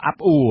មេឃដ៏អា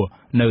ប់អួរ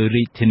នៅ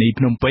រាជធានី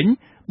ភ្នំពេញ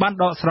បាន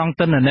ដកស្រង់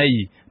ទិន្នន័យ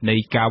នៃ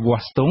ការវា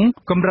ស់ស្ទង់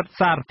កម្រិត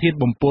សារធាតុ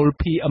បំពុល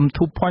PM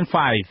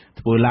 2.5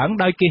 ធ្វើឡើង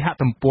ដោយគេហ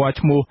ទំព័រ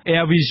ឈ្មោះ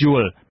Air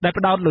Visual ដែល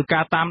ផ្ដោតលើ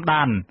ការតាម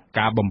ដាន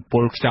ការបំពុ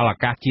លខ្យល់អា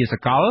កាសជាស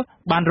កល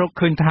បានរក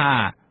ឃើញថា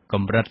ក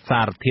ម្រិត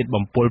សារធាតុ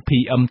បំពុល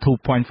PM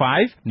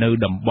 2.5 នៅ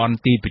តំបន់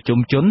ទីប្រជុំ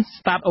ជន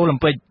ស្តាតអូ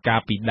ឡ িম্প ិកកា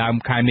លពីដើម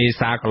ខែមេ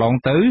សាកន្លង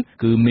ទៅ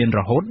គឺមានរ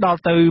ហូតដល់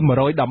ទៅ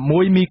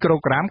111មីក្រូ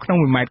ក្រាមក្នុង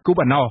1ម៉ែត្រគូ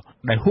បឯណោះ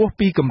ដែលហួស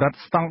ពីកម្រិត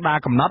ស្តង់ដារ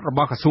កំណត់រប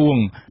ស់ក្រសួង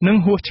និង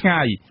ហួសឆ្ងា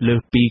យលើ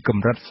សពីក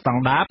ម្រិតស្ត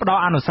ង់ដារផ្ដ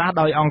ល់អនុសាសន៍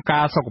ដោយអង្គកា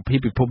រសុខភាព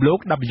ពិភពលោក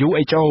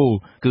WHO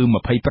គឺ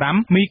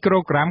25មីក្រូ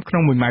ក្រាមក្នុ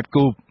ង1ម៉ែត្រ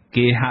គូប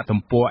គេហទំ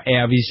ព័រ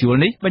Air Visual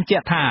នេះបញ្ជា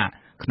ក់ថា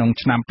ក្នុង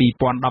ឆ្នាំ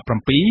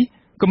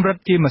2017កម្រិត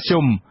ជាមធ្យ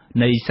ម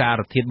នៃសា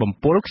រធាតុបំ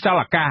ពុលខ្យល់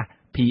អាកាស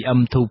PM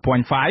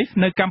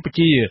 2.5 នៅកម្ពុ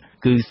ជា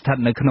គឺស្ថិត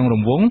នៅក្នុងរ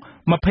ង្វង់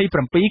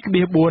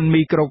 27.4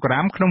 មីក្រូក្រា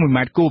មក្នុង1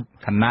ម៉ែត្រគូប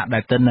ខណៈដែ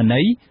លទិន្នន័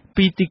យ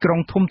ពីទីក្រុង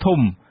ធំ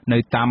ៗនៅ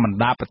តាមបណ្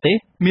ដាប្រទេស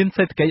មាន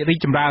សេដ្ឋកិច្ចរីក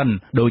ចម្រើន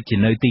ដូចជា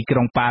នៅទីក្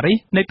រុងប៉ារីស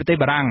នៃប្រទេស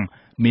បារាំង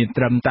មាន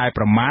ត្រឹមតែ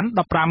ប្រមាណ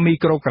15មី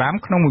ក្រូក្រាម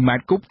ក្នុង1ម៉ែ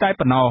ត្រគូបតែ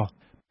ប៉ុណ្ណោះ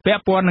ពា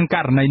ក់ព័ន្ធនឹងក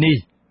រណីនេះ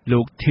លោ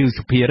កធីវ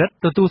សុភិរិទ្ធ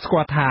ទទួលស្គា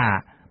ល់ថា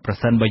ប្រ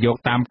សិនបើយក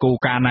តាមគោល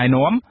ការណ៍ណែ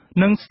នាំ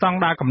និងស្តង់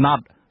ដារកំណ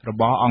ត់រ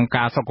បស់អង្គ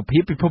ការសុខភា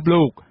ពពិភព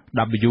លោក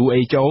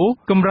WHO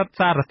កម្រិត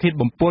សារធាតុ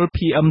បំពុល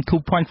PM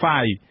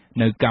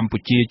 2.5 នៅកម្ពុ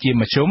ជាជា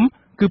មធ្យម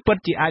គឺពិត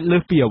ជាអាចលើ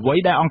សពីអ្វី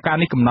ដែលអង្គការ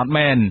នេះកំណត់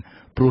មែន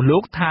ព្រោះលោ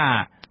កថា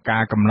កា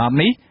រកំណត់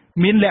នេះ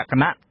មានលក្ខ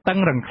ណៈតឹង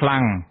រឹងខ្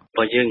លាំង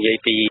បើយើងនិយាយ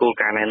ពីគោល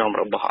ការណ៍ណែនាំ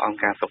របស់អង្គ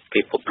ការសុខភា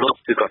ពពិភពលោក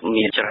គឺគាត់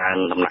មានច្រើន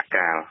ដំណាក់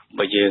កាល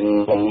បើយើង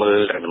មើល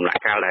ដំណា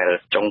ក់កាលដែល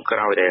ចុងក្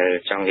រោយដែល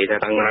ចង់និយាយថា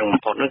តឹងរឹង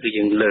បំផុតនោះគឺ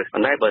យើងលើសប៉ុ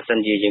ន្តែបើសិន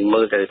ជាយើង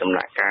មើលទៅដំ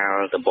ណាក់កាល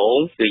ដំបូង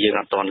គឺយើង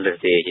អត់ទាន់លើស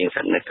ទេយើងស្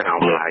ថិតនៅក្រោ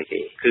មឡើយទេ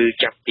គឺ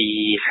ចាប់ពី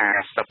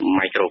50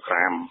មីក្រូក្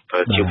រាម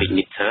per cubic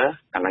meter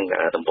អាហ្នឹង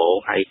ដំបូង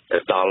ហើយ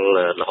ដល់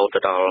រហូត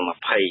ដល់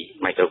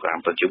20មីក្រូក្រាម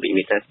per cubic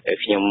meter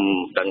ខ្ញុំ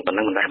ដឹងប៉ុណ្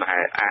ណឹងមិនដែរ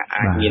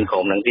អាចមានក្រុ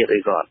មហ្នឹងទៀតឬ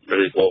គាត់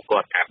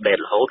អាប់ដេត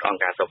រហូតអង្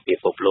គការសុខភាព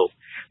ពិភពលោក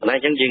ប៉ុន្តែអ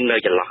ញ្ចឹងយើងនៅ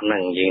ចន្លោះហ្នឹ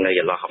ងយើងនៅ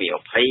ចន្លោះពី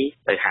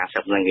20ទៅ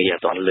50ហ្នឹងគឺអ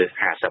ត់ទាន់លើស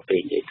50ពេក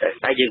និយាយទៅ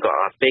តែយើងក៏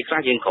អត់ពេលខ្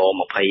លះយើងក្រោម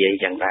20អី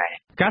ចឹងដែរ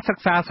ការសិ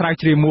ក្សាស្រាវ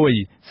ជ្រាវមួយ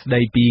ស្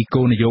ដីពី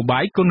គោលនយោបា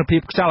យគុណភា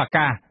ពខ្យល់អា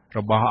កាសរ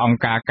បស់អង្គ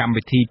ការកម្ម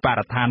វិធីប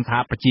រិស្ថានសហ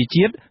ប្រជា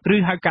ជាតិឬ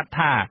ហៅកាត់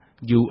ថា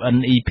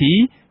UNEP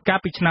កាល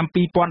ពីឆ្នាំ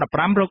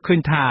2015រកឃើ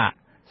ញថា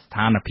ស្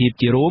ថានភាព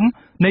ជារួម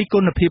នៃគុ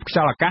ណភាពខ្យ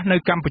ល់អាកាសនៅ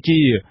កម្ពុ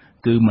ជា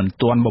គឺមិន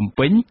ទាន់បំ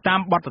ពេញតា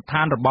មបទដ្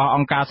ឋានរបស់អ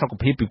ង្គការសុខ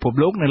ភាពពិភព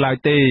លោកនៅឡើយ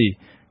ទេ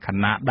ខ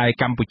ណៈដែល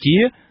កម្ពុជា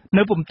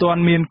នៅពុំទាន់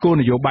មានគោល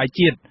នយោបាយ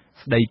ជាតិ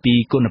ស្ដីពី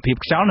គុណភាព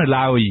ខ្យល់នៅ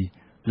ឡើយ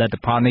លទ្ធ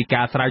ផលនៃ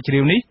ការស្រាវជ្រា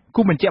វនេះ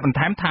គូបញ្ជាក់បន្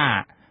ថែមថា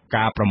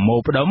ការប្រមូល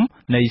ផ្ដុំ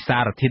នៃសា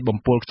រធាតុបំ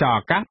ពុលខ្យល់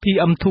អាកាស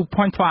PM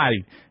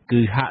 2.5 គឺ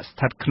ហាក់ស្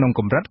ថិតក្នុង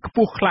កម្រិតខ្ព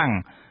ស់ខ្លាំង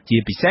ជា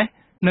ពិសេស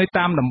នៅ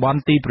តាមតំបន់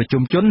ទីប្រ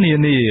ជុំជននា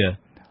នា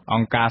អ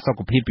ង្គការសុខ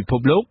ភាពពិភព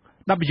លោក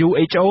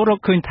WHO រក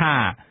ឃើញថា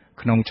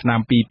ក្នុងឆ្នាំ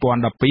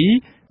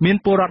2012មាន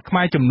ពលរដ្ឋខ្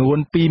មែរចំនួន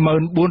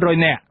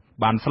 24,400 នាក់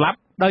បានស្លាប់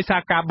ដោយសា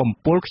រការបំ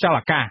ពុលខ្យល់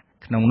អាកាស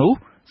ក្នុងនោះ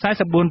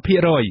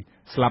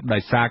 44% ស្លាប់ដោ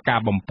យសារការ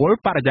បំពុល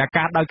បរិយា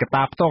កាសដោយកត្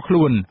តាផ្ទាល់ខ្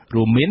លួន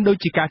រួមមានដូច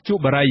ជាការជ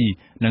ក់បារី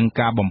និង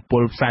ការបំពុ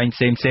លផ្សេង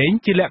ៗ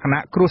ជាលក្ខ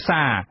ណៈគ្រួ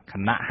សារខ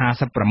ណៈ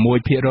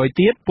 56%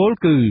 ទៀតពល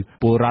គឺ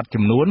ពលរដ្ឋ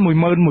ចំនួន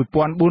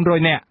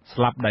 11,400 នាក់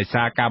ស្លាប់ដោយ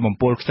សារការបំ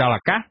ពុលខ្យល់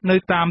អាកាសនៅ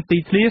តាមទី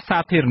ធ្លាសា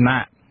ធារ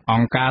ណៈអ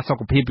ង្គការសុ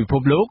ខភាពពិភ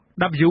ពលោក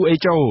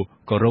WHO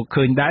ក៏រក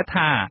ឃើញដែរ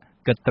ថា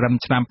គិតត្រឹម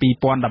ឆ្នាំ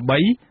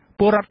2013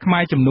ពលរដ្ឋខ្មែ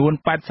រចំនួន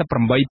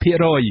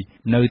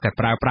 88% នៅតែ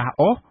ប្រើប្រាស់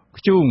អុស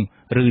ធ្យូង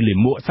ឬលា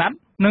មកសត្វ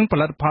និងផ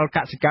លិតផលក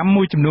សិកម្ម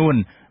មួយចំនួន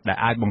ដែល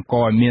អាចបង្ក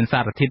ឲ្យមានសា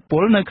រធាតុពុ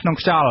លនៅក្នុង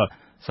ខ្យល់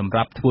សម្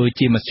រាប់ធ្វើ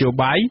ជាមធ្យោ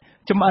បាយ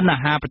ចម្អិនអា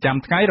ហារប្រចាំ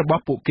ថ្ងៃរប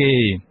ស់ពួកគេ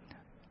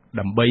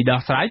ដើម្បីដោះ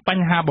ស្រាយប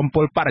ញ្ហាបំ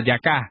ពុលបរិយា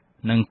កាស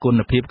និងគុណ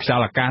ភាពខ្យ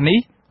ល់អាកាសនេះ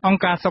អង្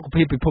គការសុខ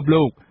ភាពពិភព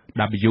លោក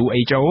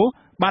WHO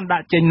បានដា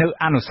ក់ចេញនូវ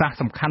អនុសាសន៍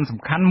សំ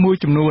ខាន់ៗមួយ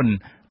ចំនួន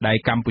ដែល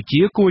កម្ពុជា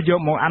គួរយក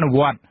មកអនុវ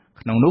ត្ត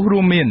ក្នុងនោះរួ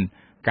មមាន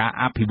ការ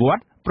អភិវឌ្ឍ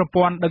ប្រ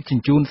ព័ន្ធដឹកជ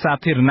ញ្ជូនសា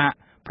ធារណៈ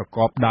ប្រក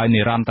បដោយ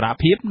និរន្តរ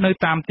ភាពនៅ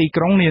តាមទី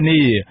ក្រុងនា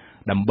នា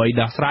ដើម្បី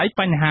ដោះស្រាយ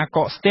បញ្ហាក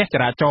កស្ទះច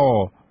រាចរ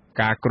ណ៍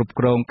ការគ្រប់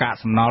គ្រងកាក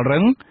សំណល់រឹ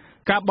ង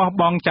ការបោះ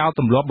បង់ចោល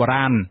ទម្លាប់បុ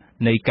រាណ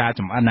នៃការ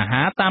ចម្អិនអា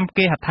ហារតាម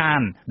គេហដ្ឋា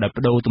នដោយប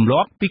ដូរទម្លា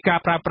ប់ពីការ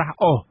ប្រើប្រាស់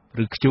អុស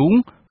ឬធ្យូង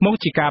មក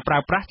ជាការប្រើ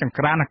ប្រាស់ចង្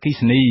ក្រានអគ្គិ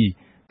សនី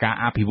ការ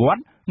អភិវឌ្ឍ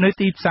នៅ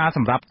ទីផ្សារស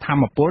ម្រាប់ថា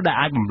មពលដែល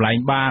អាចបំប្លែង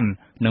បាន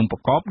និងប្រ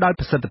កបដោយ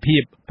ប្រសិទ្ធភា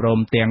ពព្រម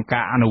ទាំង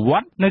ការអនុវ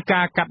ត្តនៅ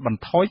ការកាត់បន្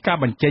ថយការ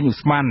បញ្ចេញឧ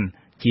ស្ម័ន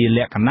ជាល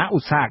ក្ខណៈឧ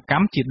ស្សាហក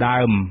ម្មជាដើ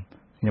ម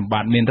ខ្ញុំ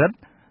បាទមានរិទ្ធ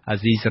អា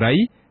ស៊ីសេរី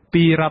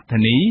ពីរដ្ឋធា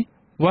នី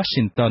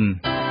Washington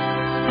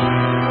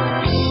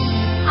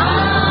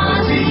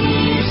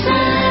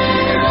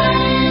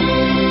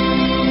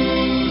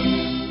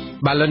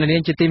បាទលោកនា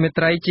ងជាទីមេ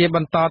ត្រីជាប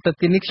ន្តទៅ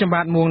ទីនេះខ្ញុំ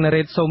បាទមួងណា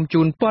រ៉េតសូម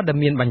ជូនព័ត៌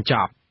មានបញ្ច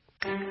ប់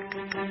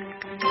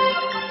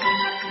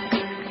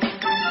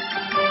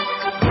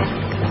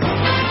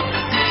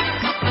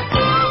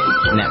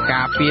អ្នក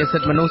ការពារសិ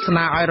ទ្ធិមនុស្សស្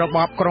នើឲ្យរប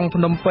បក្រុង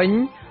ភ្នំពេញ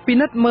ពិ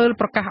និត្យមើល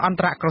ប្រកាសអន្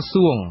តរក្រ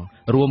សួង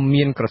រួម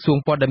មានក្រសួង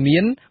ព័ត៌មា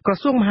នក្រ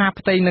សួងមហា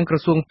ផ្ទៃនិងក្រ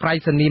សួងប្រៃ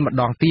សណីម្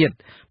ដងទៀត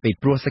ពី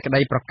ព្រោះសេចក្តី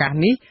ប្រកាស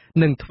នេះ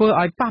នឹងធ្វើ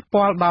ឲ្យប៉ះ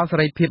ពាល់ដល់សេ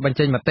រីភាពបញ្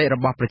ចេញមតិរ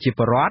បស់ប្រជាព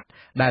លរដ្ឋ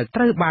ដែលត្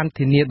រូវបាន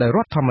ធានាដោយរ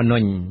ដ្ឋធម្មនុ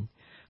ញ្ញ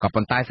ក៏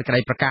ប៉ុន្តែសេចក្តី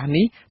ប្រកាស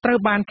នេះត្រូវ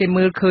បានគេ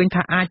មើលឃើញ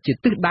ថាអាចជា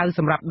ទិសដៅស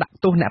ម្រាប់ដាក់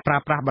ទោសអ្នកប្រើ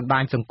ប្រាស់បណ្ដា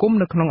ញសង្គម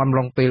នៅក្នុងអំ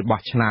ឡុងពេល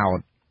បោះឆ្នោត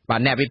បាទ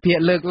អ្នកវិភាគ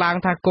លើកឡើង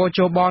ថាកោជ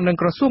បនិង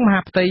ក្រសួងមហា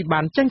ផ្ទៃបា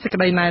នចេញសេចក្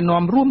តីណែ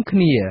នាំរួមគ្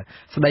នា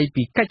ស្តី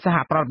ពីកិច្ចសហ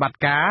ប្រតិបត្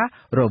តិការ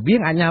រវា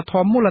ងអាជ្ញាធ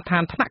រមូលដ្ឋា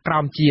នថ្នាក់ក្រោ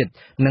មជាតិ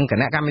និងគ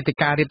ណៈកម្មាធិ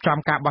ការរៀបចំ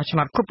ការបោះឆ្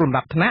នោតគ្រប់លំ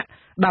ដាប់ថ្នាក់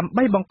ដើម្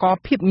បីបង្ក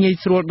ភាពងាយ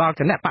ស្រួលដល់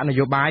គណៈបកន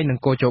យោបាយនិង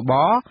កោជប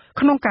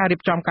ក្នុងការរៀ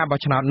បចំការបោះ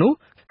ឆ្នោតនោះ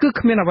គឺ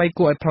គ្មានអ្វី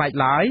គួរឲ្យប្លែក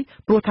ឡើយ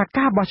ព្រោះថា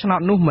ការបោះឆ្នោត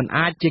នោះមិន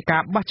អាចជាកា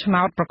របោះឆ្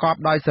នោតប្រកប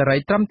ដោយសេរី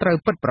ត្រឹមត្រូវ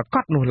ពិតប្រាក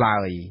ដនោះឡើ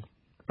យ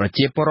ប្រ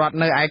ជាពលរដ្ឋ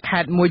នៅឯខេ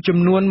ត្តមួយចំ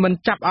នួនមិន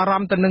ចាប់អារ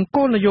ម្មណ៍ទៅនឹង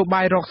គោលនយោ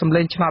បាយរកសម្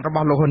លេងឆ្នោតរប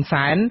ស់លោកហ៊ុន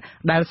សែន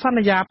ដែលស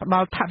ន្យាផ្ដ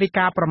ល់ថវិ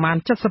កាប្រមាណ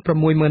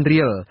 76,000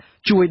 រៀល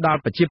ជួយដល់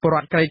ប្រជាពលរ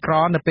ដ្ឋក្រីក្រ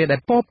នៅពេលដែ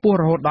លពោពោះ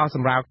រហូតដល់ស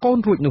ម្រាលកូន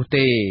រួចនោះ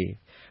ទេ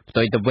ផ្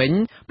ទុយទៅវិញ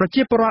ប្រ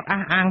ជាពលរដ្ឋ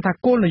អះអាងថា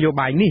គោលនយោ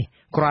បាយនេះ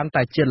គ្រាន់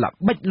តែជាល្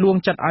បិចលួង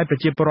ចិត្តឲ្យប្រ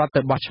ជាពលរដ្ឋ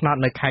ទៅបោះឆ្នោត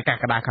នៅខែក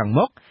ក្កដាខាង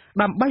មុខ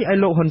ដើម្បីឲ្យ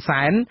លោកហ៊ុន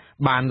សែន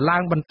បានឡើ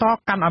ងបន្ត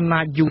កាន់អំ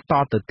ណាចយូរត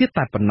ទៅទៀត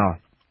តែប៉ុណ្ណោះ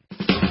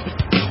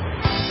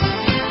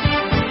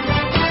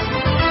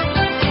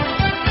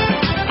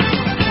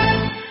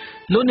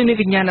លោកនាង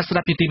កញ្ញាអ្នកស្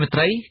ដាប់ជាទីមេត្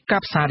រីកា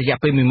រផ្សាយរយៈ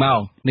ពេល1ម៉ោង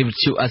នៃវិ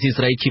ទ្យុអាស៊ី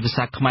សេរីជាភា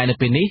សាខ្មែរនៅ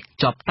ពេលនេះ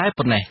ចប់តែ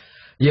ប៉ុណ្ណេះ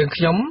យើង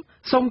ខ្ញុំ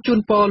សូមជូន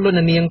ពរលោក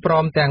នាងព្រ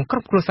មទាំងគ្រ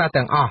ប់គ្រួសារ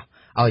ទាំងអស់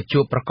ឲ្យជួ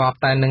បប្រកប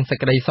តែនឹងសេច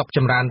ក្តីសុខច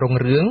ម្រើនរុង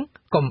រឿង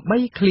កុំបី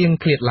ឃ្លៀង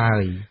ឃ្លាតឡើ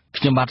យ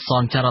ខ្ញុំបាទស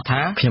នចាររ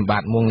ថាខ្ញុំបា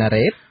ទមួងណា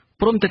រ៉េត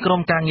ព្រមទាំងក្រុ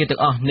មការងារទាំ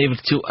ងអស់នៃវិ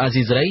ទ្យុអា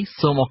ស៊ីសេរី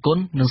សូមអរគុណ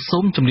និងសូ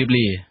មជម្រាប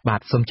លាបា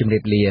ទសូមជម្រា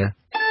បលា